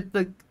about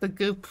the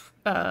goop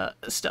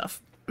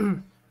stuff.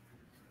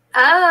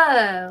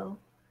 Oh.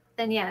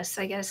 Then yes,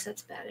 I guess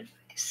that's bad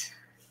advice.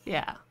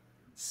 Yeah.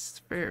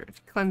 It's for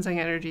cleansing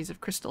energies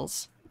of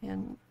crystals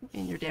in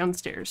your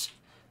downstairs.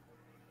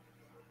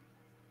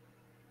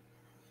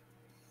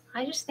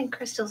 I just think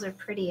crystals are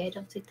pretty. I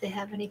don't think they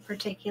have any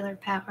particular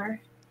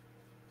power.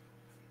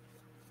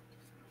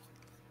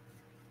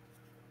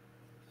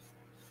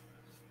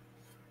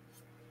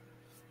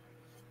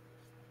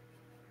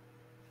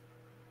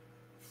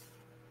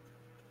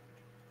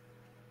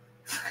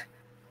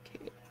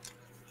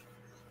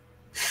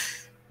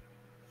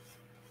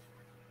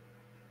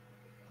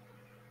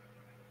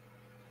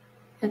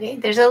 Okay,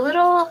 there's a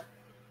little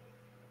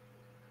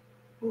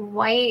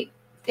white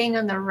thing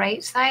on the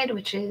right side,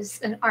 which is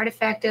an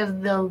artifact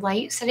of the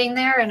light sitting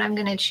there, and I'm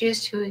going to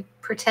choose to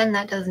pretend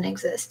that doesn't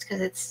exist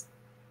because it's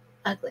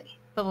ugly.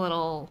 The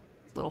little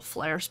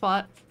flare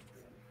spot?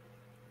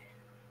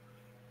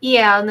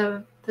 Yeah, on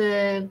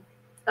the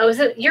oh, is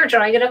it? You're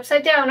drawing it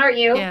upside down, aren't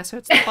you? Yeah, so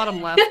it's the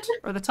bottom left,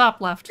 or the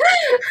top left.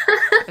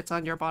 It's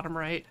on your bottom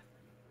right.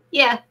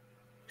 Yeah.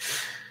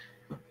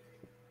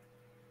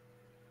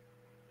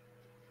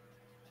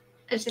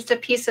 It's just a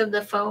piece of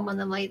the foam on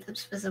the light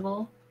that's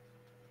visible.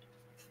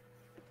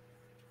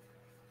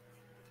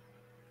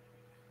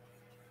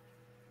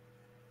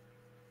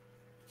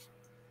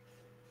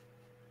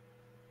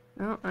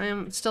 Well, I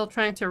am still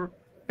trying to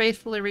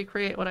faithfully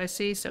recreate what I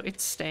see, so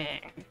it's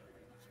staying.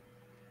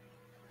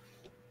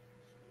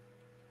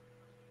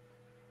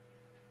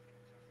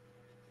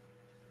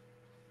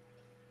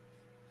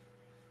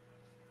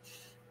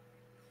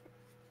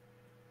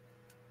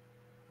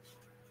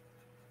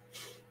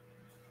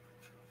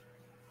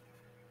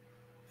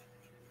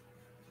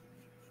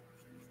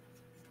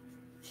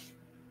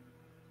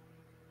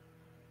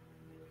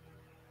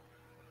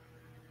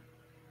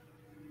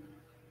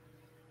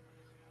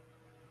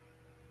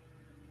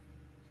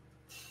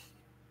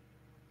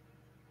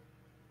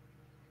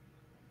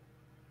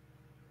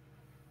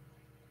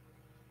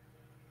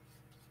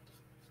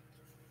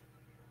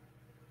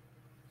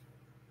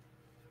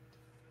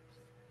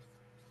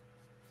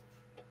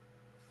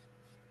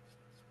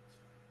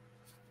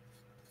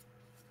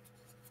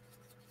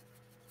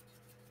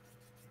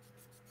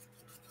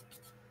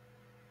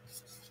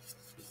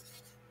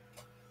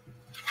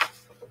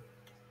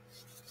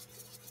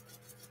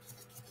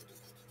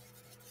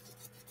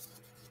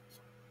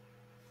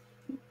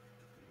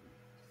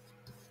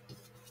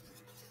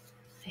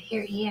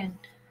 hear Ian.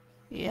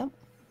 Yep.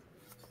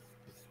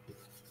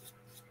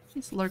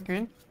 He's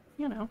lurking,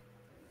 you know.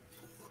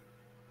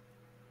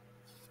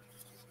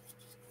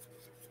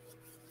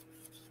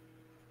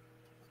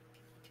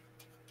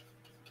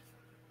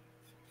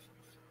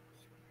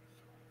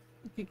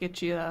 I could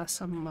get you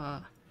some,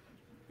 I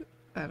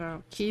don't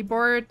know,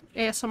 keyboard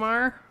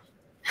ASMR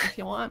if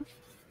you want.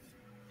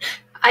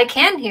 I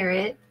can hear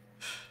it.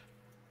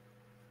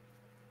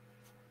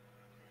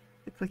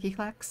 The clicky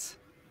clacks.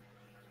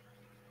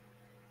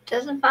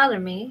 Doesn't bother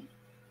me.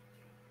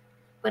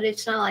 But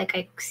it's not like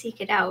I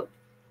seek it out.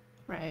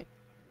 Right.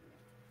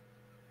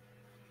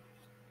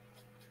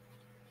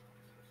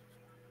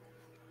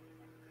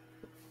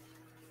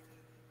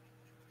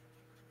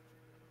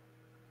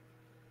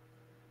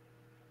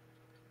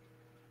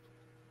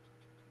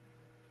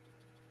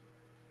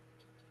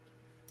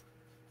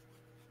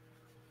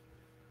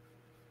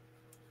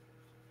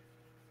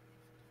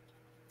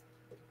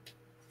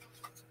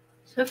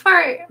 So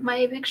far,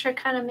 my picture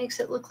kind of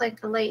makes it look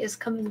like the light is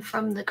coming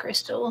from the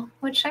crystal,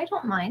 which I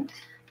don't mind.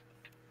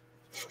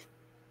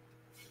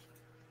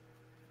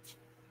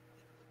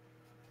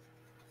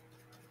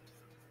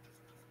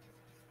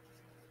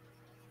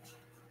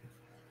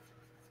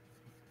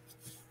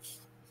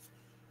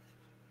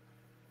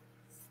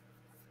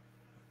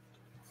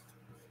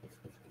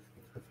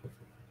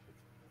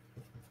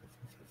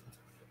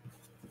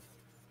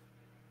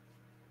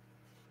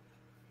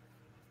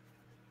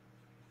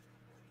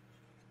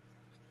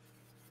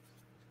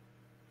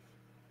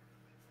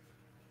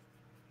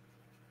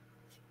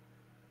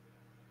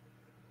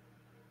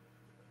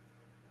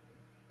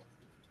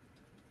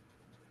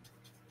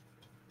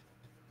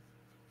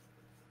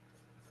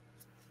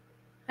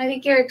 I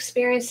think you're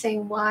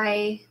experiencing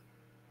why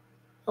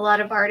a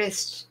lot of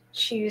artists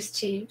choose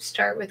to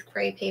start with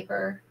gray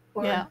paper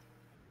or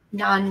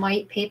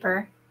non-white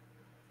paper.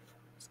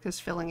 It's because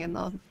filling in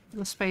the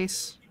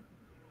space.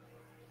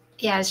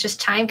 Yeah, it's just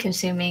time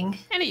consuming.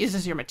 And it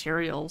uses your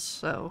materials,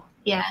 so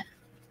yeah,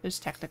 there's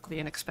technically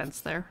an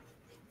expense there.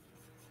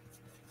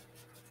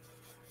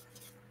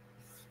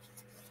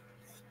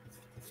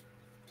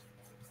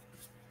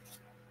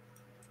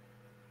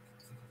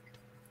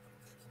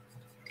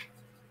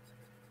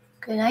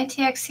 Good night,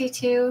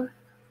 TXC2.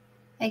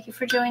 Thank you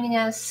for joining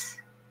us.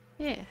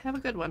 Yeah, have a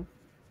good one.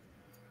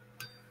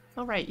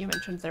 All right, you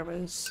mentioned there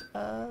was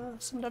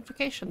some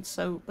notifications,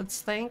 so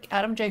let's thank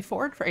Adam J.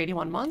 Ford for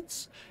 81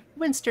 months,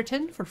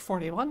 Winsterton for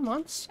 41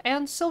 months,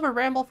 and Silver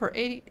Ramble for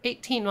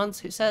 18 months,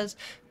 who says,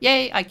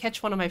 "Yay, I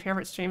catch one of my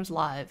favorite streams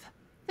live."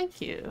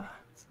 Thank you,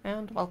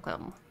 and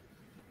welcome.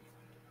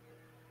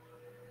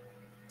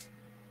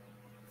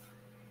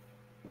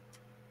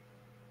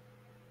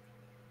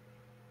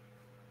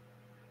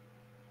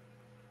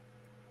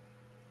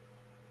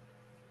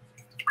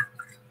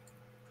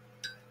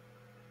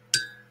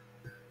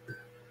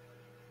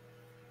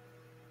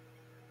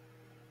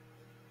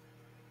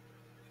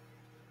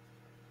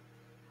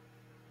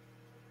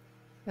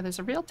 Yeah, there's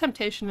a real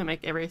temptation to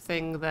make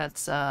everything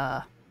that's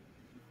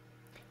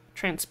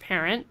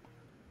transparent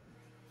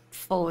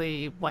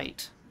fully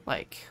white,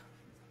 like.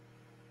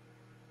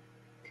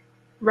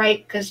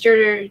 Right, because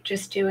you're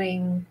just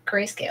doing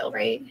grayscale,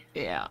 right?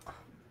 Yeah.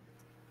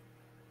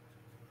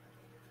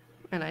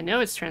 And I know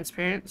it's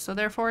transparent, so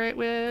therefore it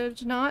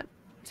would not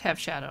have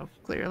shadow,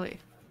 clearly.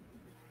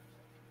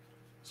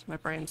 So my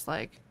brain's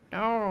like,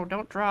 no,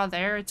 don't draw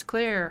there, it's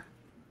clear.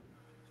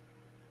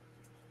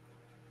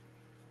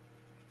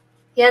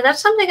 Yeah,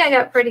 that's something I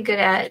got pretty good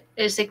at,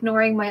 is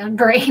ignoring my own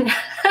brain.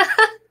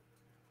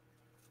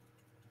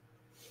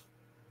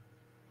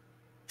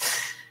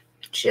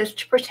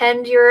 Just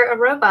pretend you're a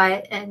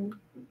robot and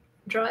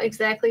draw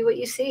exactly what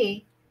you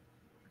see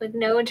with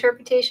no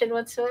interpretation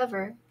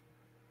whatsoever.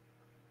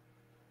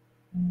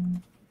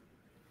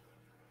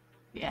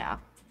 Yeah.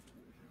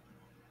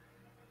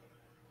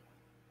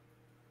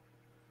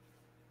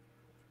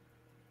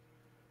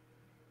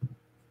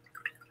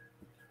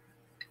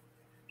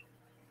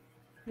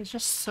 There's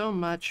just so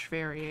much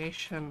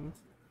variation.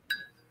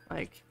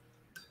 Like,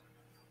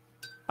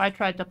 if I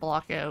tried to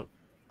block out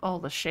all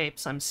the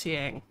shapes I'm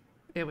seeing,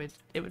 it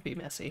would be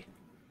messy.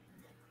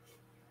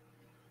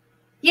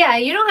 Yeah,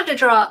 you don't have to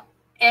draw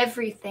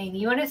everything.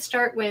 You want to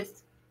start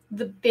with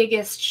the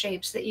biggest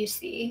shapes that you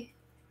see.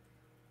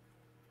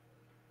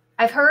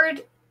 I've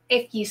heard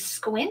if you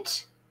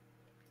squint,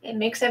 it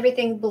makes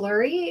everything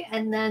blurry,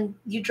 and then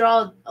you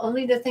draw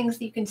only the things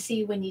that you can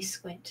see when you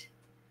squint.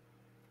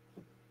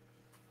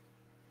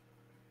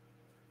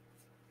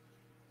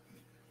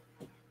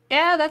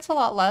 Yeah, that's a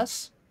lot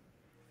less.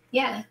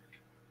 Yeah.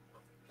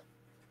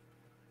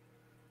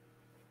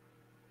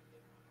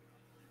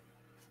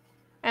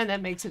 And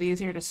that makes it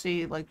easier to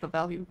see, like, the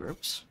value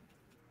groups.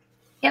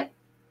 Yep.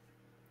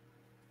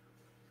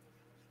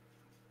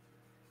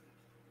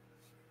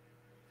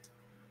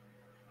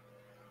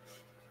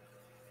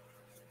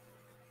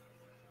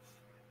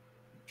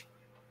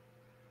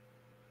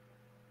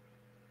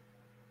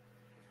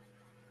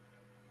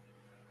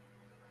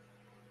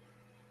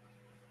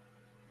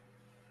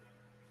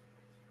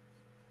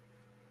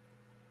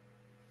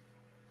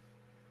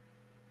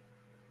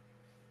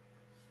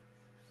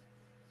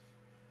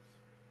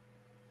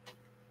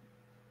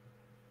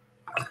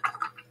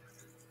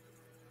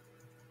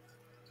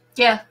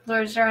 Yeah,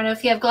 Lord Zorano,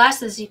 if you have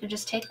glasses, you can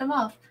just take them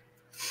off.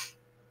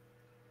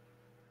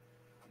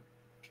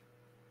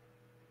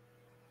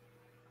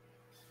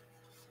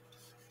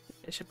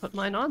 I should put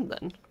mine on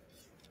then.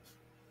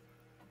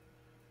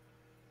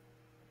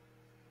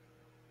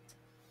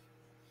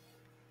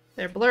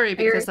 They're blurry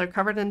because they're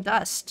covered in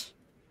dust.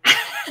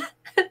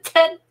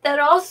 that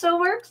also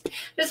works.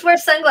 Just wear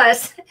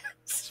sunglasses.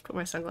 Just put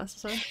my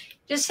sunglasses on.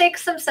 Just take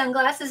some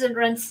sunglasses and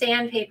run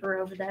sandpaper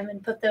over them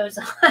and put those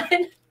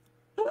on.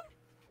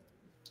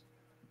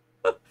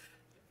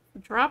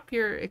 Drop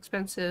your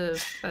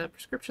expensive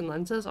prescription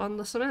lenses on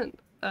the cement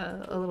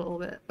a little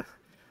bit.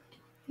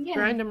 Yeah.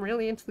 Grind them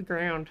really into the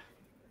ground.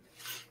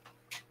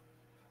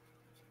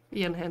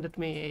 Ian handed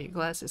me a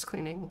glasses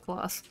cleaning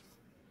cloth.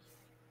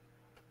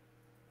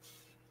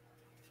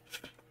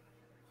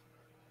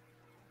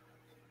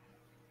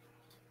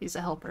 He's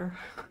a helper.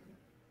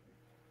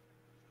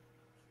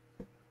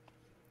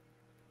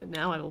 And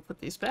now I will put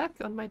these back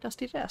on my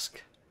dusty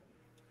desk.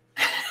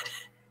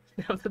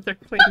 Now that they're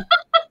clean.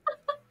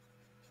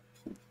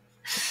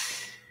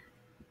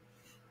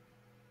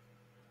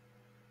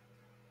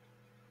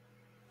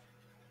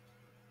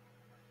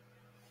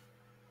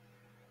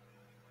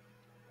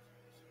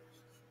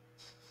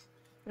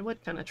 I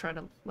would kind of try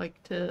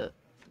to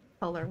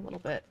color a little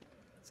bit.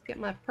 Let's get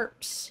my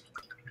perps.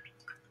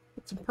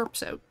 Get some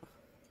perps out.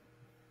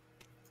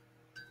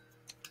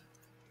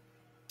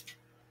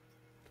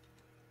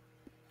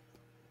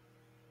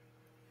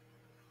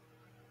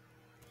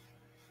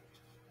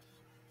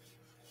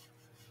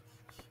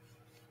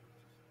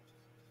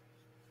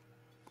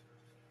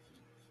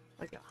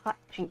 Like a hot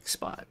pink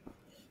spot.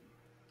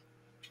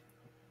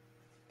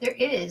 There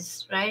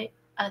is, right?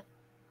 At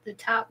the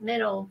top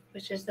middle,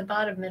 which is the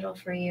bottom middle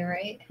for you,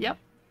 right? Yep.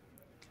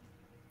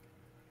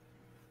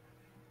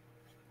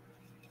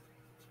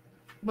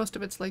 Most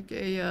of it's like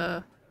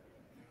a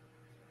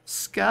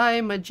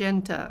sky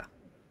magenta,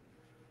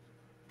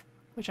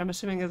 which I'm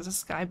assuming is a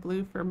sky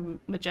blue for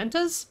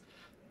magentas,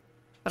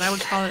 but I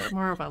would call it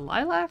more of a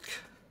lilac.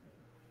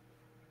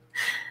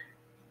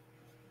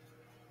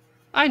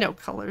 I know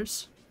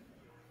colors.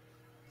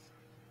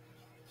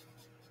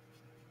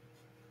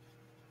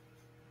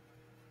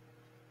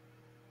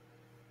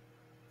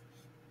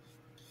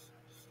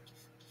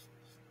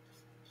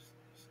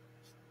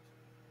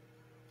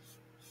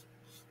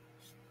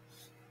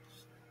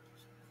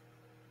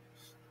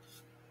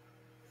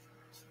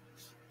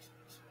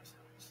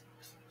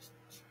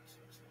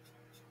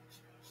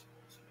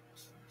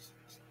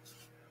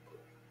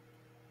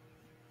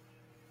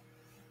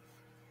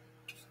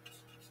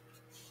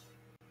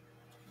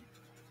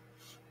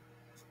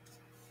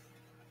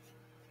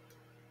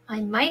 I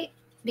might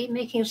be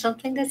making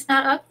something that's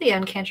not ugly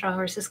on Cantrell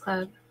Horses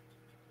Club.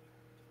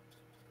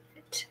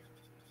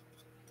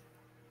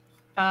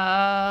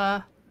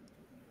 I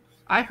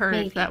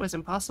heard that was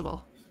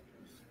impossible.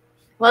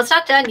 Well, it's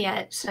not done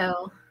yet,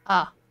 so...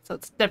 Ah, so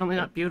it's definitely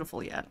not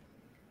beautiful yet.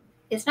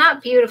 It's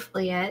not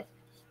beautiful yet.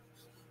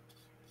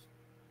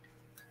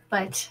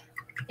 But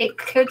it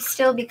could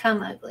still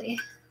become ugly.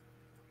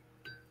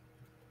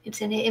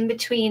 It's an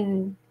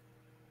in-between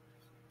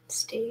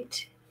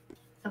state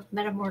of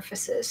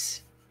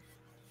metamorphosis.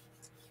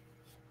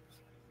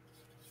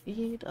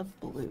 Shade of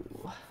blue.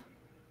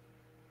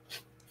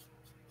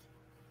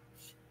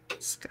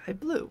 Sky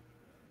blue.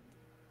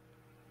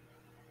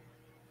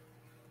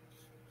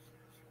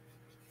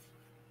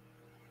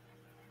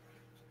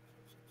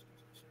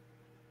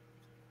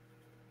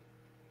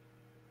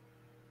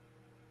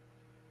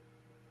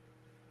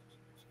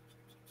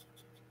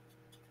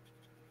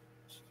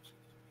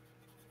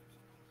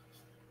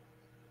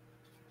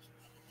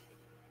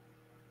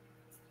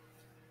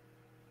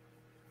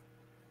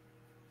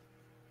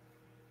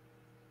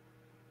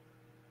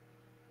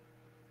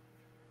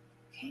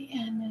 Okay,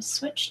 and I'm going to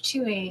switch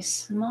to a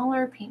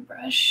smaller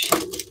paintbrush.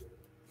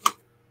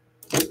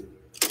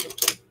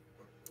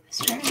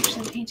 Start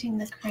actually painting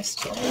the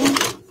crystal.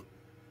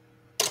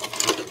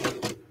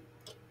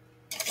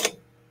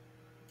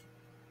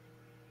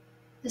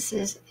 This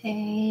is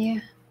a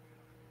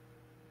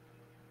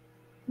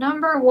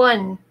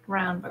 #1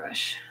 round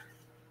brush.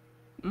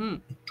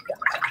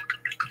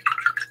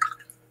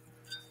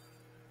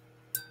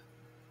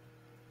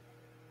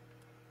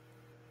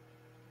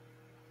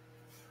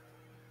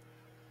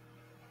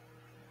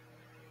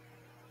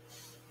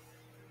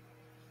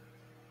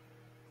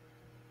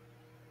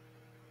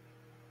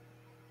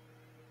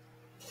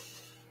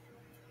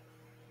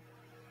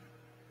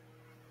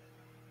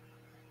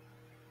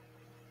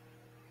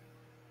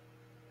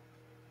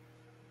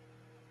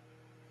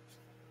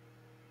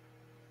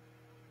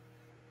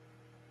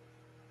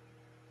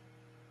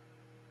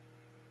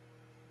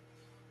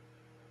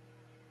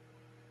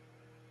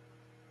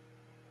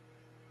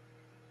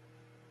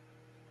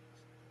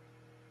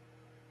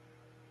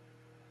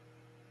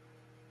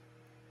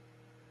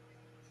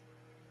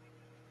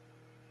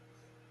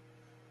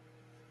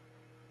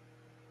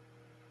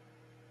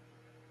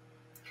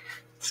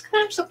 This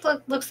kind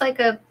of looks like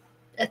a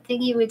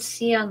thing you would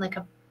see on like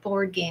a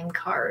board game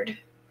card.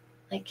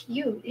 Like,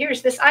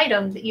 here's this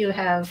item that you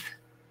have.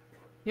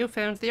 You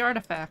found the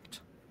artifact.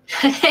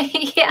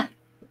 Yeah.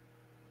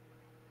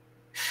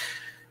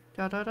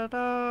 Da da da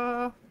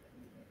da.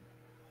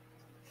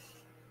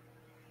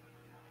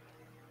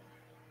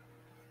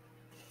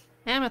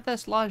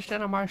 Amethyst lodged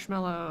in a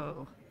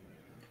marshmallow.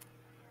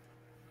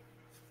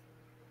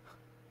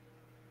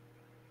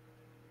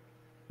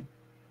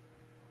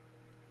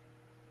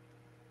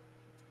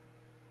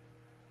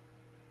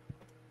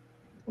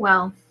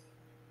 Well,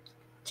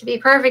 to be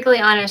perfectly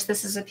honest,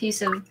 this is a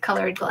piece of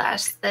colored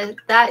glass.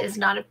 That is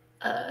not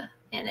an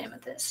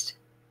amethyst.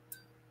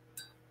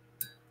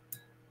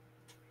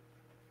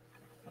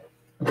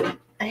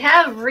 I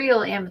have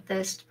real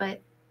amethyst, but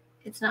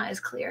it's not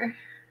as clear.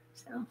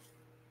 So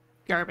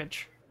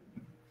Garbage.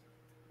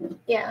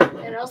 yeah,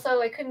 and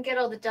also I couldn't get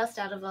all the dust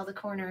out of all the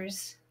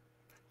corners.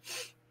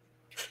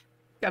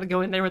 Gotta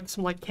go in there with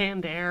some, like,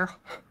 canned air.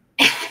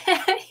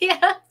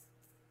 Yeah.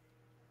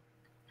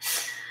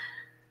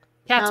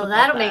 Cats Oh, would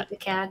that'll love make that. the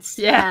cats.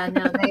 Yeah. Yeah,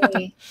 no,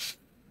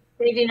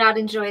 they do not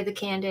enjoy the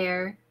canned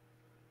air.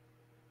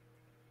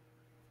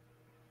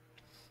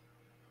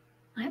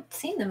 I haven't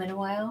seen them in a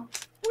while.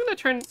 I'm gonna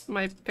turn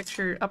my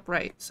picture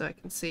upright so I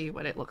can see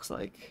what it looks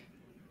like.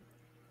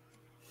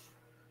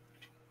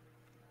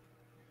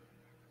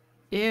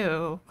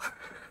 Ew.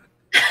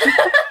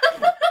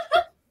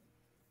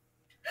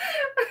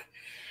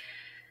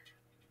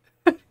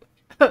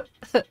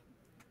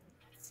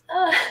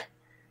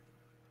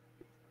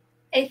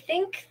 I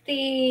think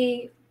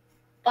the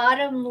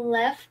bottom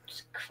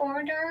left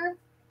corner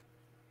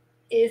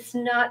is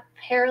not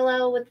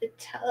parallel with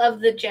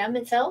of the gem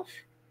itself.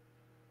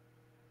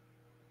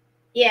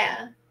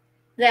 Yeah,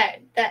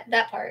 that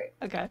part.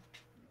 Okay.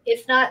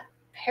 It's not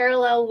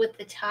parallel with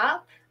the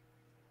top,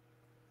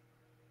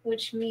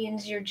 which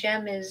means your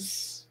gem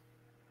is,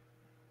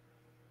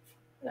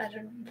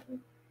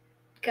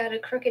 got a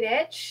crooked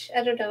edge.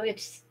 I don't know.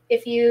 It's,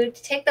 if you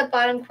take the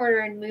bottom corner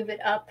and move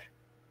it up,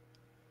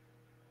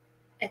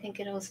 I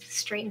think it'll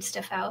straighten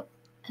stuff out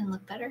and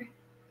look better.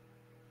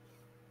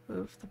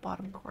 Move the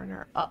bottom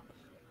corner up.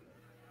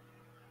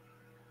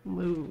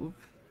 Move.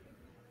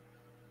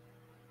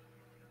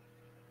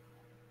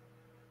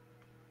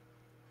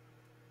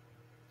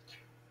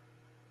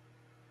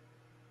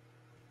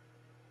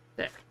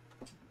 There.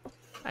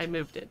 I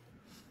moved it.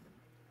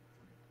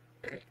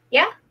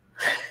 Yeah,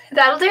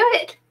 that'll do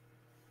it.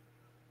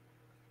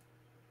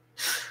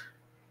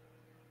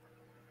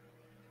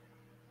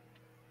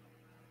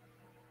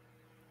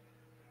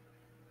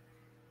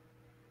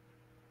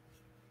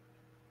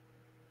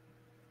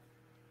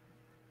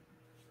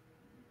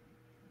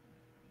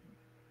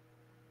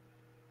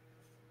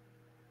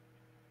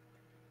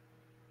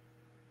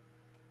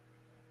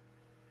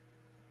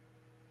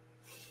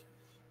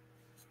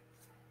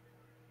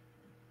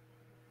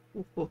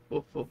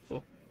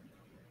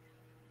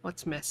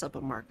 Let's mess up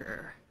a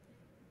marker.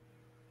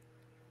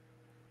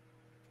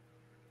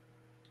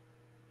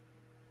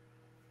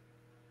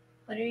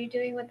 What are you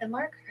doing with the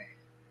marker?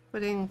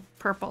 Putting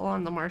purple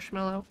on the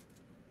marshmallow.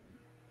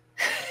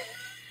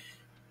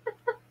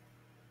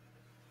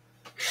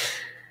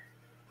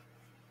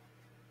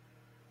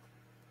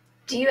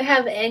 Do you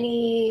have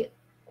any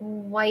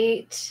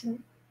white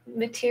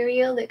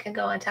material that can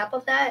go on top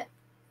of that?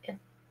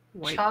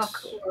 White.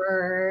 Chalk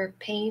or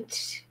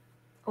paint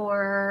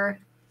or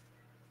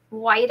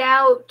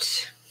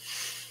whiteout?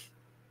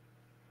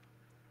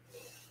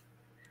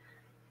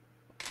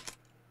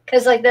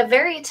 Because like the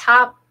very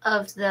top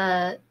of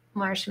the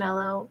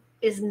marshmallow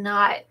is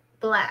not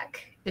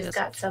black. It's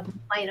got some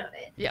white on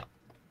it. Yeah.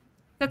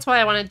 That's why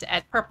I wanted to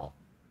add purple.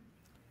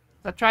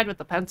 I tried with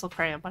the pencil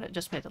crayon, but it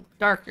just made it look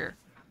darker,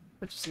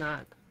 which is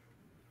not.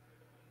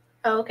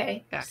 Oh,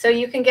 okay. accurate. So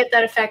you can get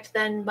that effect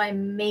then by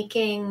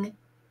making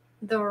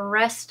the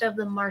rest of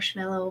the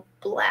marshmallow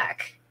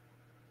black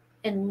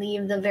and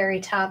leave the very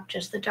top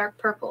just the dark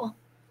purple.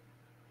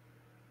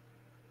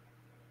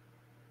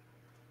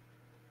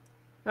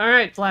 All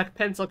right, black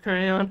pencil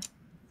crayon.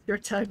 Your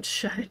time to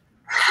shine.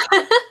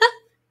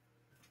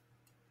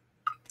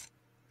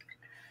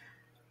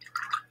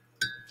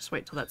 Just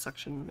wait till that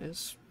section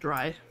is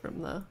dry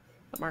from the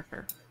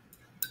marker.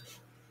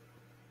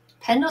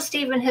 Pendle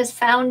Steven has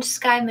found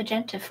Sky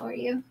Magenta for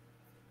you.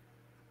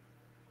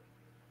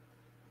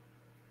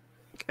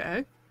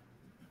 Okay.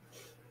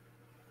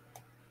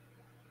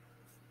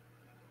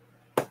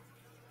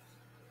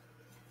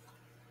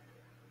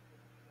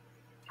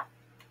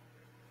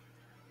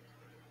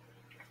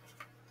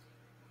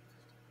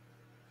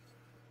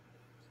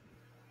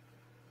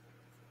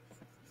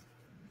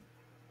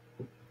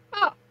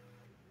 Oh.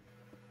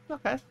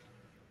 Okay.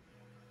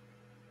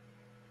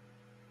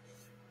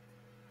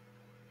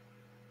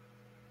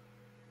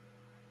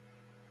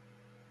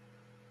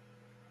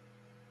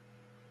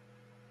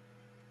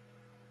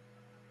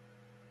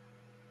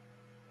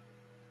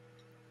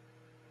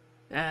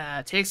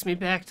 It takes me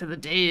back to the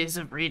days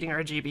of reading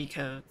RGB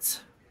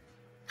codes.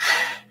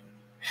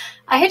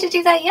 I had to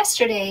do that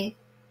yesterday.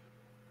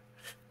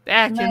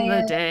 Back in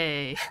the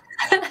day.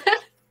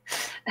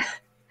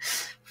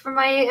 for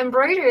my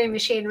embroidery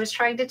machine was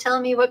trying to tell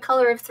me what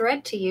color of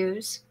thread to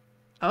use.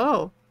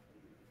 Oh.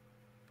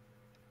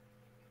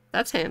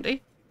 That's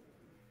handy.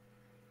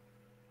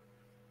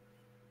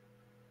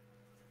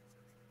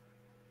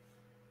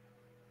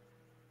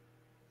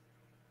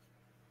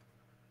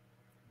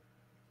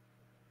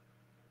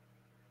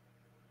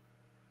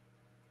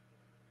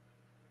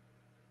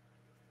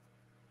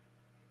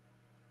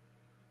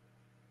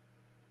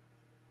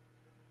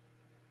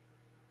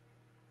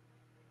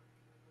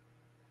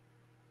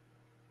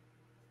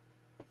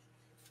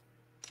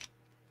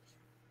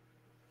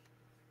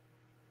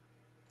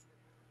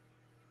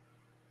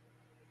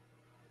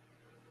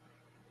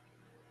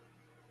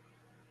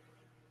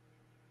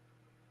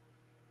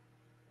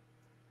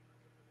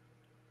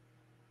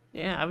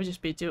 Yeah, I would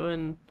just be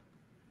doing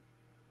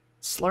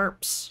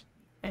slurps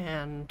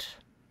and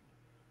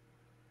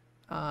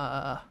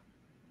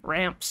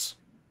ramps.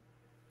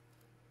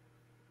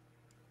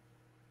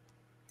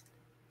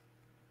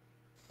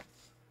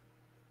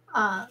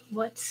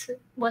 What's a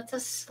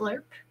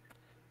slurp?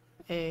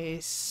 A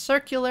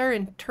circular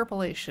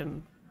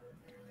interpolation.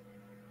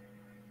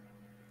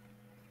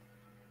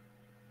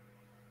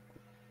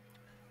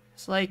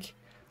 It's like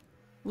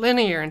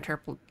linear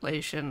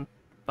interpolation,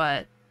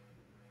 but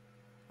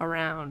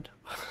around.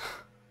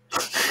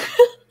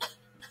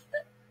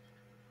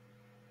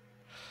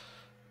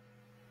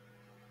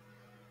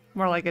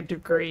 More like a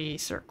degree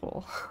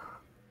circle.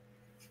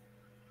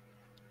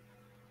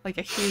 Like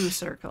a hue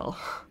circle.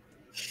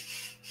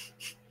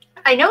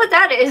 I know what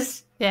that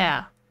is.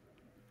 Yeah.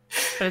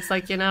 But it's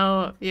like, you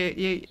know,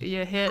 you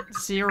hit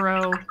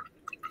 0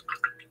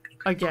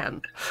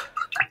 again.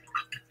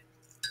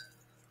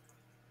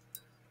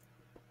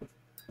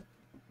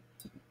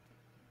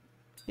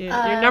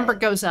 Your number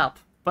goes up,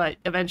 but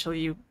eventually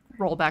you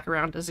roll back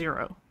around to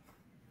 0.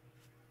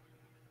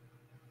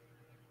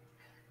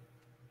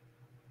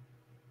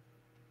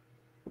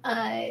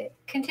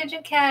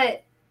 Contingent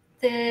Cat,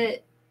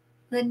 the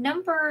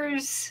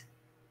numbers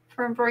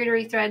for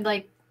embroidery thread,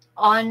 like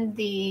on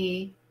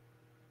the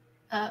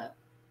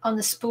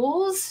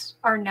spools,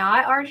 are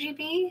not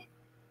RGB.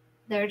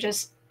 They're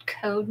just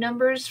code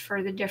numbers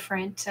for the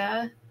different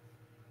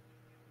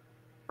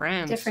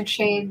brands, different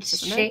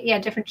shades.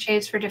 Different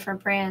shades for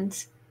different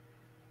brands.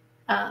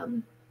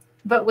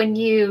 But when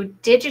you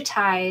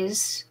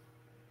digitize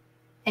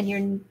and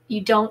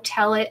you don't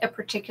tell it a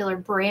particular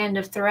brand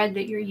of thread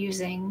that you're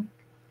using,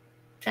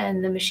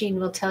 then the machine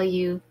will tell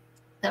you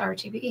the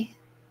RGB.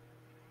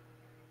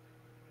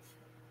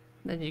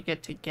 Then you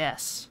get to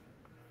guess.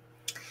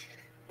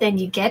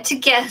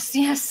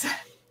 Yes.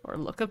 Or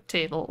look up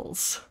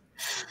tables.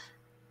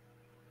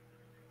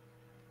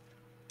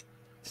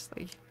 It's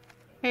like,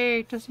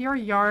 hey, does your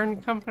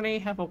yarn company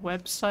have a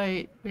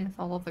website with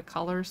all of the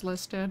colors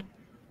listed?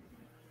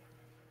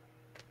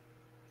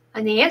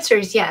 And the answer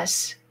is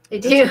yes. They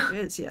do. It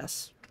is,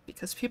 yes.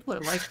 Because people are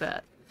like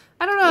that.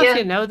 I don't know if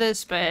you know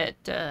this, but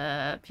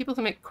people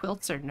who make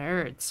quilts are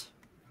nerds.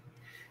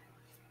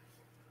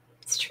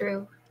 It's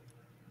true.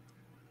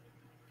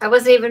 I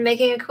wasn't even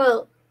making a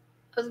quilt.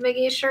 I was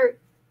making a shirt.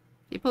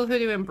 People who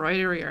do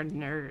embroidery are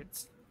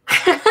nerds.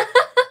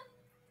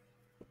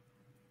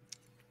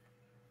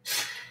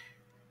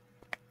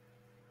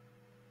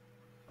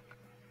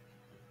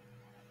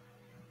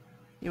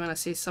 You want to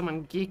see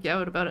someone geek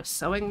out about a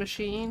sewing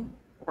machine?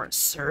 Or a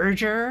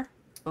serger?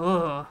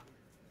 Ugh.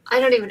 I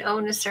don't even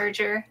own a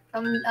serger.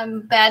 I'm a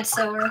bad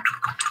sewer.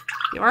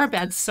 You are a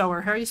bad sewer.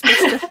 How are you supposed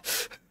to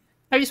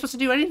how are you supposed to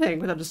do anything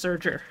without a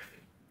serger?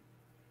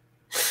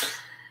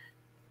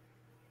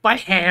 By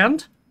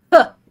hand?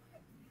 Huh.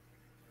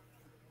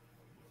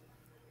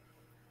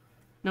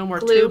 No more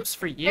tubes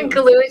for you. And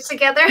glue it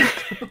together?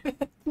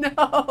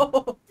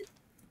 No.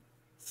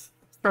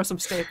 Throw some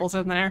staples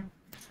in there.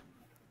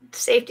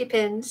 Safety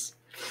pins.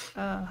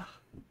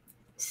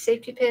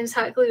 Safety pins,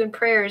 hot glue, and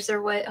prayers are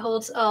what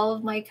holds all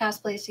of my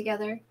cosplays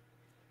together.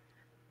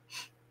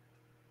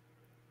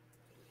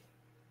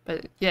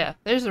 But yeah,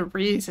 there's a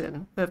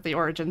reason that the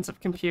origins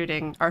of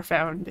computing are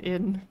found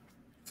in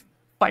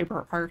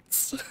fiber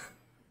arts.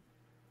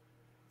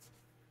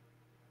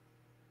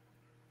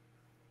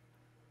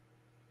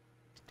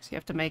 So you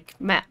have to make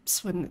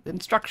maps with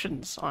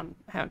instructions on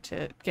how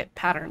to get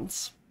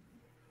patterns.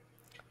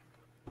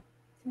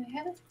 Do I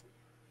have it?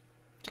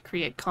 To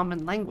create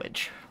common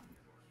language.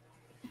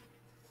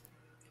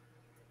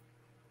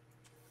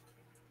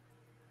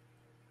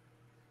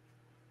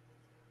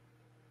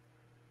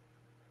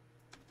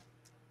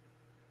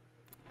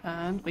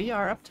 And we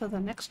are up to the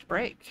next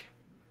break.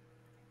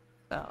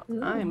 So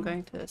I'm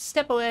going to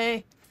step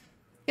away,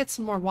 get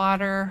some more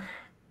water,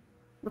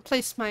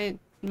 replace my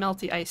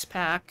melty ice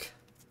pack.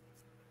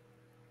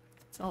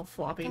 It's all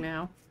floppy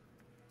now.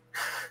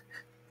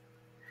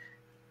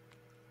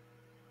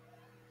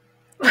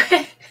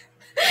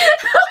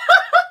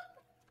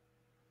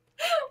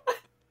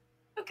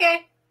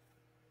 Okay.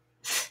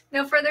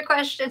 No further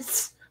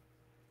questions.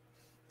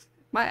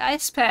 My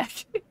ice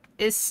pack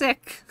is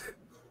sick.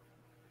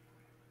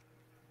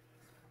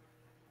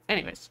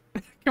 Anyways,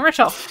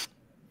 commercial.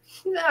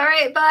 All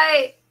right,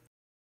 bye.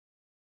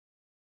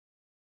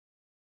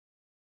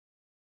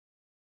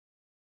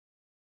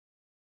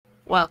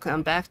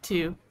 Welcome back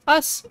to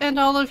us and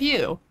all of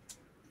you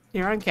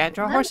here on Cat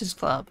Draw Horses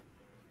Club.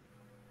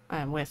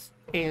 I'm with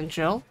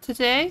Angel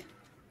today.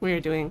 We are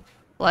doing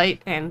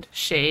light and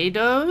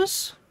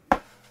shadows.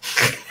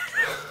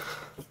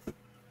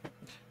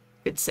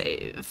 Good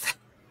save.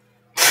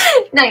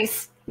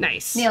 Nice.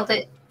 Nice. Nailed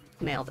it.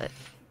 Nailed it.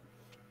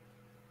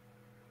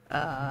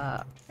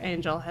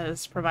 Angel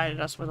has provided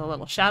us with a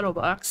little shadow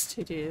box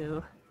to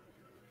do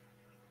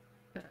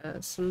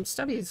some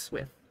studies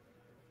with.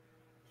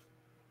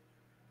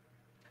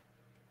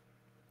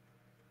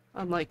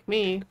 Unlike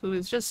me, who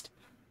is just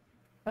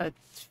a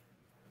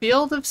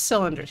field of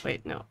cylinders.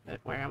 Wait, no,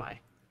 where am I?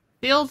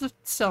 Field of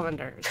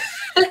cylinders.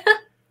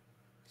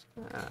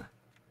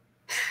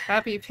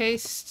 Copy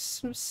paste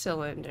some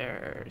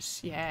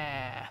cylinders.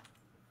 Yeah.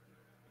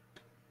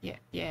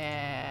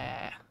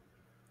 Yeah.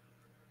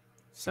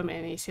 So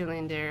many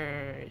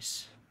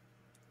cylinders.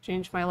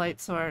 Change my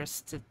light source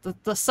to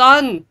the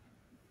sun!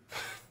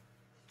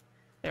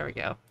 There we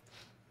go.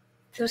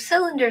 Those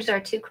cylinders are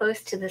too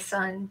close to the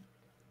sun.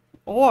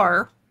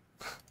 Or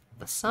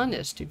the sun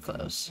is too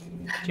close.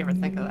 Did you ever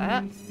think of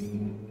that?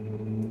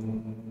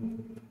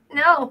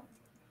 No.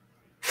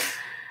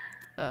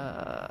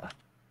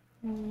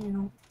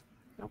 No,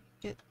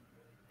 get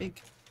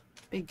big.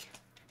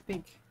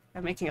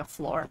 I'm making a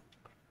floor.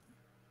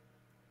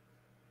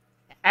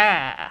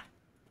 I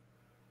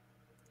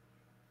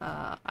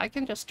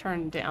can just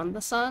turn down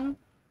the sun.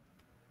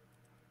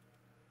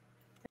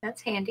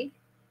 That's handy.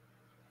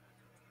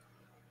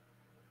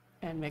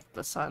 And make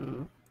the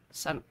sun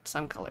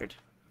colored.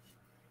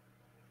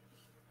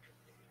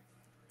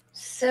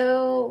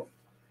 So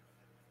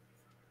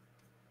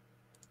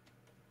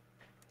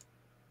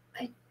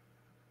I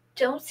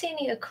don't see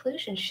any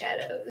occlusion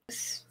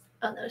shadows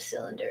on those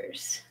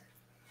cylinders.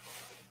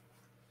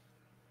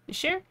 You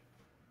sure?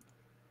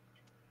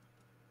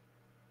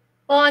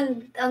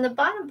 Well, on the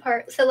bottom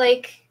part, so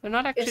like they're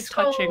not actually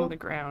touching the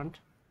ground.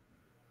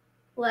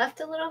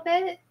 Left a little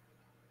bit.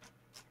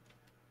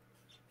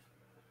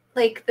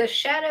 Like the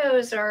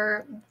shadows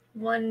are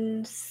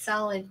one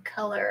solid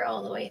color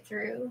all the way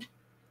through.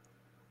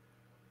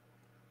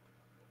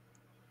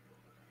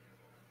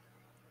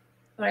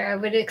 Where I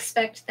would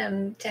expect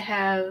them to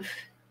have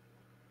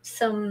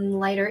some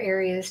lighter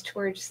areas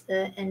towards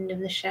the end of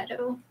the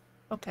shadow.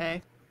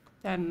 Okay,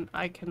 then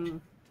I can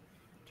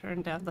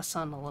turn down the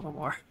sun a little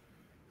more.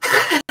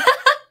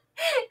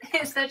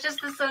 Is that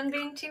just the sun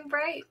being too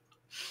bright?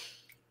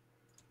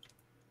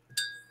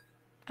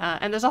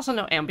 And there's also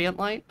no ambient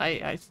light.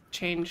 I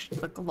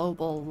changed the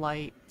global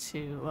light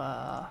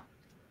to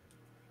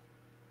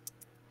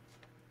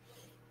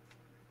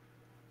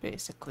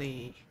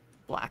basically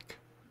black.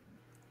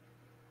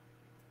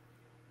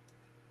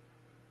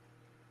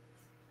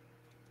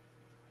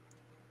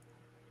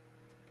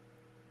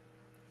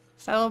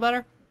 Is that a little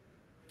better?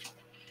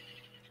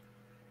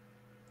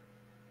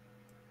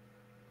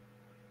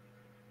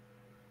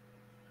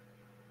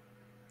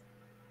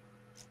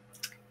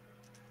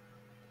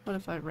 What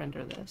if I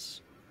render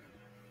this?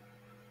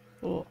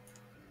 Oh.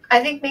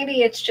 I think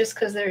maybe it's just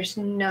because there's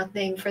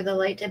nothing for the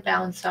light to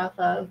bounce off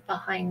of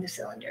behind the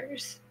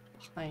cylinders.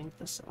 Behind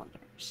the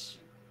cylinders.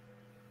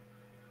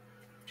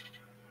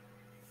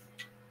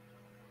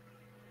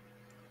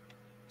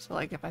 So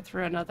like if I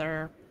threw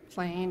another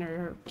plane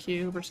or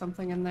cube or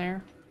something in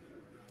there?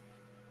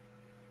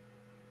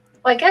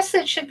 Well, I guess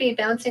it should be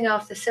bouncing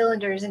off the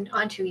cylinders and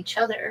onto each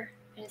other,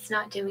 and it's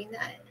not doing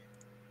that.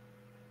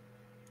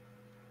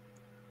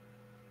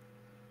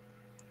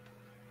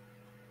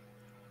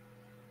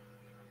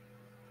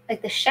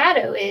 Like the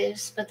shadow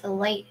is, but the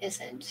light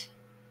isn't.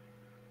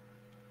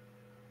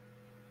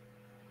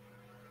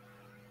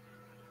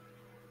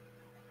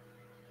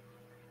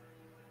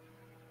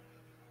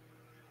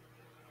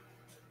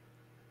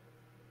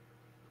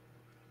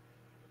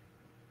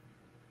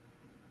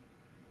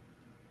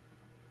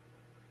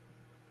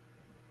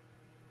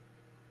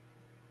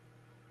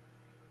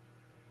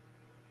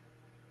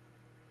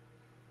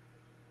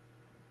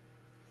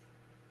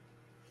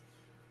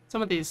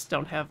 Some of these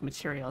don't have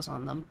materials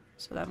on them,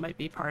 so that might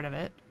be part of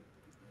it.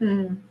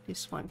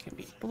 This one can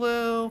be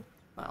blue.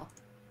 Well,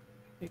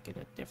 make it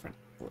a different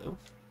blue.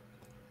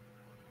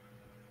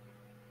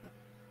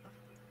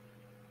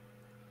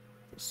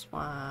 This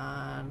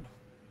one.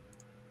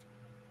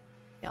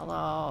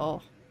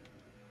 Yellow.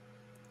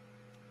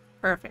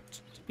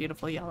 Perfect. It's a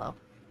beautiful yellow.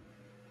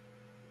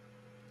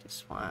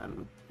 This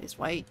one is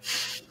white.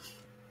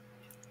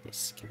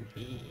 This can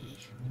be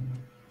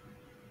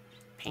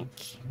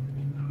pink.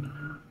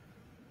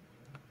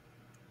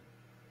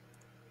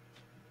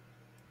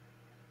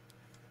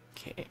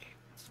 Okay,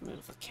 let's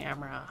move the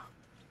camera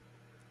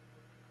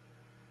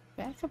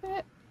back a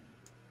bit.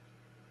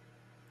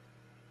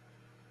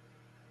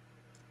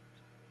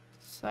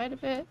 Side a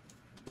bit.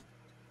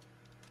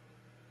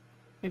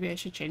 Maybe I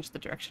should change the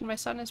direction my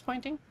sun is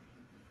pointing.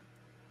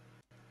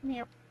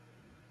 Meow.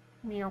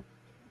 Meow.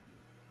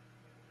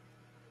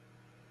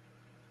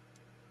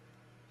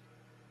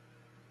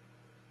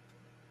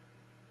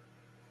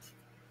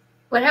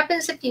 What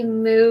happens if you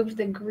move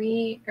the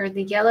green or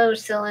the yellow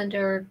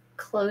cylinder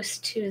close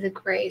to the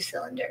gray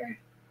cylinder?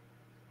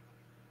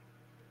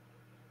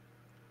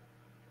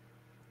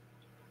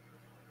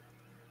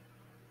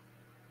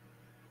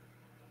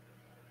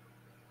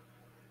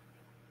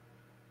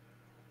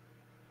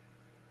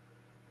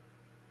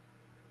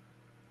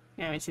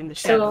 Yeah, we've seen the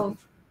shadow. So,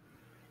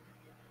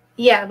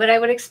 yeah, but I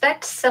would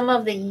expect some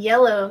of the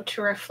yellow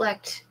to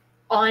reflect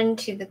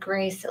onto the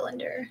gray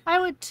cylinder. I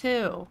would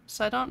too.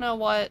 So I don't know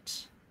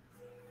what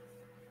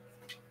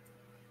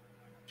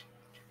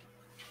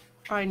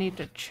I need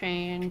to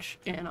change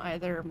in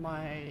either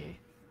my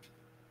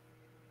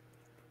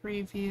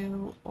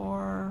preview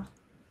or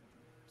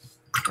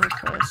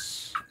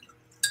surface.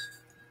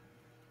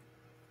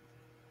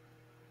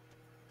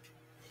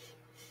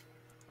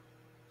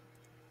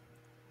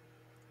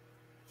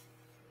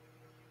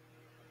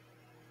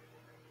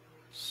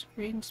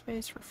 Screen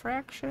space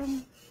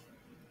refraction.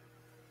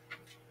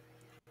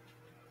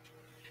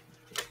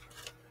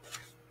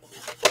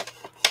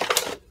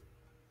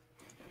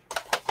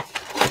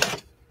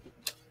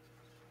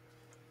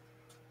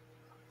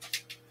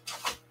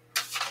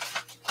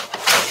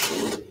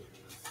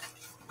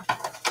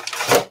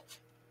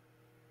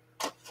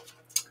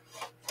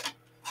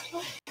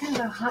 Kind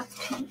of a hot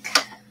pink.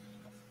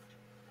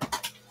 I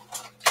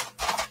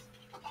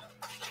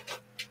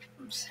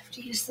just have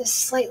to use this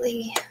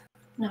slightly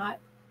not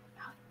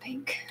hot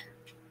pink.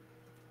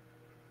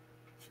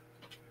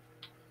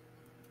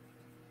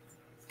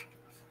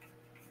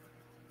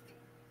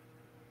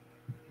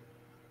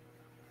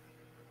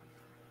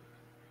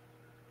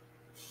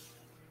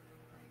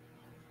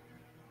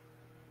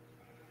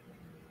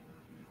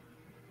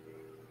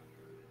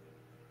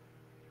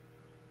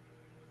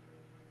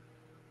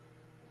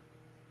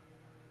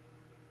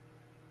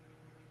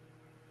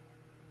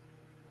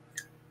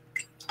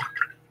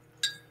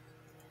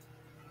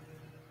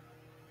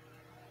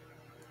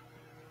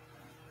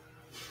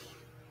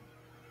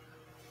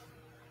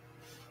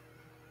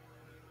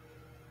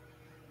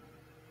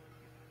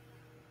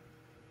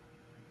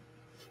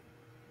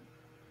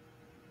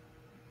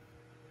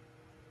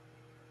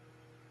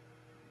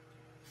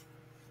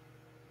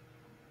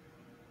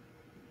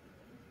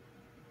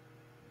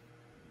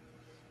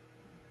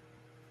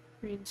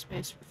 Green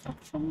space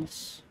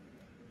reflections.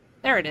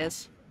 There it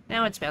is.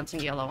 Now it's bouncing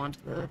yellow onto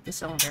the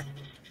cylinder.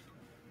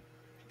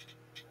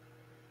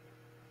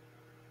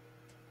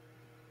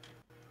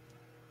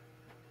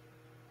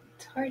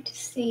 It's hard to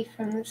see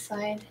from the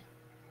side.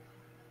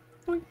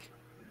 Boink.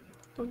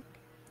 Boink.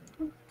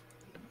 Boink.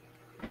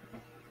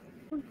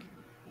 Boink.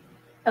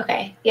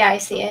 Okay, yeah, I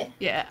see it.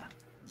 Yeah.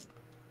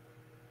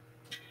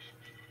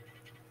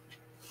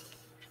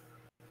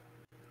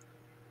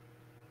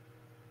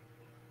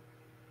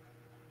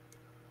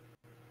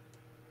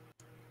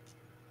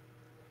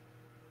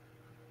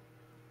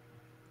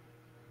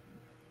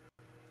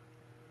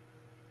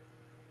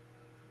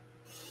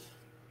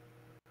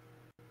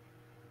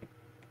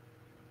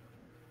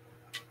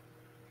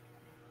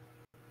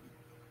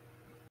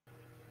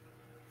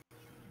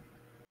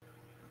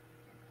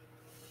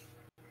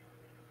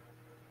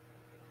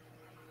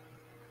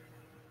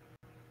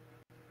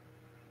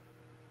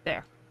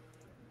 There.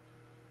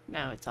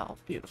 Now it's all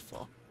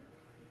beautiful.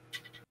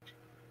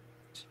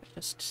 So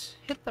just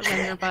hit the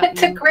render button.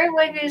 The gray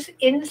one is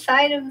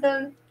inside of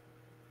the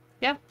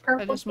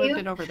purple I just cube?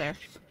 moved it over there.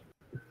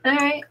 All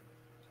right.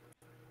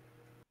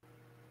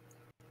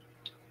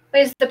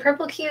 Wait, is the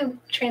purple cube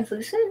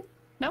translucent?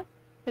 No,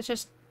 it's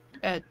just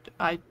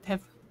I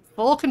have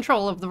full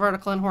control of the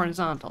vertical and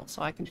horizontal,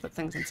 so I can put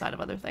things inside of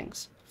other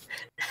things.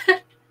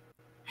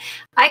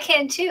 I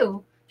can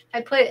too. I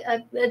put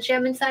a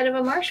gem inside of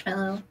a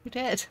marshmallow. You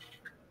did.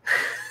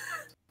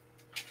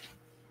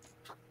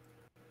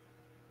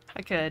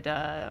 I could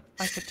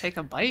take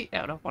a bite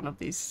out of one of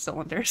these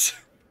cylinders.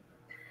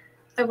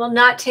 I will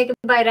not take a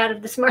bite out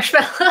of this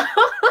marshmallow.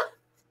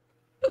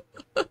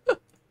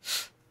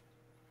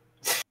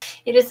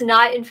 It is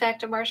not, in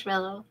fact, a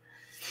marshmallow.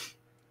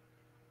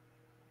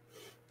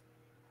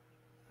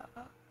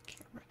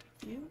 Camera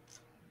diffuse.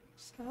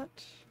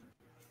 Set.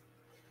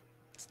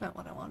 That's not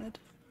what I wanted.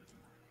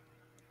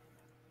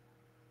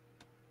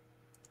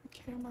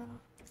 Camera.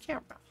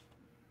 Camera.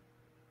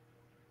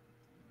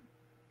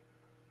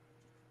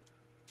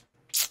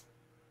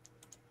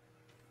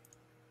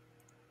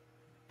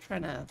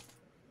 Trying to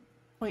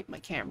point my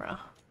camera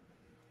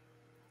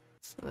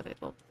so that it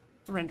will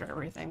render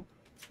everything.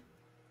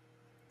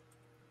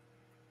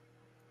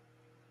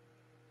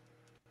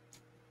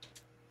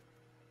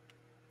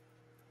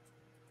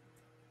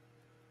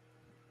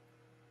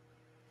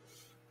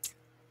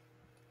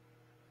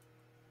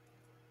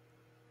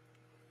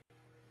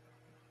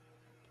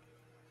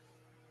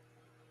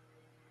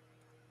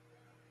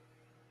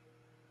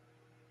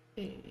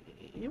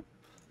 Yep.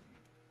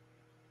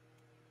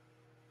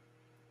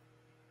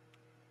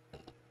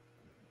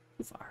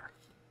 Too far.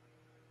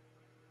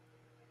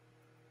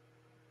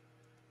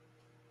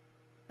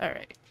 All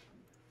right.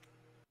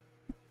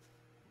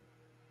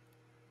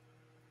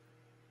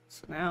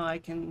 So now I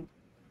can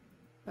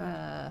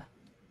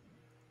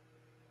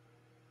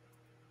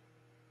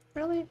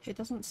Really? It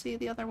doesn't see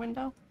the other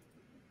window?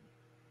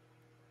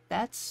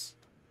 That's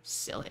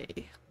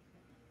silly.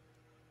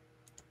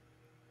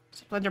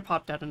 So Blender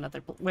popped out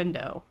another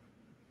window.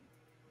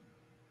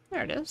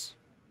 There it is.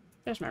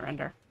 There's my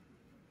render.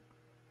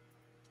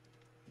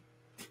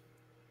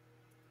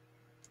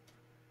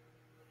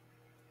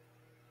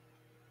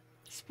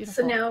 It's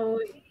beautiful. So now,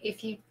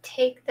 if you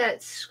take that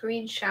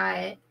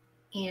screenshot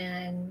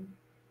and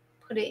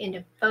put it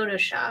into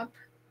Photoshop,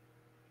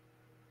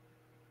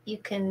 you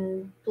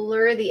can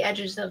blur the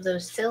edges of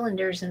those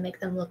cylinders and make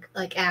them look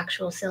like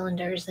actual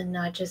cylinders and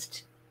not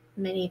just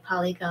many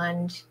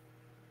polygoned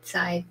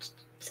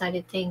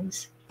sided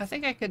things. I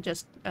think I could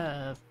just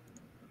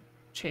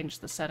change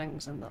the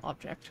settings in the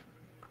object.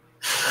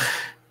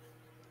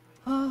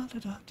 Ah, da,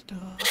 da, da,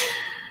 da.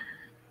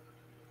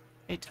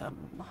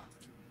 Atom.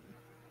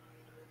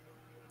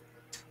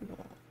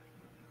 Tool.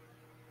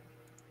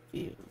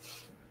 View.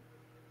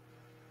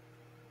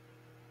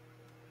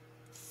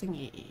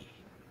 Thingy.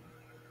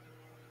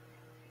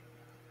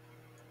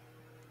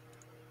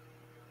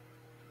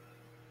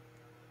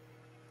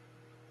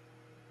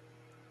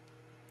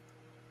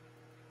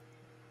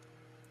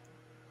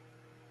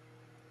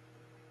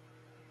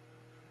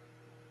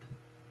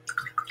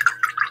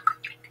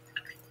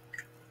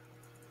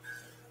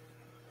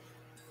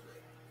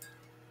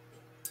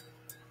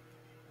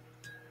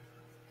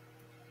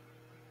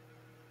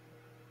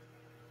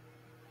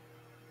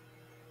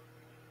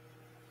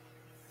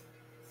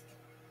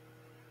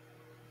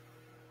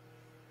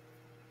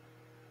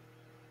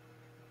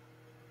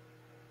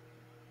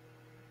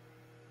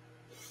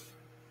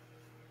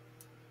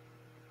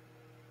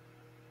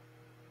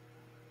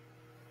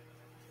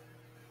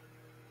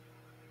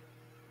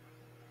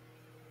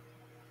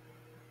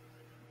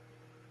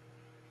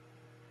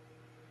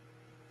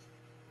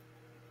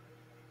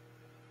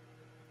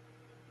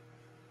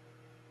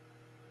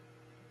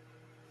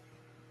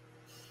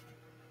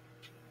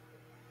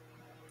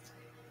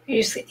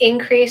 You just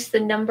increase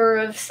the number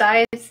of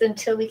sides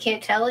until we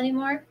can't tell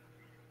anymore?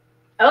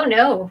 Oh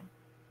no.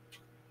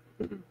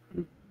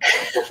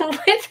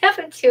 What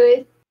happened to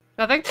it?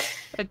 Nothing.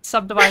 It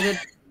subdivided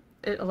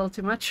it a little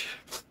too much.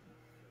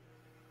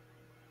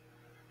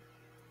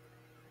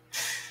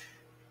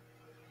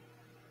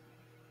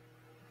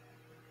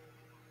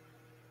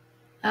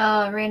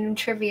 Oh, random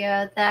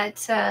trivia.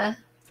 That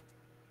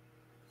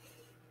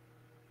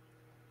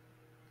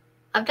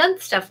I've done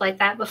stuff like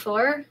that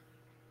before.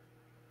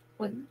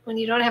 When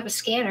you don't have a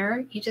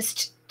scanner, you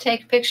just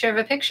take a picture of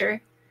a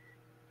picture.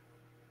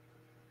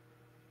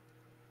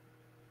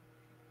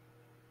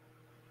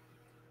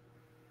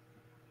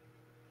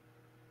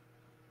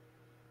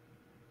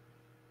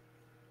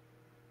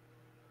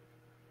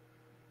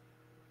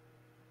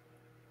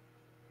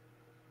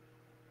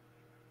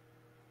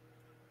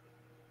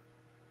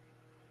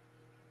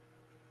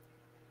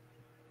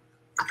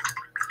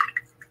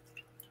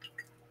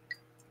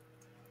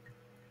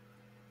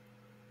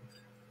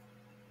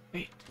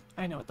 Wait,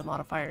 I know what the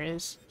modifier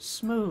is.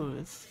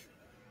 Smooth.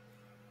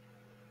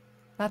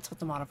 That's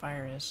what the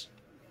modifier is.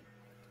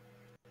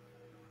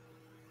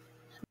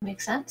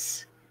 Makes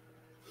sense.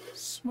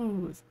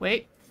 Smooth.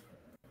 Wait.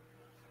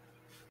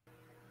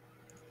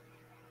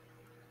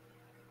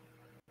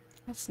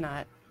 That's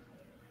not.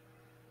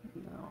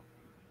 No.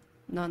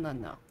 No, no,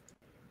 no.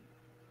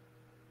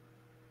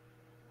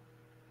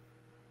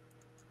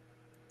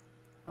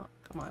 Oh,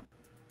 come on.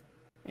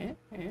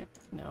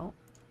 No.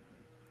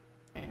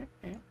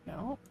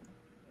 No.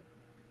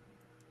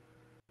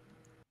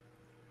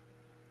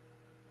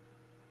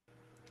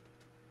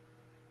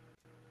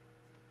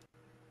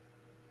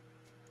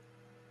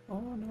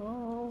 Oh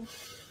no.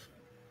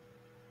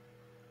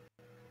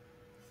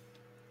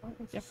 Oh,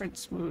 a different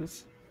smooth.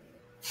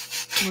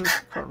 Smooth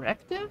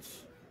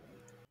corrective?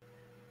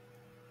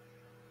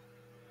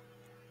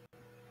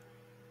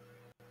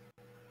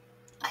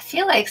 I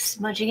feel like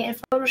smudging it in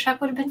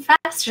Photoshop would have been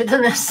faster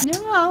than this.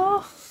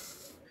 No.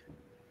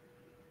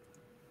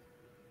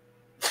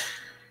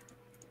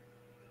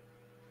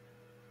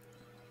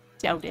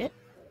 Doubt it.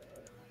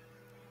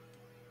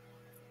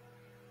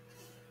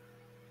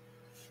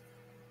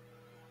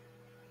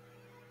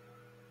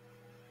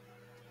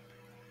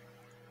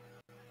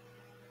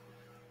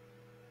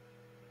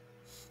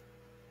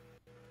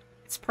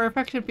 It's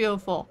perfect and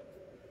beautiful.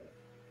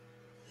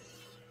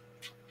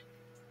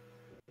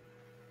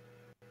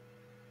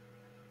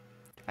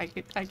 I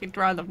could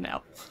draw them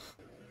now.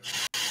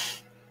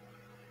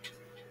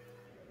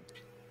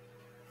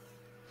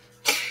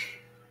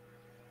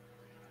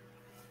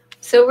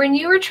 So when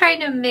you were trying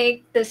to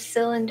make the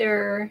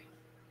cylinder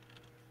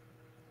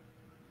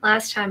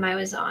last time I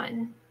was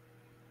on,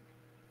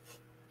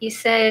 you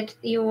said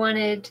you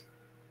wanted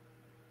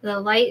the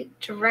light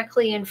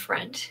directly in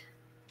front.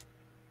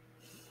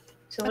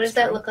 So what does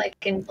that look like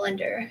in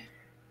Blender?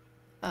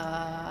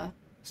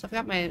 So I've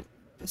got my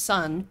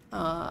sun,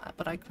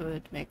 but I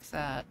could make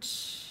that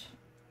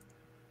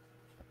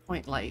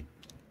point light.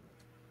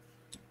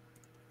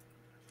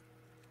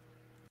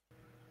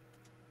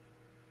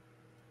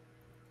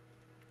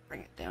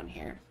 Bring it down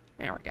here.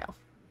 There we go.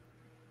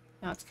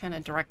 Now it's kind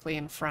of directly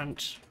in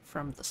front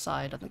from the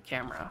side of the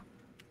camera.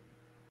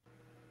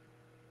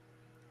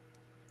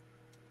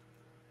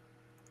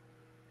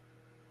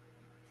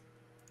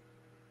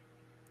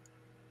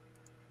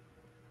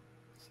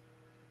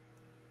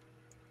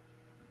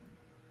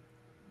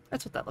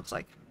 That's what that looks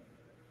like.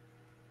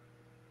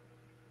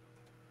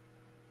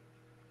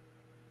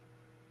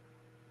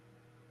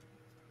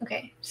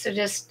 Okay, so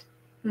just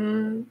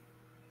the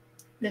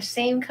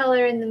same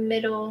color in the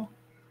middle,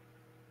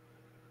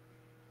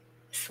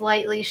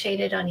 slightly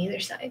shaded on either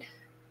side.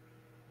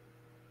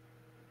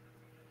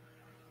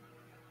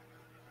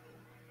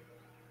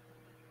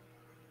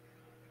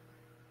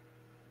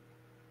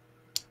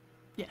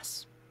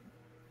 Yes.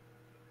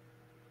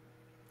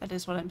 That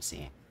is what I'm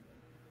seeing.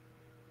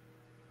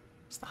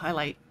 So the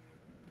highlight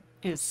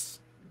is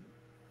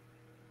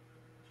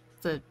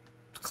the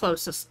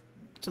closest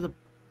to the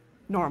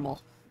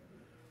normal.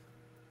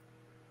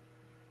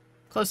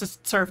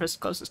 Closest surface,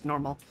 closest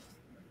normal.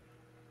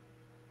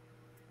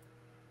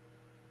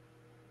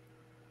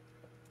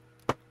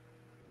 I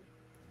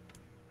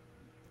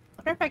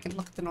wonder if I can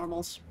look at the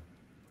normals.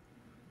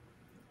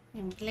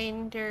 In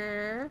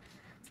Blender,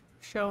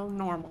 show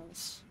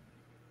normals.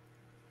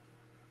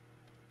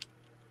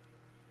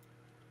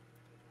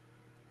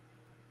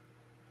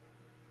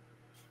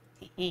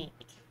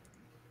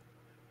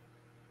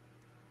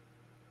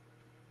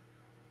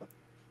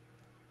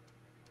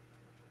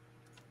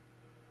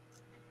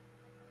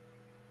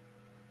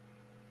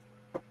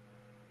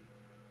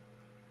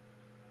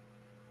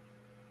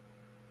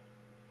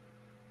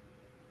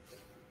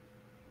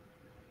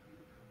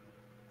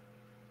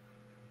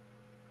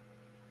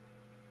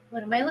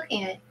 What am I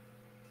looking at?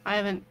 I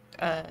haven't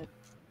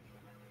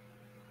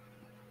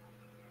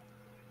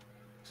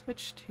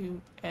switch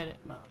to edit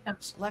mode. Oh.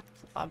 Select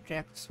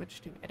object,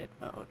 switch to edit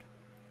mode.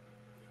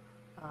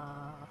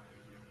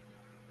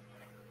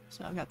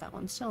 So I've got that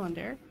one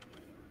cylinder.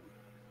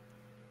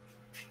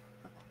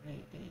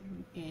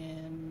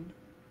 In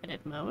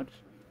edit mode.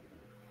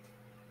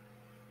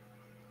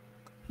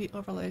 Complete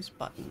overlays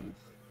button.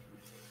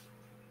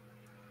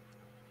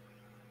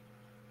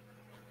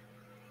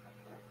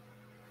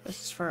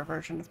 This is for a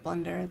version of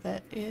Blender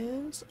that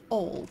is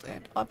old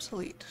and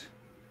obsolete.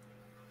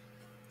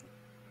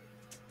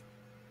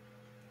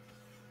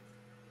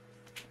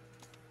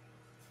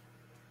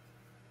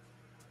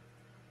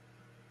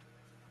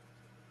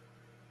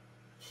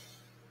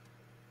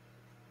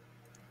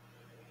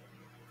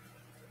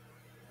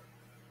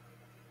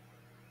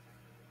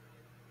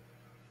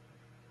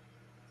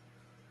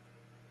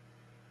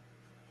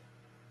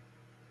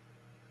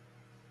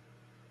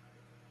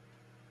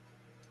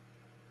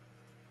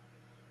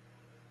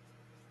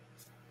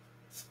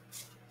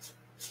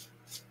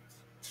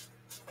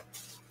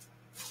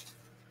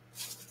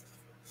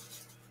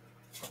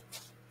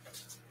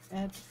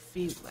 Add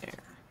feed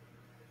layer.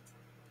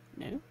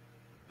 No?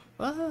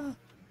 Ah.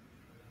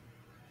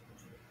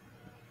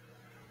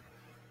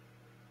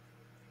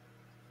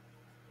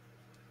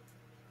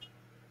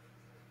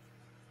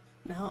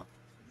 No.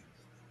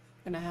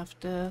 Gonna have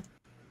to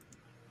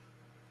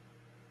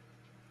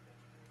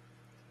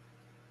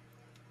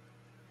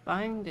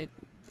find a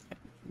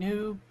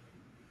new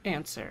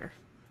answer.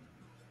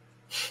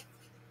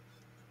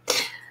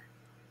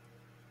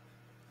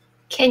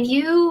 Can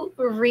you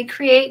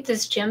recreate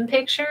this gem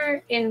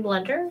picture in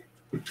Blender?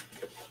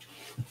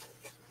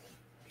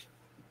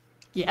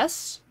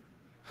 Yes.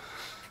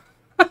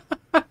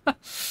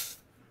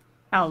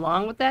 How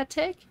long would that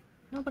take?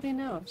 Nobody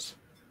knows.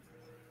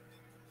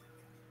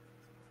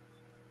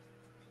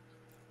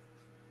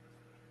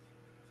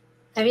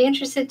 I'd be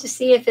interested to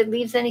see if it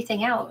leaves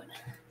anything out.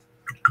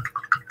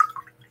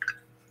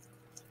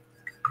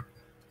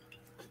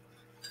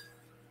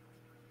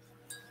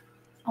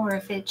 Or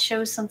if it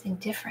shows something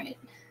different.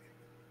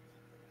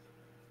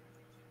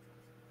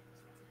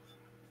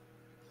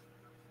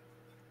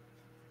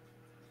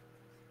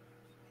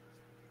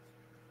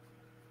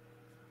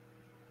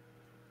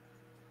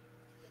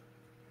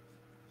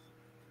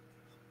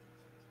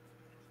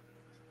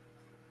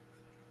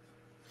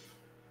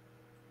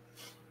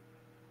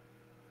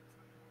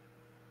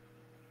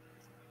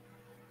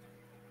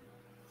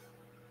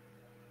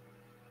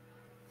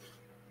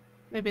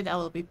 Maybe that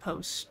will be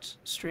post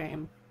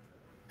stream.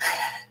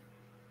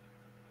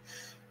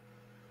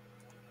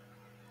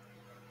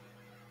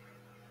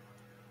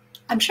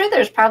 I'm sure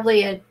there's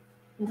probably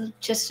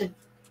just a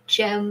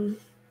gem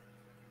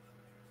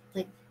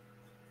like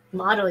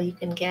model you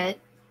can get.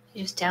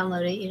 You just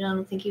download it. You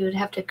don't think you would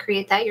have to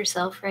create that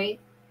yourself, right?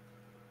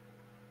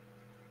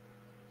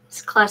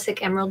 It's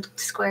classic emerald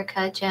square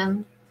cut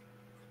gem.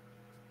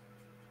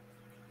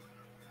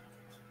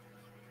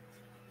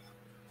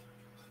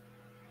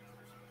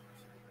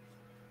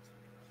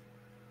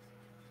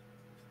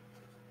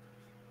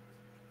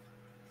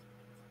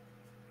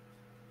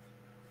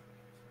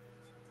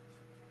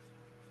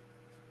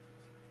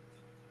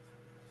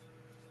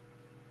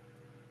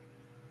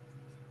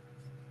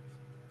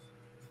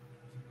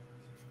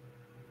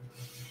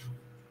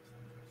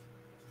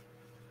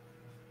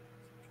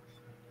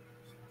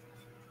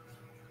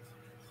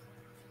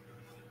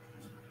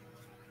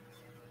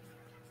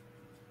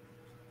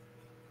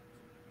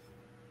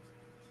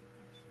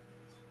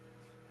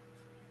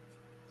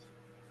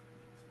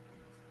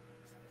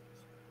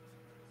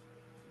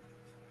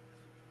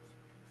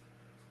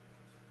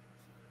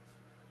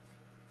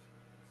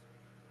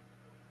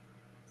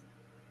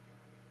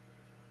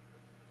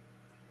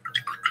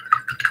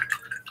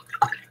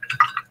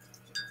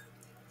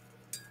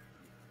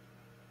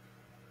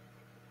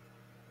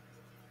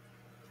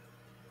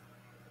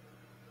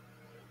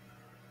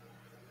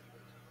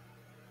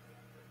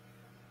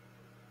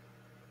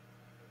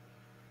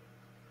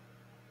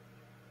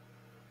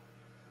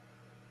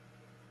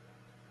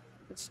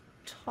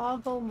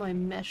 toggle my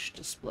mesh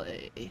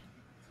display?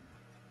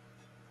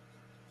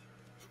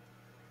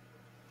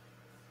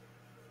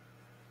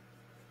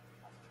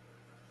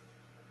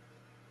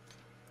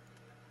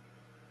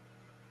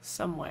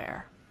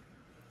 Somewhere.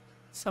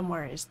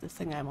 Somewhere is the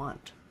thing I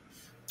want.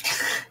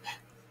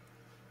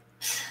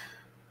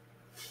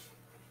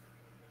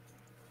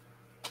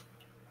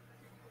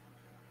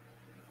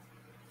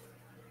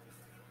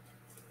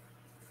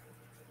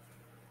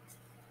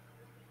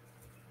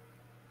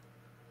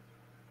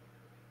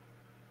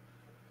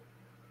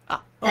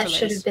 That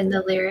should have been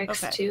the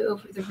lyrics to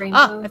Over the Rainbow.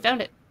 Ah, I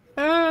found it.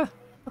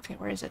 Okay,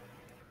 where is it?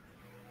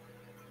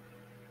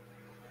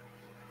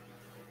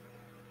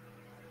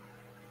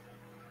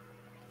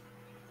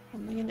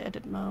 Only in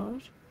edit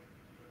mode.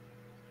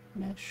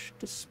 Mesh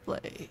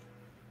display.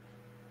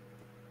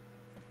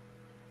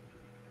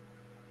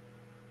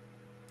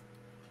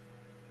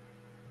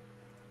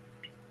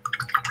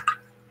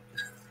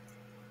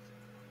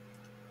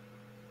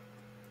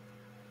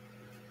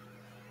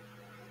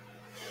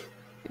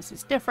 This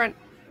is different.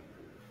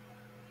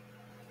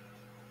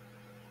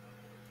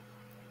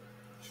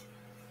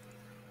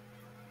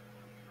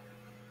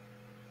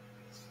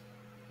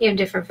 You have a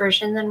different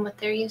version than what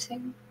they're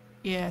using?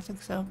 Yeah, I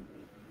think so.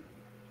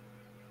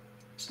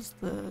 This is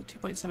the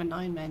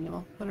 2.79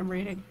 manual that I'm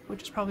reading,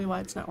 which is probably why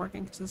it's not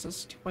working, because this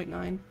is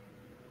 2.9.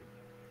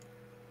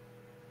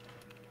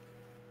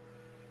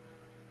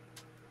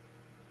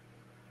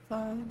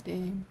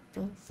 Finding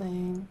the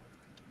thing.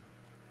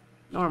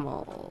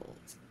 Normal.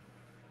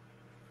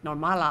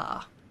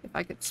 Normala. If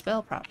I could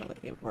spell properly,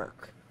 it would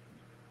work.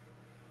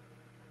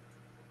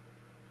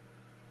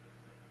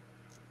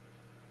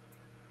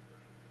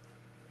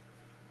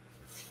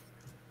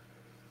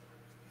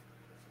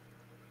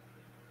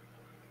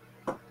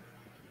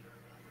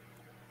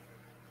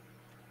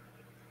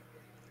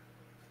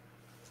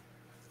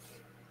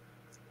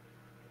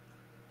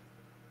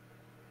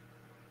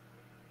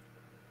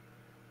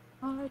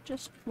 I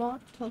just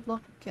want to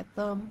look at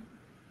them.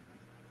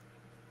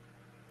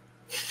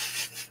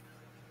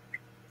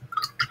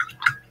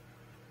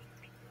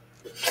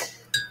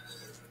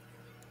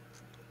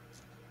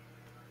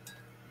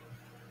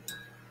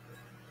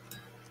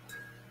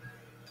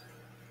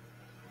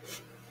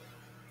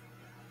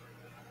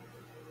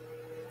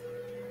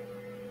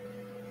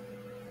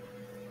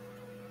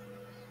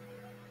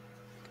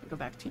 Go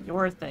back to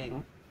your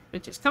thing,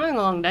 which is coming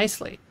along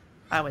nicely,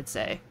 I would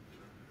say.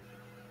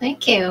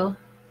 Thank you.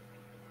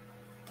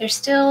 There's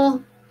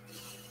still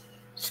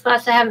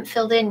spots I haven't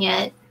filled in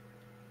yet.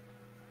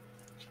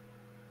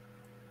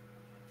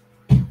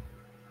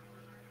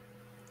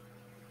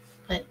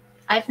 But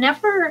I've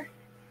never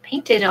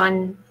painted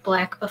on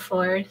black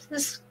before. This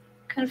is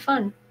kind of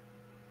fun.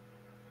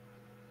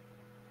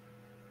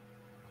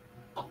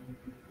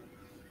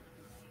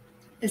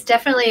 It's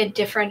definitely a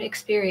different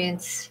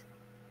experience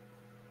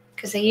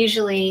because I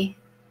usually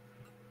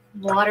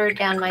water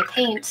down my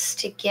paints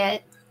to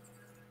get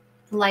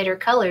lighter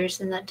colors,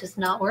 and that does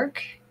not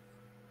work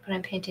when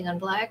I'm painting on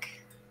black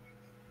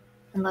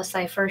unless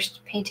I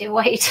first paint it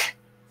white,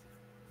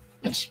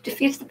 which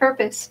defeats the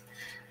purpose.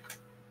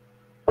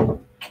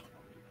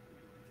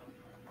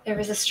 There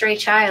was a stray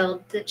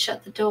child that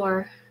shut the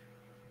door.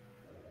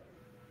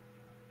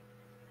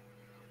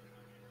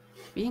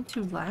 Being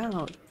too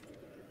loud.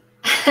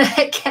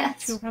 I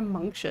guess. Too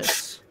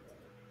rambunctious.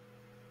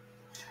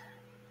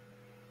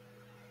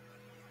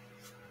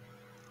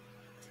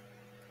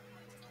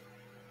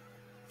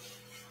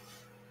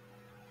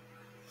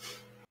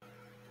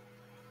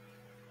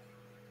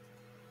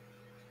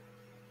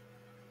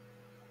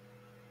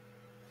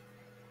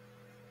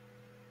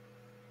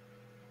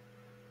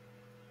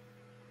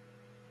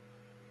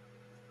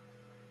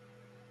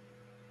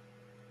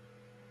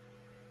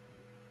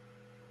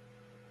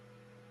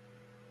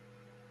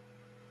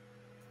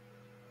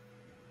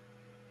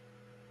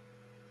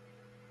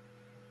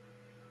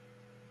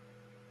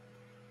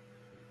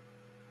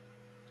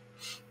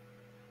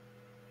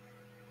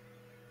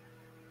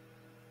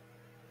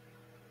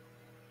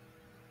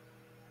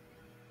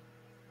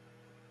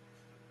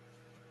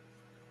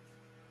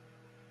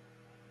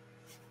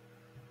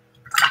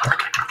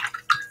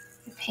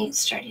 The paint's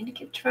starting to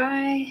get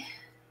dry.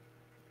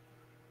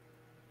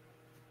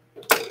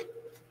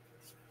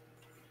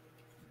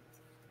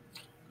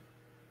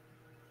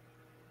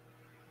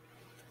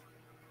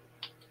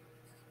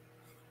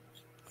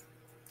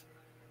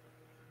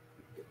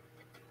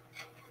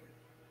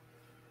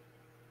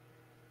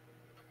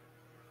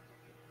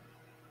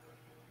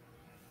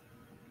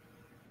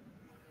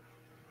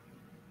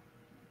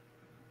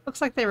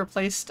 Looks like they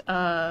replaced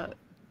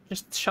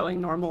just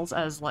showing normals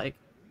as like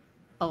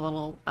a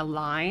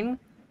line.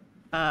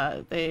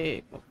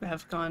 They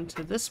have gone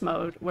to this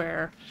mode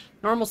where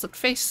normals that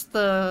face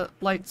the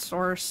light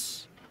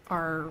source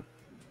are,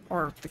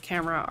 or the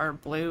camera, are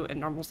blue, and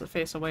normals that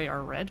face away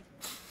are red.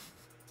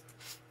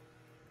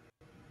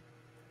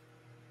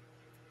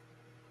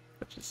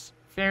 Which is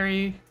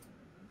very,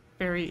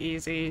 very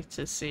easy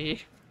to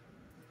see.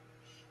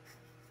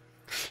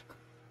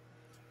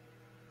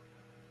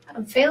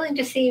 I'm failing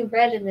to see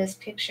red in this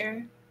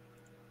picture.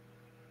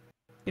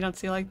 You don't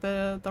see like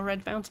the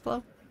red bounce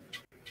blow?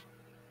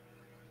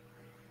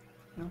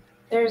 No.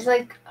 There's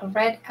like a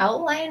red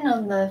outline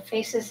on the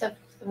faces of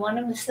one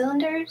of the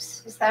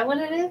cylinders. Is that what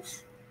it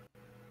is?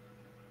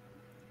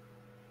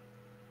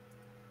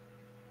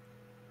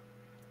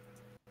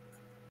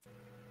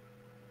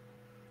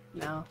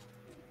 No.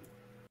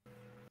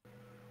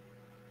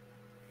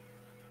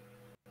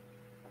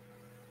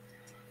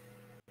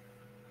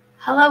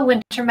 Hello,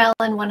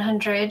 Wintermelon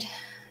 100.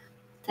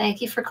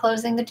 Thank you for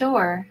closing the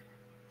door.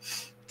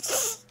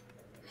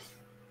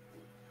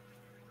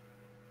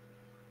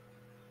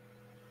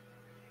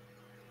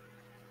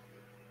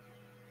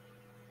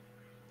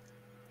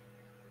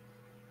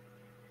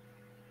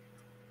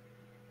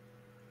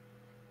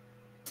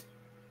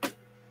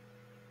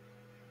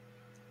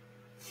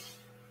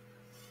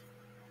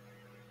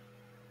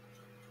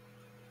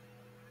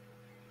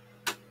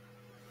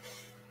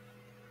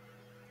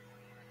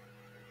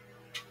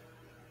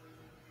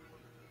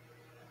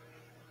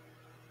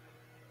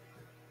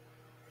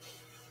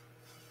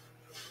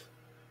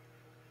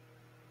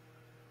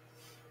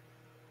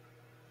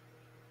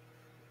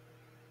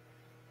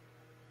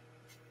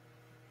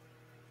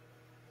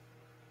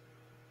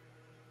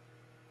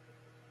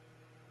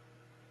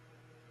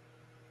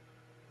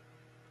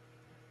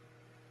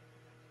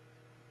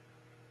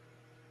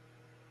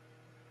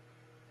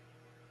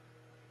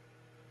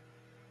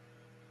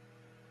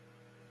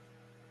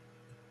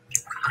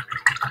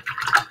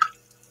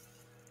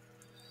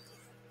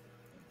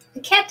 The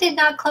cat did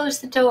not close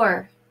the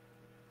door.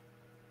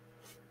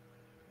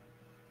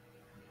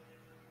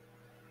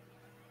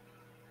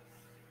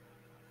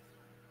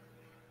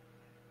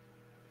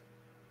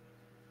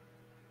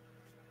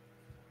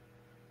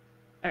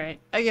 Alright,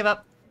 I give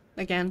up.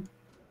 Again.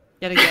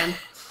 Yet again.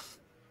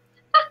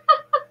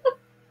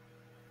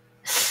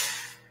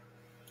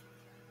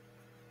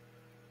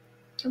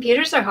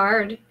 Computers are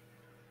hard.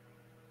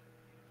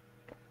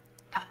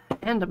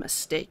 And a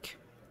mistake.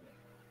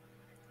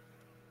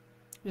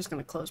 I'm just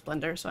gonna close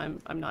Blender so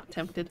I'm not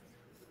tempted.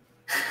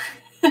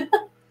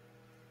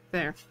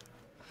 There.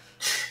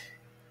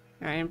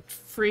 I am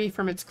free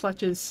from its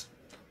clutches.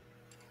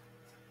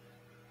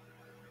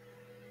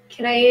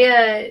 Can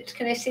I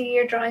see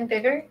your drawing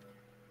bigger?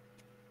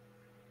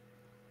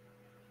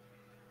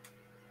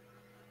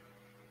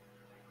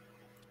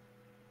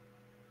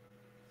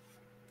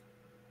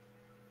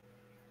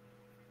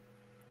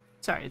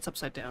 Sorry, it's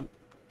upside down.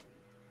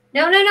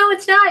 No,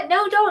 it's not.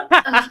 No, don't.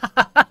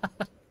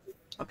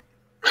 Okay.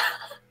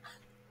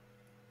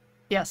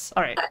 Yes,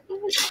 alright.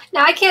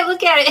 Now I can't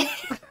look at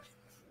it.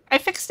 I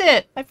fixed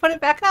it! I put it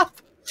back up!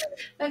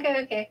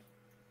 Okay.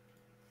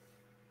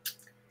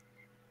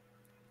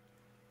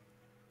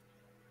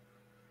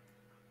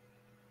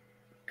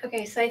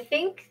 Okay, so I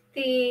think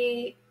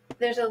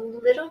there's a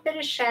little bit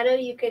of shadow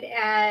you could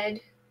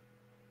add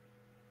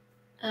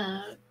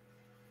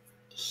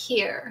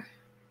here.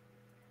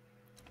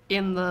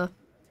 In the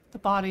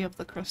body of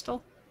the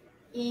crystal?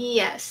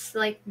 Yes,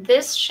 like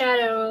this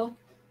shadow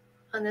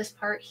on this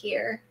part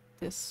here.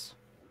 This.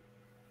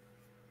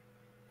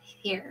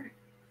 Here.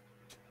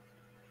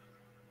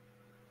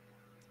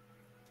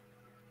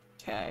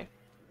 Okay.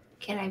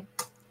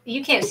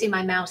 You can't see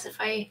my mouse if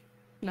I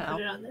No,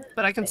 put it on the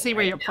but I can see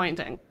where you're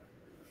pointing.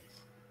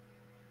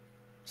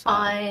 So.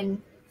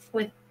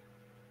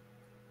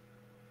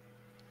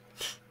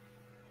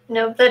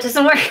 Nope, that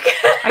doesn't work.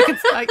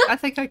 I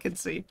think I can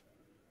see.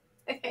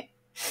 Okay.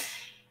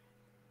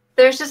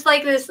 There's just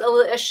like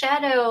a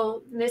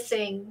shadow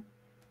missing,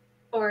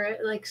 or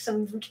like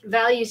some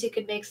values you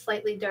could make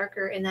slightly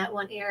darker in that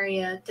one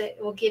area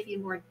that will give you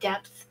more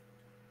depth.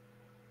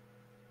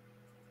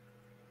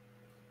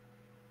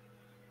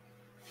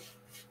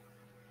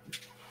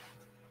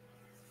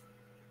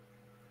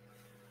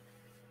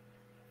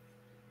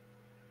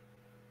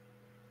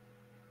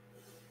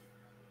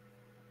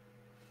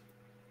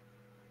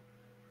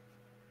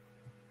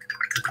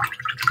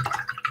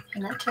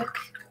 And that took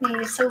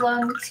me so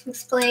long to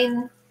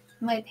explain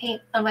my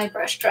paint on my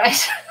brush dried.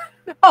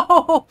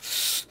 No!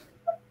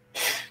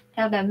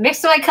 Now I'm gonna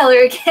mix my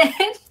color again.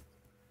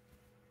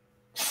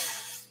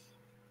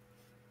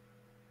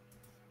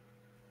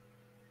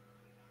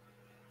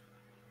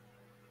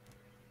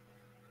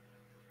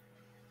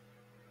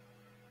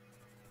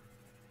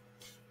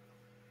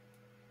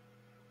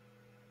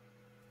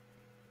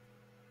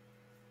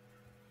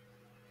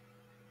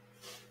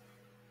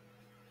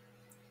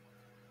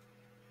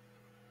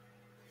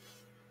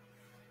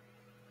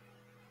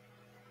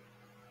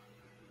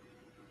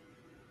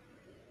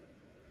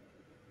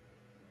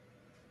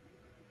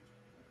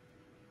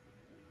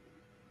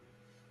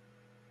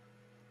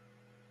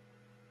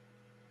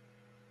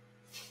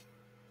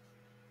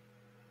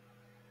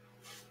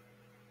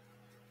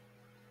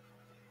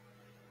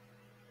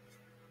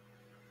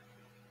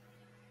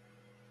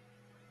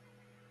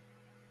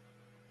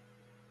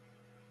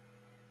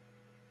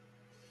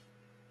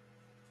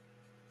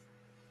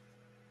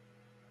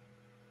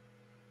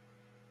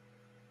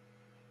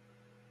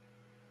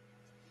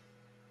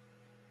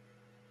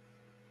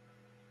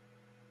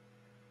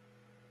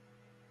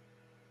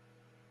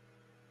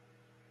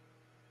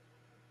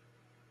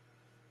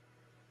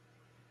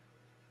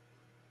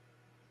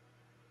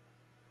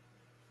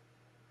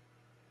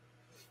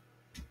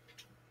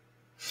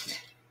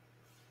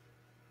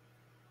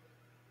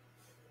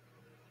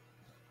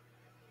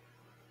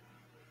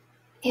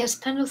 Yes,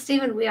 Pendle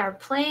Steven, we are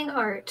playing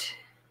art.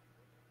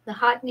 The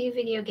hot new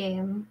video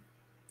game.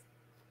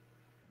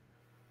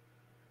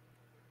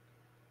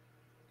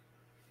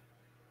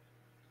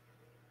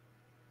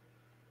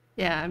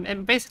 Yeah,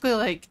 and basically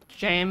like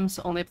James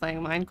only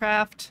playing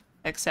Minecraft,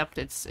 except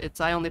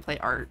it's I only play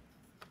art.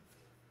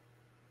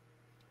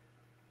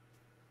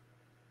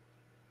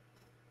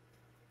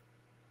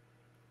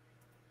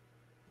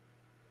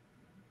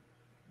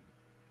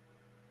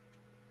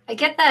 I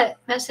get that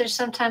message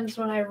sometimes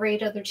when I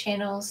rate other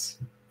channels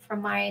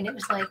from mine. It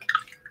was like,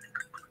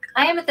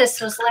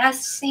 Amethyst was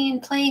last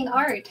seen playing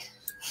art.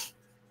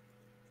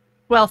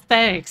 Well,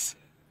 thanks.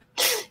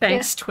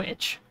 Thanks, Yeah.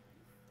 Twitch.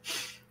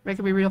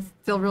 Making me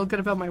feel real good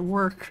about my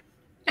work.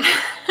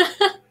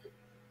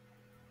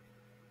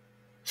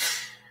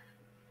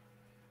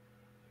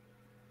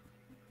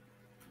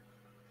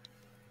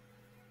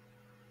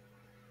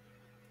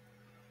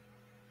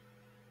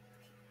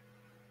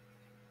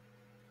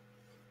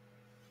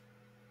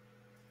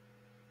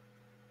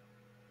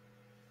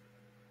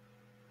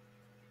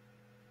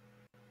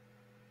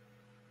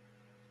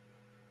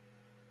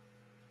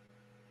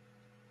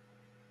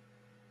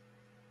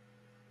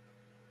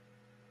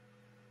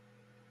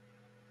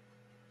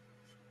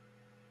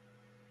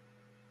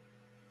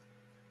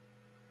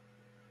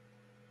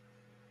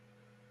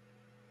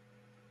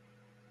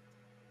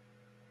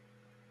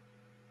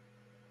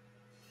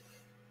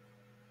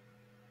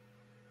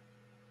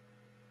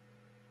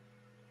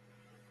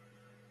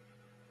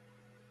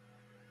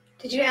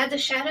 Did you add the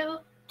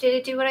shadow? Did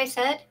it do what I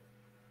said?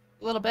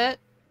 A little bit.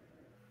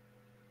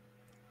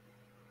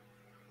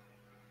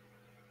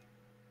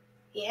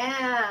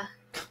 Yeah.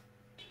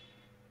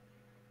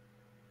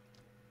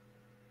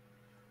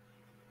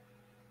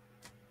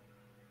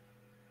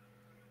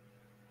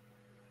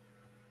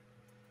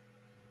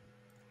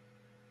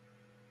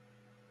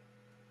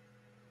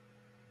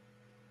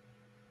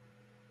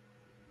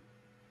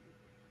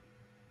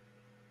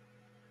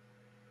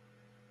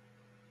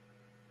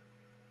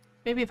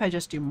 Maybe if I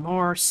just do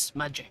more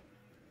smudging.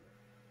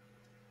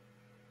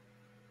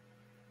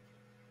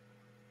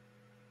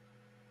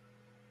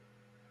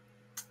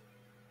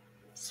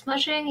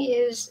 Smudging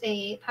is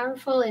a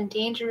powerful and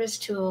dangerous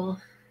tool.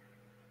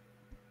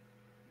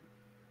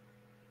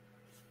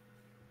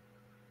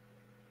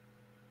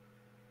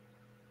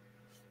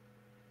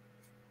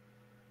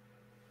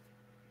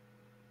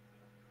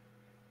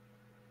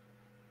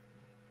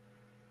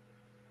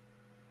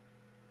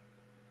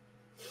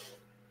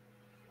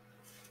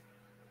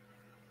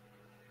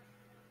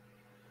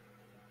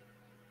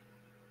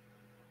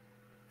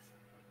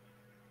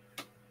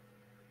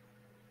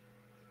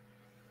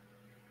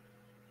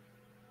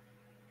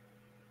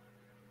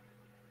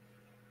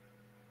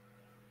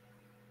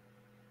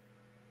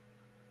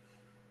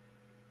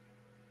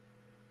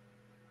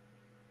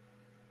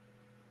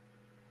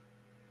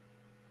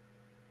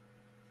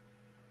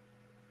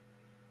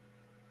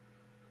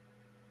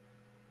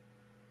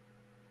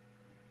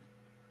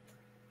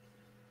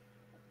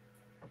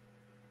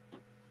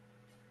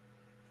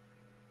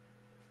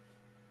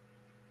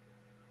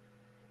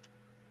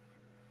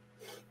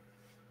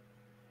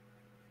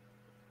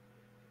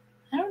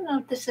 I don't know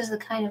if this is the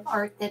kind of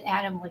art that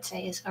Adam would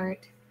say is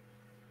art.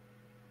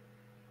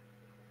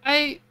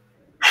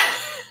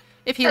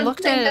 If he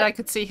looked at it, I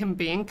could see him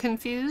being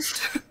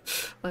confused.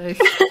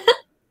 Like,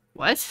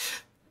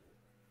 what?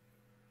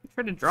 You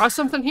trying to draw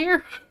something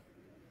here?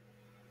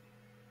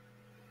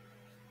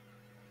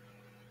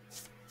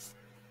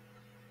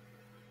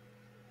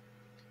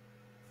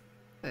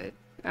 But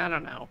I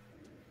don't know.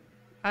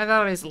 I've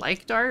always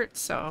liked art,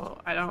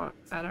 so I don't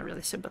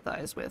really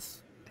sympathize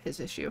with his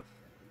issue.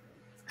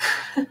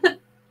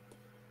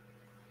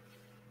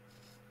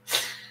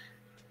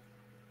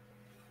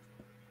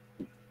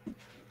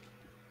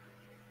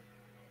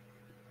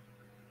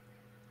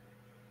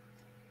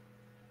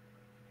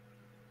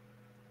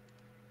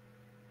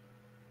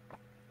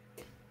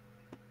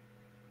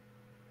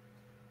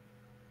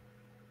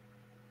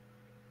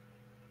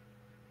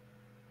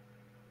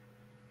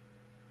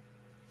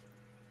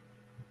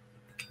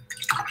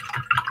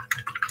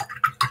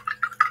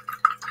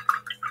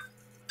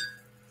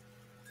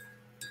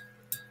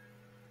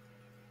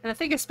 And I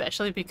think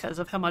especially because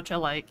of how much I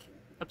like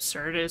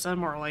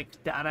absurdism or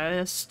like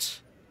Dadaist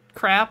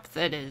crap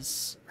that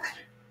is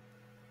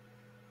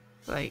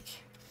like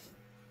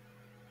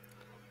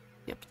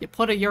you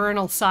put a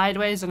urinal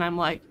sideways and I'm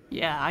like,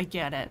 yeah, I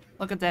get it.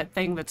 Look at that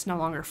thing that's no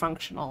longer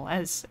functional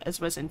as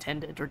was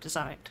intended or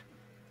designed.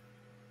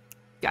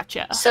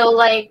 Gotcha. So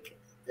like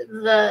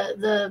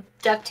the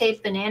duct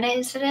tape banana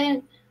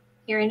incident,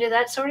 you're into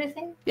that sort of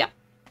thing? Yeah.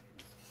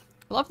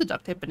 I love the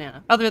duct tape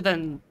banana. Other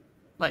than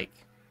like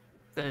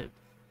the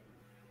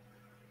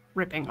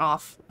ripping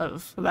off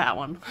of that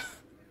one.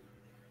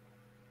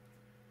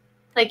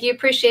 Like you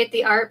appreciate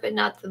the art but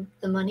not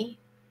the money?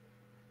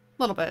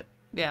 A little bit,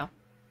 yeah.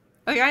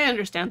 Like I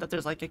understand that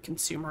there's like a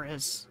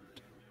consumerist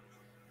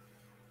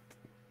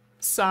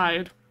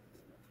side.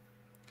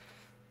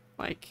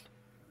 Like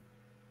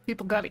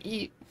people gotta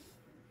eat.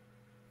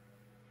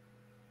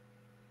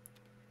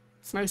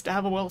 It's nice to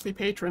have a wealthy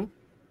patron.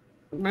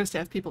 Nice to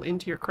have people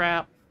into your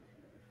crap.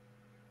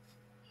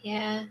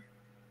 Yeah.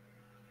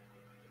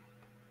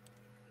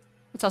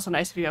 It's also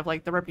nice if you have,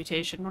 like, the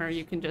reputation where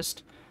you can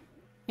just,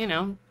 you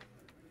know,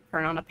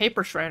 turn on a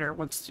paper shredder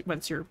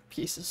once your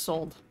piece is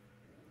sold.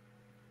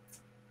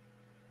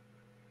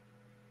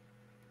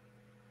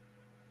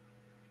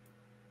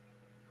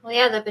 Well,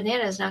 yeah, the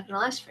banana is not going to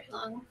last very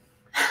long.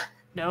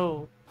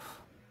 No.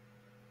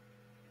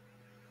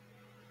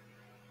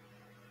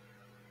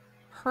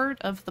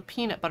 Heard of the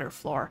peanut butter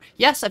floor?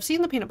 Yes, I've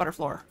seen the peanut butter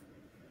floor.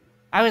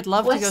 I would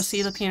love to go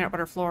see the peanut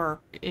butter floor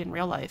in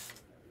real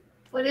life.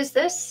 What is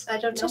this? I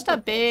don't know. Just a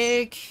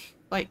big,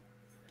 like,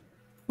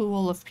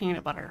 pool of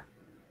peanut butter.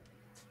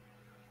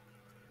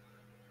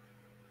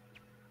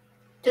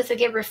 Does it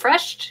get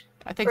refreshed?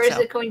 I think so. Or is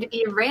it going to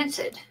be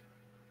rancid?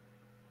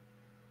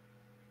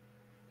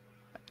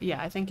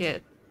 Yeah, I think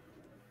it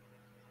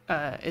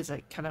is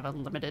a kind of a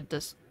limited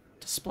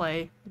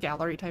display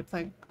gallery type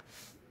thing.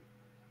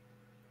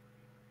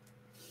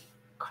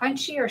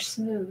 Crunchy or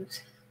smooth?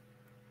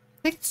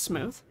 I think it's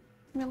smooth.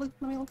 Let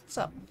me look this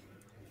up.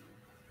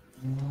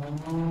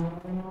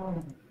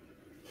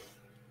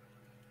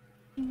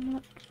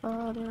 Peanut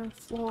butter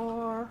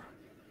floor.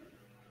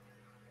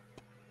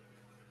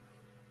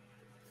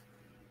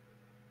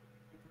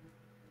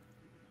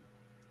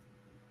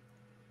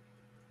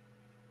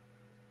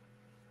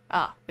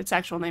 Ah, its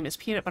actual name is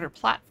Peanut Butter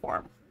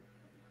Platform.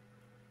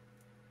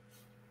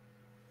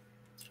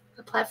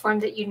 A platform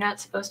that you're not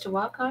supposed to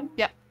walk on?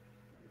 Yep.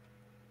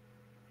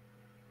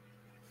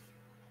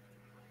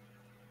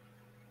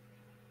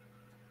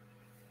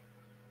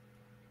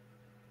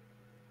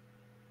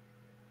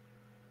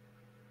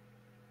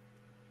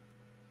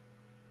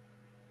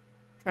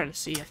 Try to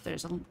see if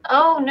there's a...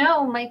 Oh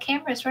no, my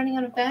camera's running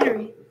out of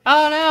battery.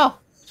 Oh no!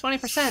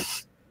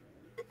 20%.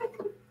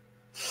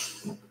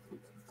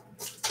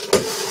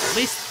 At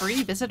least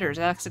 3 visitors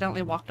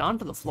accidentally walked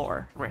onto the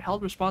floor and were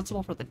held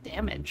responsible for the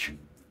damage.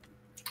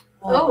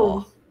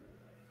 Oh.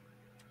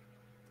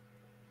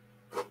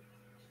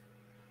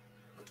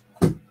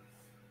 It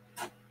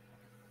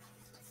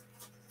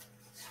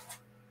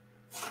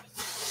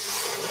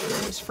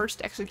was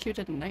first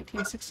executed in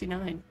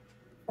 1969.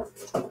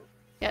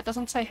 Yeah, it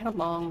doesn't say how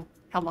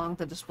long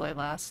the display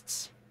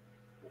lasts.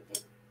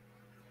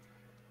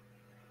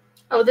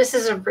 Oh, this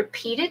is a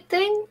repeated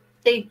thing?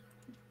 They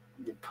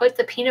put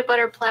the peanut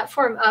butter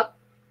platform up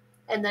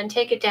and then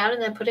take it down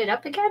and then put it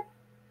up again?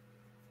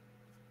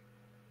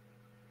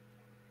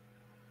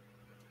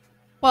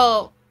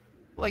 Well,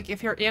 like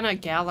if you're in a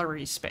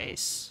gallery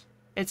space,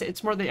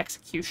 it's more the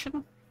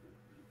execution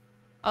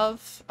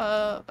of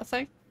a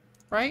thing,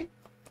 right?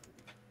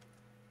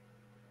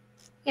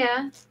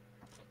 Yeah.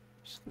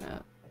 Just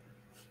gonna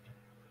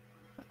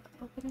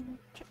open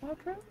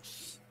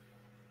address.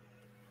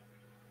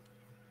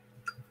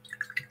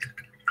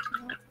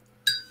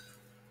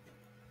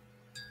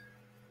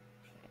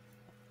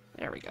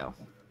 There we go.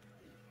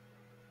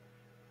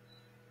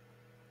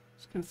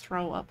 Just gonna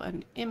throw up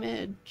an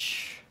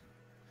image.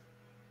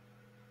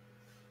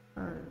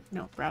 Or,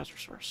 no, browser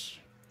source.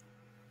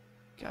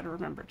 Gotta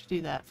remember to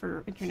do that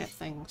for internet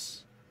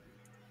things.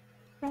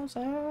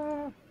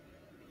 Browser!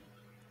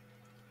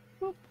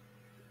 Whoop.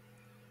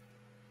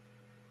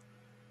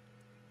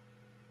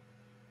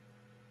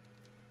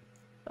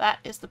 That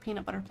is the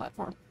peanut butter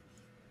platform.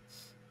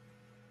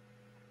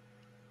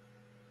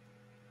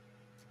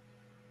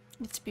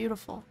 It's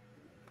beautiful.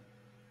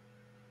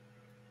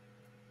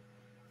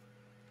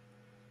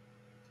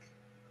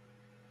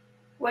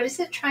 What is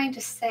it trying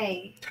to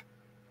say?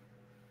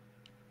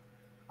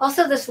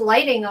 Also, this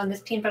lighting on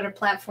this peanut butter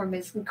platform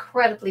is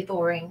incredibly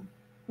boring.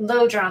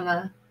 Low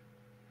drama.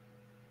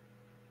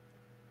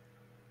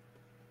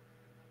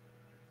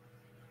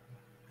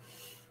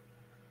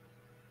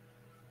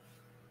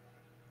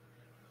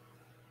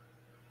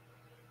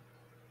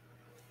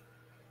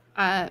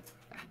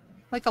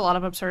 Like a lot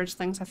of absurd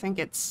things, I think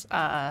it's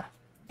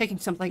taking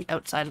something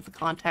outside of the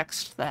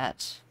context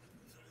that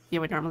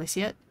you would normally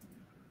see it.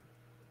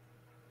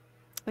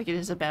 Like it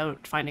is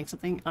about finding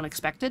something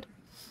unexpected.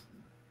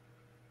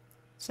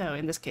 So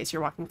in this case,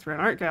 you're walking through an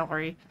art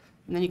gallery,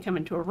 and then you come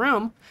into a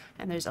room,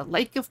 and there's a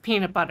lake of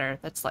peanut butter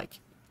that's like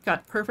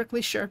got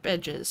perfectly sharp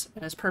edges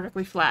and is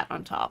perfectly flat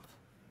on top.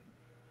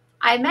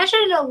 I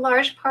imagine a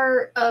large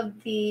part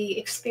of the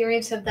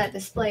experience of that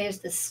display is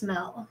the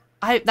smell.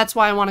 That's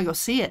why I want to go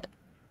see it.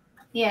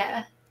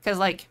 Yeah. Because,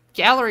 like,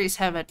 galleries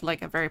have it,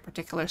 like, a very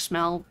particular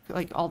smell,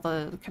 like, all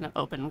the kind of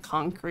open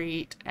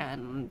concrete,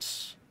 and,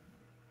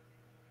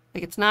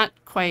 like, it's not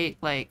quite,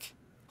 like,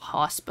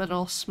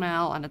 hospital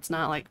smell, and it's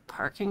not, like,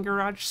 parking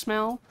garage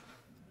smell,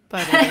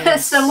 but it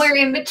is... Somewhere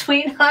in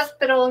between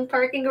hospital and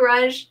parking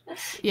garage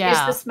is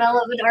the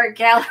smell of an art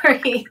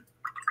gallery.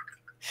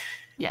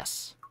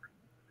 Yes.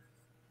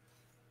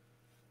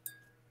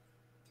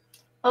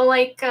 Well,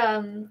 like,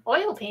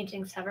 oil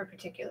paintings have a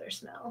particular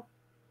smell.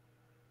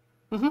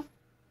 Mm-hmm.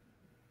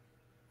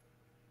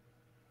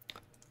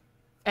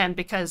 And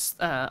because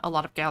a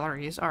lot of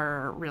galleries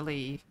are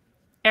really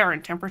air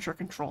and temperature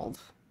controlled,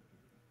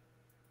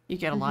 You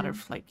get a lot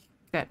of like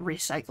that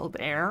recycled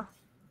air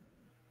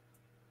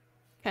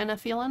kind of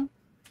feeling.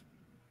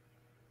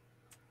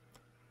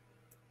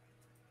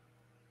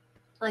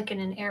 Like in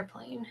an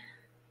airplane.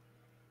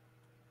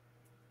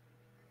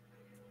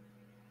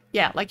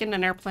 Yeah, like in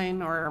an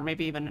airplane or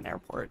maybe even an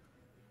airport.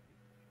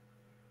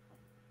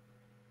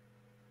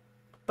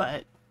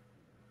 But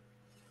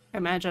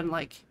imagine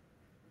like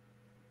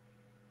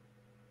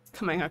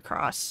coming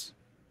across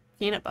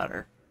peanut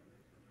butter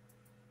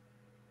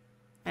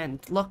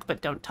and look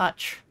but don't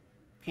touch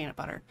peanut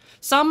butter.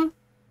 Some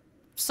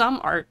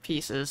art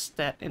pieces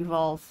that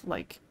involve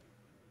like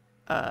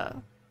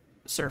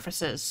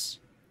surfaces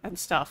and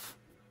stuff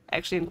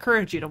actually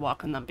encourage you to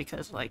walk on them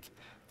because like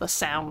the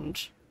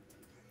sound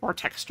or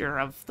texture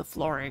of the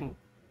flooring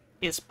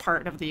is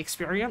part of the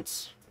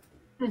experience.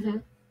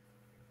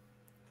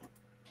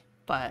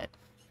 But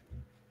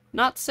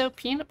not so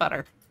peanut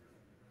butter.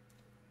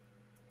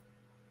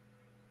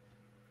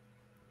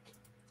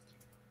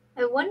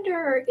 I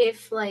wonder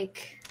if,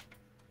 like,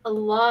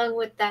 along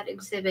with that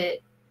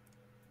exhibit,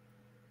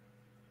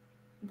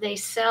 they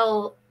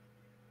sell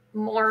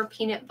more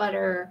peanut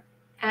butter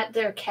at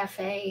their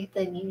cafe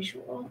than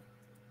usual.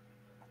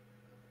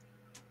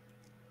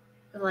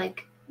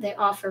 Like, they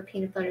offer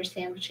peanut butter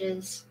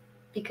sandwiches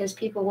because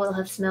people will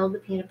have smelled the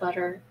peanut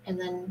butter and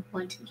then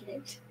want to eat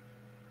it.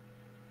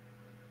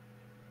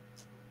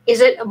 Is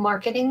it a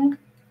marketing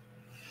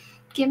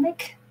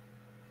gimmick?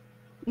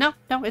 No,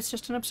 it's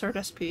just an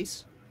absurdist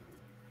piece.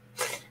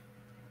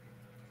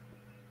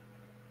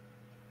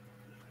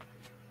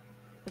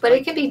 But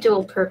it can be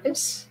dual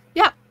purpose.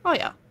 Yeah, oh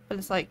yeah. But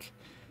it's like,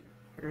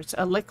 here's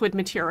a liquid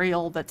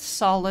material that's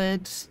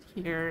solid.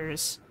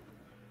 Here's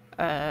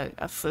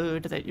a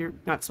food that you're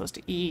not supposed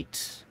to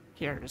eat.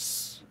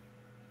 Here's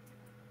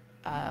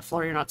a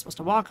floor you're not supposed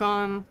to walk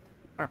on,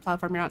 or a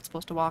platform you're not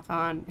supposed to walk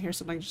on. Here's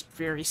something just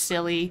very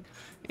silly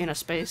in a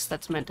space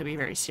that's meant to be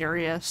very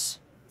serious.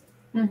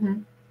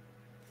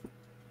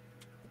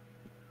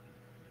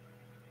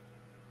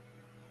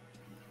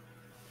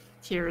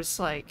 Here's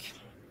like...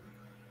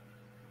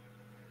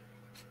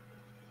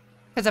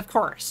 Because of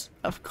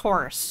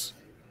course,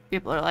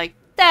 people are like,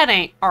 that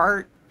ain't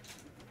art.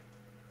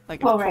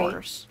 Like, of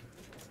course.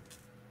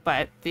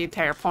 But the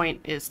entire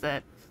point is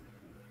that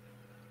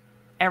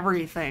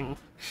everything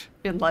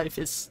in life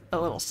is a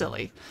little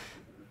silly.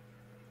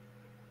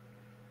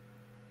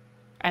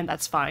 And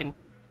that's fine.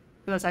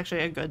 That's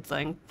actually a good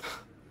thing.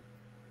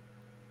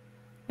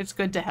 It's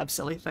good to have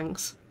silly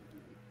things.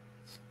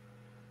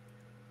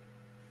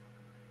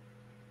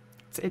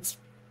 It's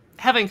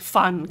having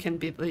fun can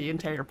be the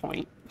entire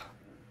point.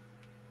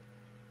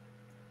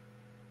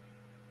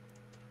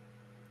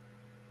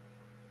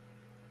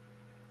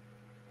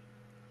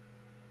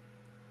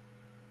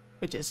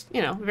 Which is,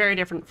 you know, very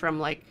different from,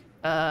 like,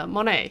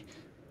 Monet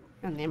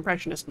and the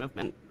Impressionist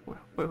movement,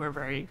 where we're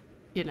very,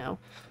 you know,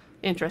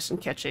 interested in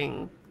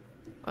catching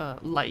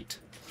light.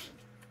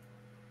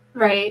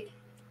 Right.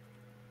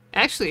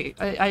 Actually,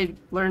 I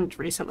learned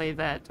recently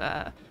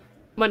that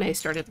Monet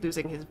started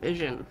losing his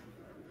vision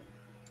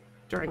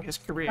during his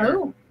career.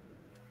 Oh.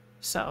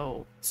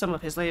 So some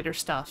of his later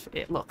stuff,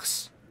 it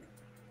looks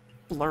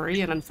blurry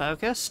and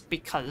unfocused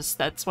because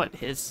that's what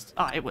his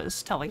eye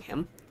was telling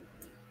him.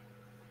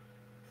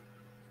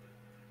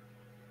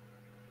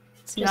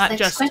 It's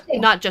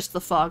not just the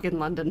fog in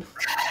London.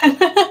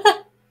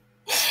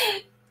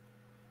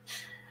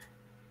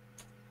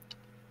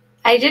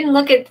 I didn't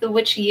look at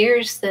which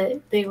years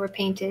that they were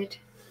painted.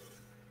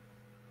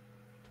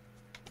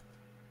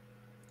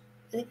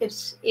 I think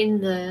it's in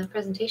the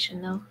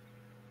presentation, though.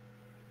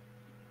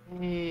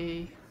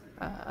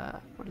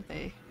 What are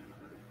they?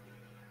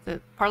 The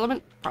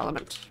Parliament?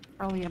 Parliament.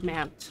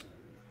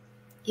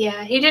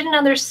 Yeah, he did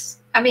another...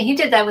 I mean, he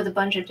did that with a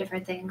bunch of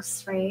different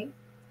things, right?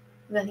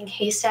 I think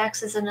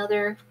Haystacks is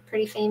another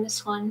pretty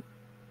famous one.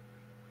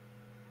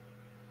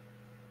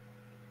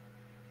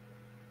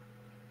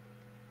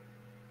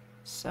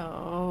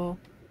 So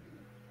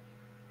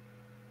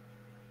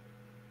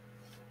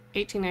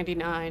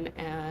 1899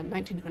 and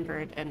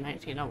 1900 and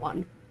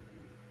 1901.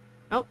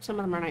 Oh, some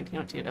of them are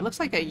 1902. It looks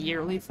like a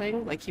yearly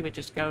thing, like he would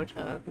just go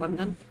to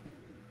London.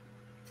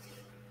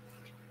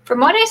 From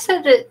what I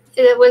said, that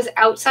it was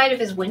outside of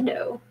his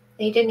window.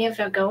 He didn't have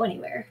to go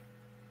anywhere.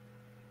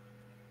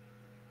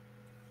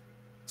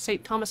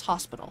 St. Thomas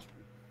Hospital.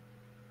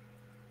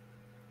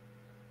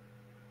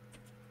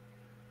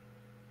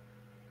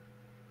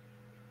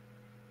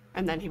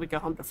 And then he would go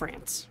home to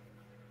France.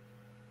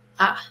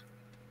 Ah.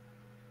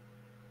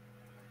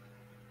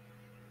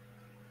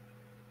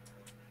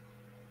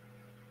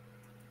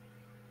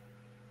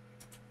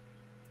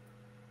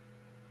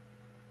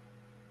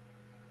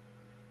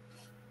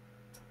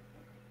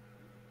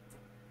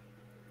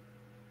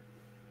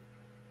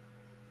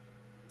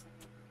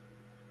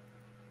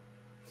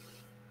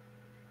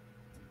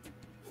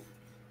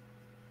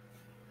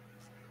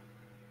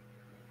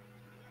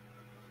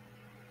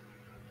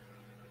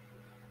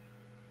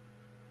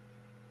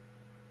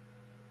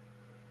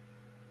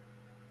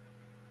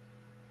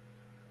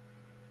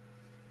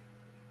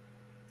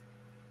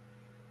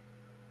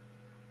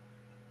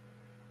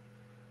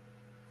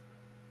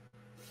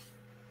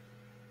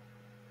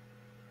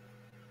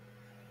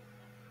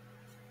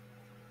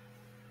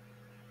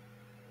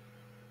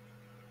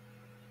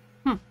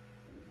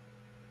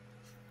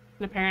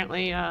 And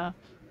apparently,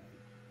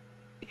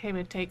 he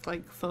would take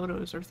like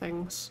photos or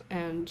things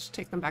and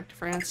take them back to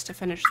France to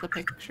finish the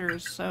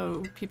pictures.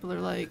 So people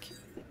are like,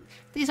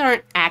 these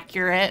aren't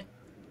accurate.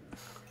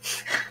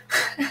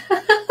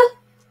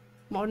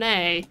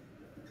 Monet,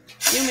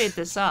 you made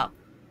this up.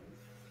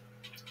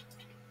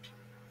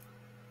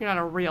 You're not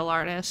a real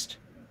artist.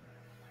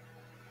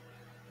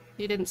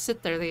 You didn't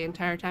sit there the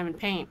entire time and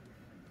paint.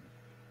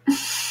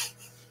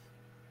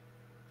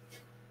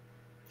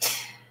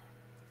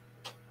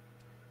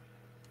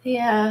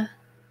 Yeah.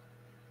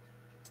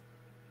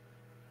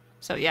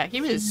 So yeah, he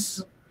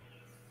was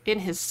in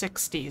his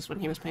 60s when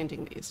he was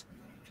painting these.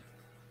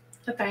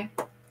 Okay.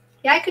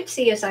 Yeah, I could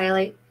see his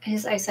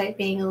eyesight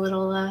being a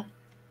little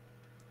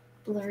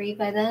blurry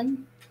by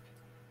then.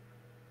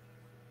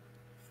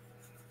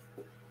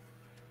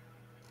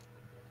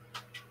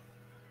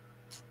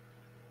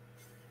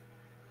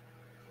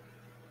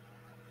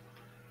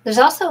 There's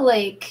also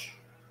like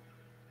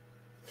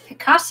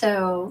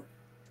Picasso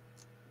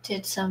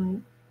did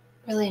some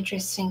really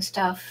interesting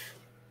stuff.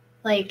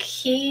 Like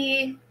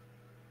I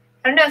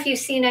don't know if you've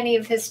seen any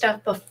of his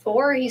stuff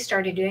before he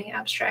started doing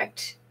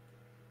abstract.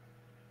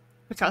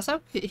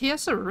 Picasso? He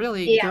has a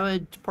really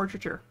good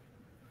portraiture.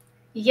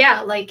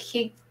 Yeah, like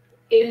he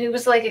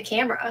was like a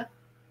camera.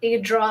 He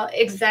could draw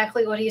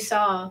exactly what he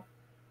saw.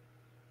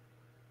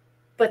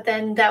 But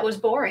then that was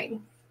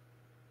boring.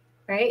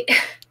 Right?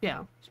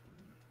 Yeah.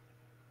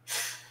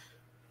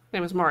 It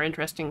was more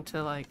interesting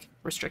to like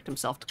restrict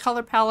himself to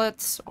color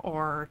palettes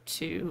or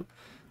to,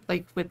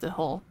 like with the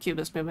whole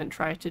Cubist movement,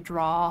 try to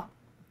draw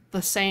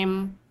the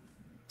same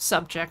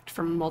subject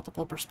from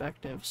multiple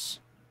perspectives.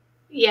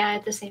 Yeah,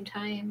 at the same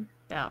time.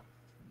 Yeah.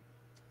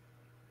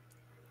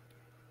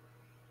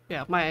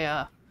 Yeah,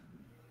 my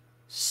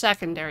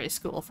secondary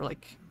school for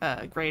like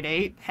grade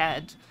 8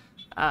 had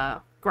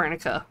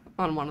Guernica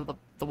on one of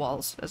the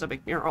walls as a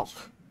big mural.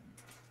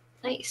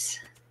 Nice.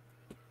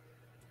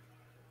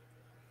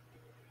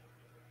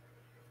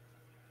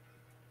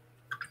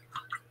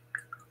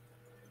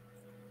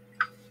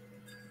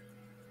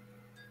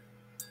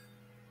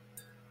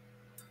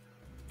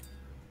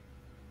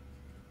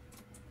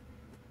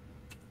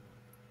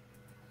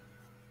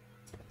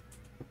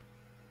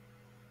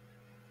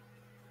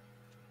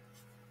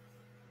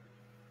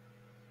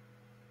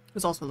 I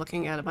was also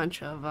looking at a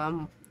bunch of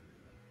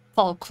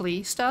Paul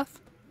Klee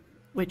stuff,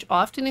 which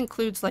often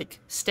includes like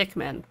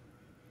stickmen.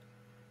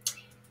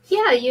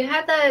 Yeah, you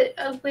had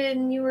that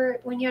when you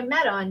had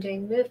Matt on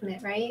doing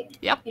movement, right?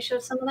 Yep. You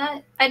showed some of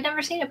that. I'd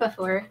never seen it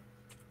before.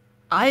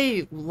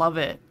 I love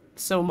it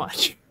so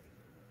much.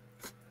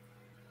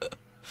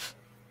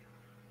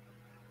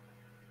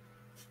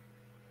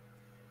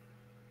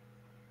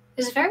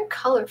 It's very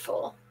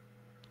colorful.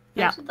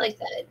 Yeah. I would like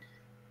that.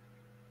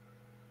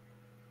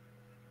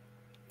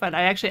 But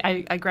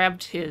I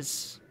grabbed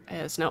his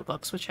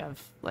notebooks, which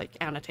have like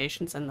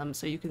annotations in them,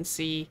 so you can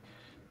see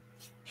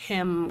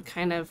him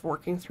kind of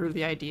working through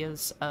the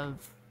ideas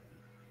of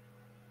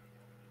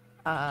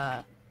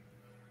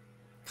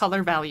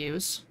color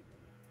values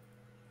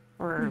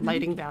or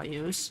lighting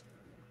values,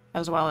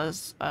 as well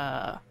as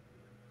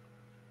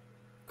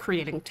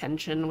creating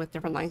tension with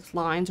different length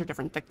lines or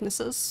different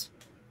thicknesses,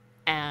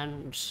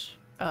 and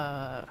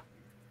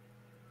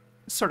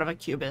sort of a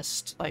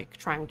cubist, like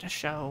trying to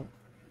show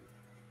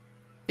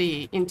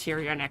the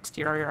interior and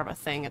exterior of a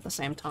thing at the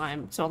same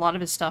time. So a lot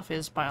of his stuff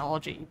is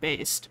biology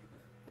based.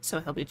 So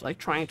he'll be like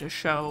trying to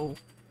show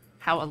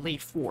how a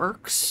leaf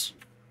works.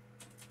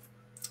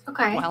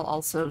 Okay. While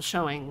also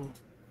showing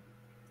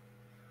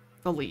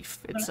the leaf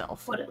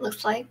itself. What it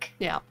looks like.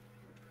 Yeah.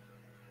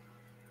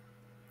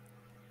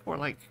 Or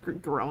like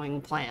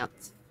growing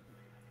plants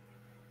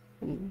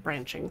and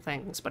branching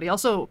things. But he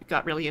also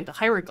got really into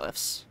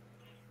hieroglyphs,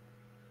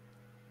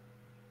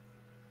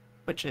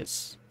 which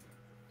is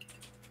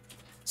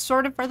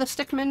sort of where the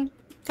stickmen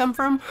come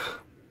from.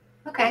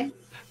 Okay.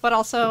 But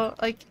also,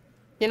 like,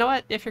 you know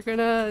what? If you're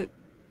gonna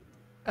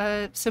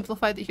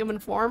simplify the human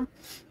form,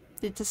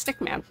 it's a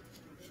stickman.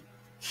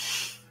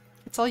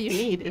 It's all you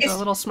need is a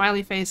little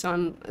smiley face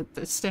on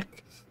the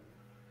stick.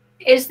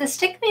 Is the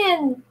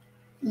stickman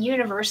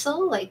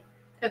universal, like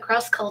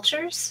across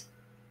cultures?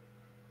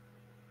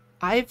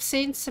 I've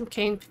seen some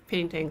cane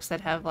paintings that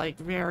have like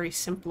very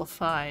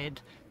simplified,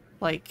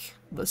 like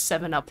the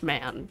 7-Up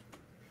man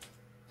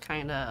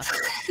kind of.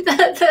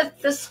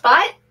 the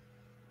spot?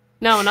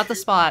 No, not the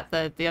spot.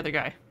 The other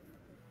guy.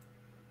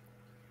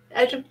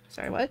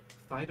 Sorry, what?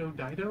 Fido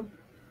Dido?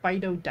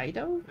 Fido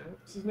Dido?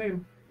 That's his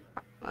name.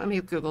 Let me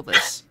Google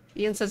this.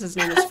 Ian says his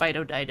name is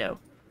Fido Dido.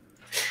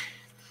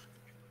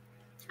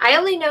 I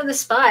only know the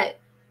spot.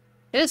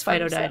 It is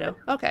Fido Dido.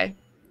 Okay.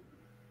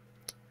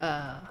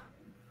 Let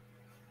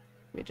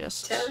me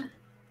just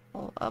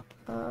pull up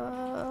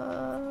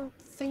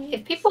thing.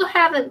 If people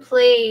haven't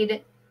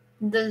played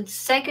the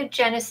Sega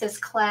Genesis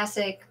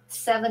classic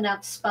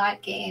 7-Up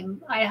spot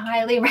game, I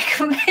highly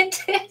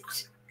recommend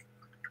it.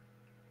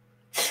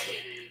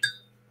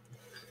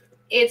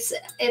 It's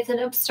an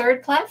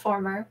absurd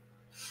platformer.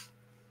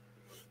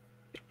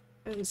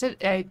 Is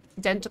it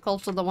identical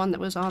to the one that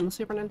was on the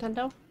Super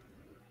Nintendo?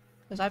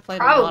 Because I played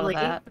Probably. a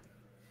lot of that.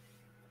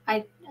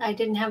 I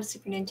didn't have a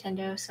Super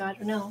Nintendo, so I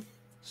don't know.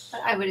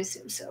 But I would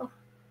assume so.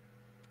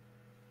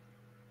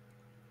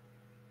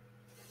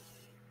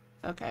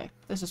 Okay,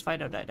 this is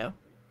Fido Dido.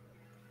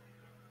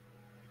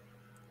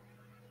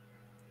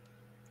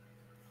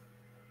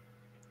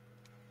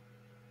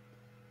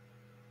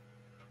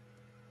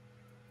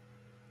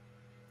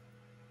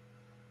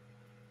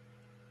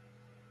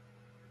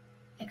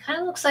 It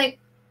kind of looks like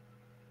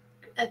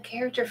a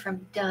character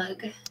from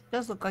Doug. It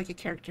does look like a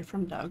character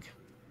from Doug.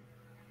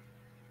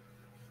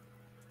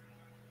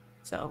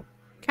 So,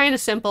 kind of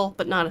simple,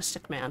 but not a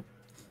stick man.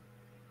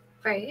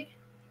 Right.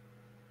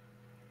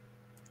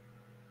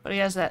 But he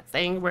has that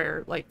thing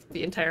where, like,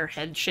 the entire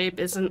head shape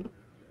isn't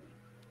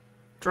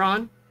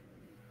drawn.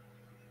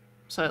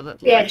 So that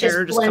the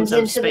hair just comes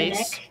out of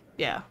space.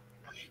 Yeah.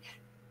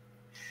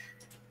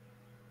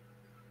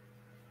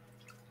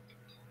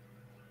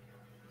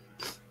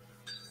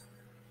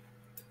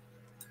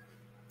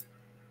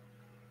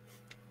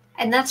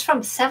 And that's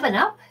from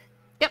 7-Up?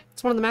 Yep,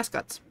 it's one of the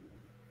mascots.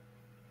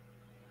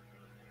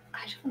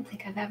 I don't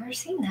think I've ever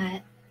seen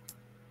that.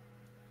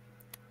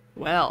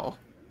 Well,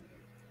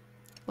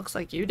 looks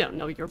like you don't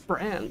know your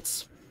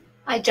brands.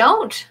 I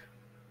don't.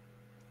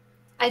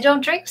 I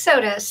don't drink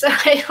soda, so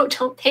I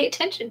don't pay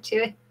attention to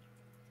it.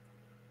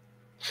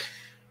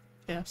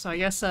 Yeah, so I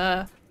guess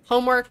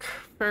homework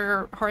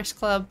for Horse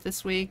Club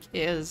this week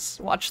is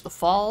watch The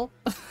Fall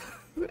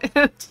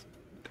and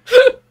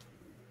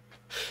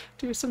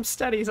do some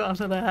studies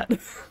onto that.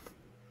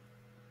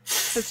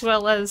 As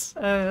well as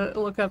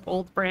look up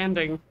old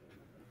branding.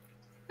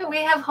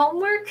 We have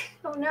homework?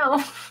 Oh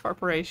no.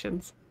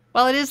 Corporations.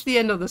 Well, it is the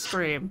end of the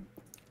stream.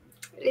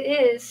 It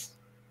is.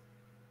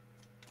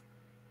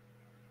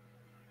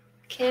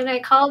 Can I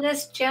call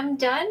this gem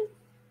done?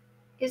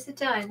 Is it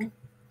done?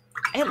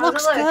 It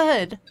looks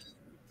good.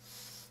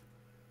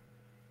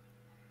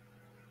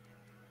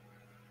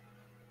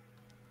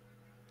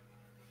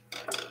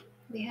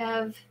 We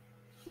have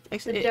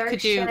the dark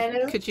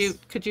shadows.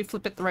 Could you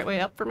flip it the right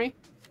way up for me?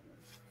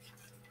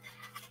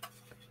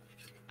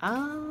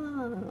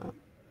 Ah.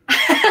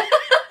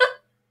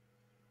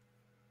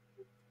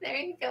 There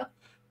you go.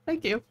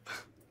 Thank you.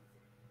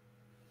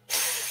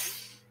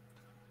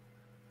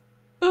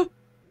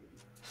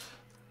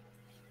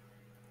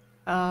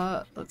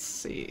 Let's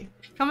see.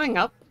 Coming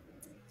up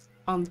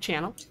on the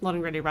channel,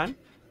 Loading Ready Run,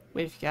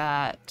 we've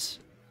got...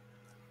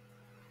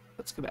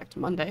 Let's go back to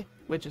Monday,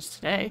 which is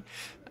today.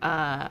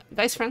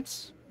 Dice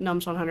Friends,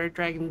 Gnomes 100,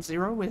 Dragon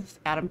 0 with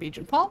Adam, Beach,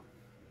 and Paul.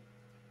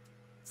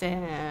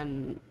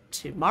 Then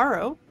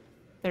tomorrow,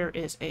 there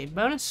is a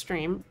bonus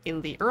stream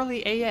in the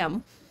early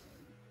AM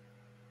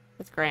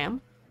with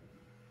Graham.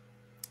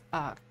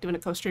 Doing a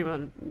co-stream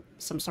on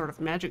some sort of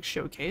magic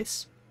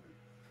showcase.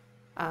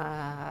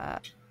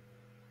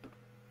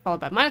 Followed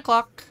by 9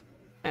 o'clock,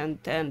 and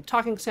then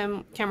Talking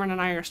Sim. Cameron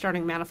and I are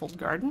starting Manifold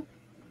Garden.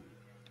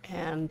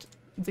 And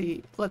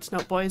the Let's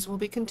Note Boys will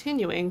be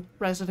continuing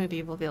Resident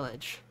Evil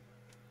Village.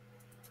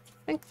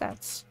 I think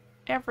that's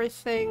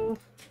everything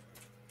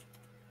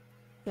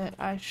that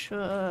I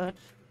should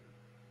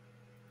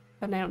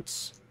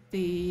announce.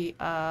 The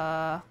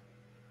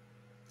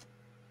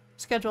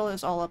schedule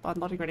is all up on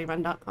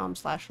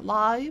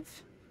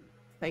loadingreadyrun.com/live.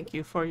 Thank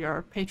you for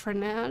your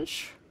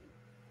patronage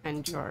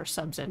and your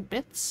subs and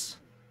bits.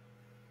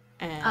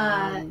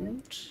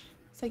 And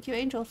thank you,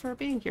 Angel, for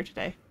being here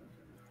today.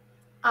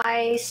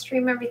 I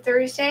stream every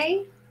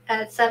Thursday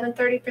at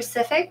 7:30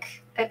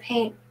 Pacific. I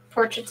paint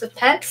portraits of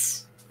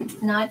pets,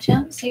 not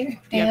gems here.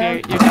 Do you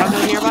have your dog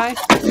nearby?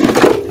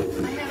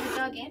 I have a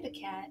dog and a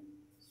cat.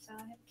 So I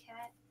have a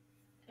cat.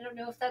 I don't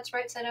know if that's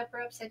right side up or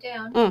upside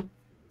down. Mm.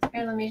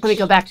 Here, let me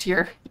go back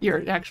to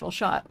your actual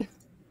shot.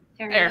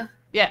 There we go.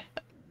 Yeah.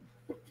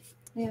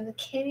 We have a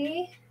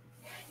kitty.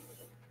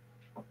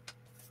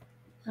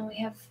 And we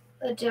have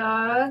a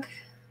dog.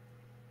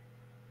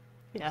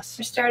 Yes.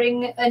 We're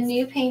starting a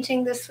new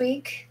painting this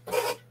week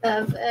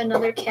of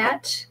another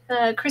cat,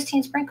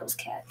 Christine Sprinkle's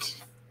cat.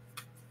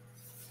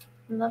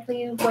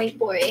 Lovely white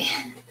boy.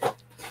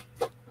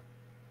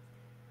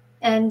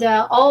 And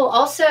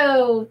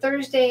also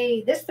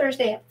this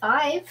Thursday at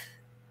 5,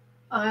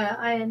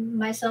 I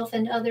myself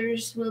and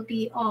others will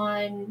be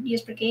on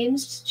Usper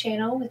Games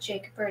channel with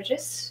Jacob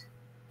Burgess,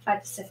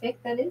 5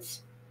 Pacific, that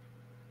is.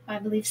 I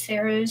believe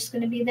Sarah's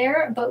going to be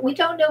there, but we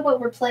don't know what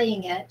we're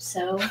playing yet,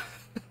 so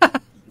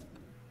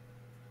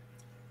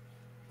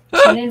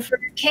tune in for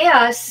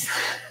chaos.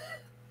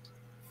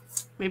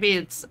 Maybe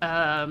it's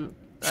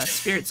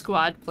Spirit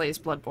Squad plays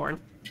Bloodborne.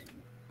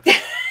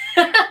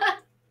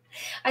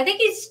 I think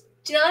he's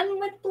done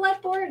with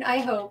Bloodborne, I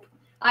hope.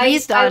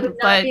 He's done,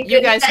 but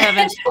you guys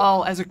haven't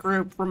all as a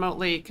group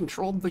remotely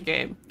controlled the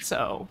game,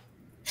 so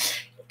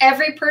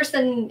every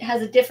person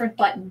has a different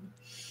button.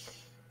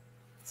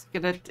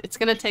 It's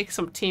gonna take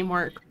some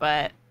teamwork,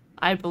 but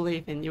I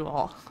believe in you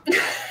all.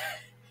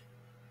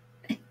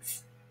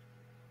 Thanks.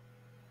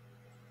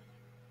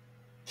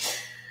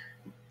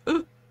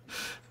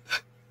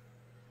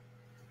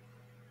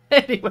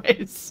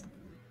 Anyways,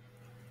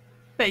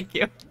 thank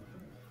you.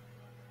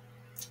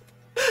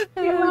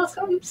 You're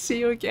welcome. See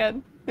you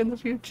again in the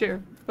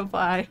future.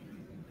 Bye-bye.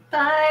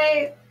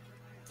 Bye.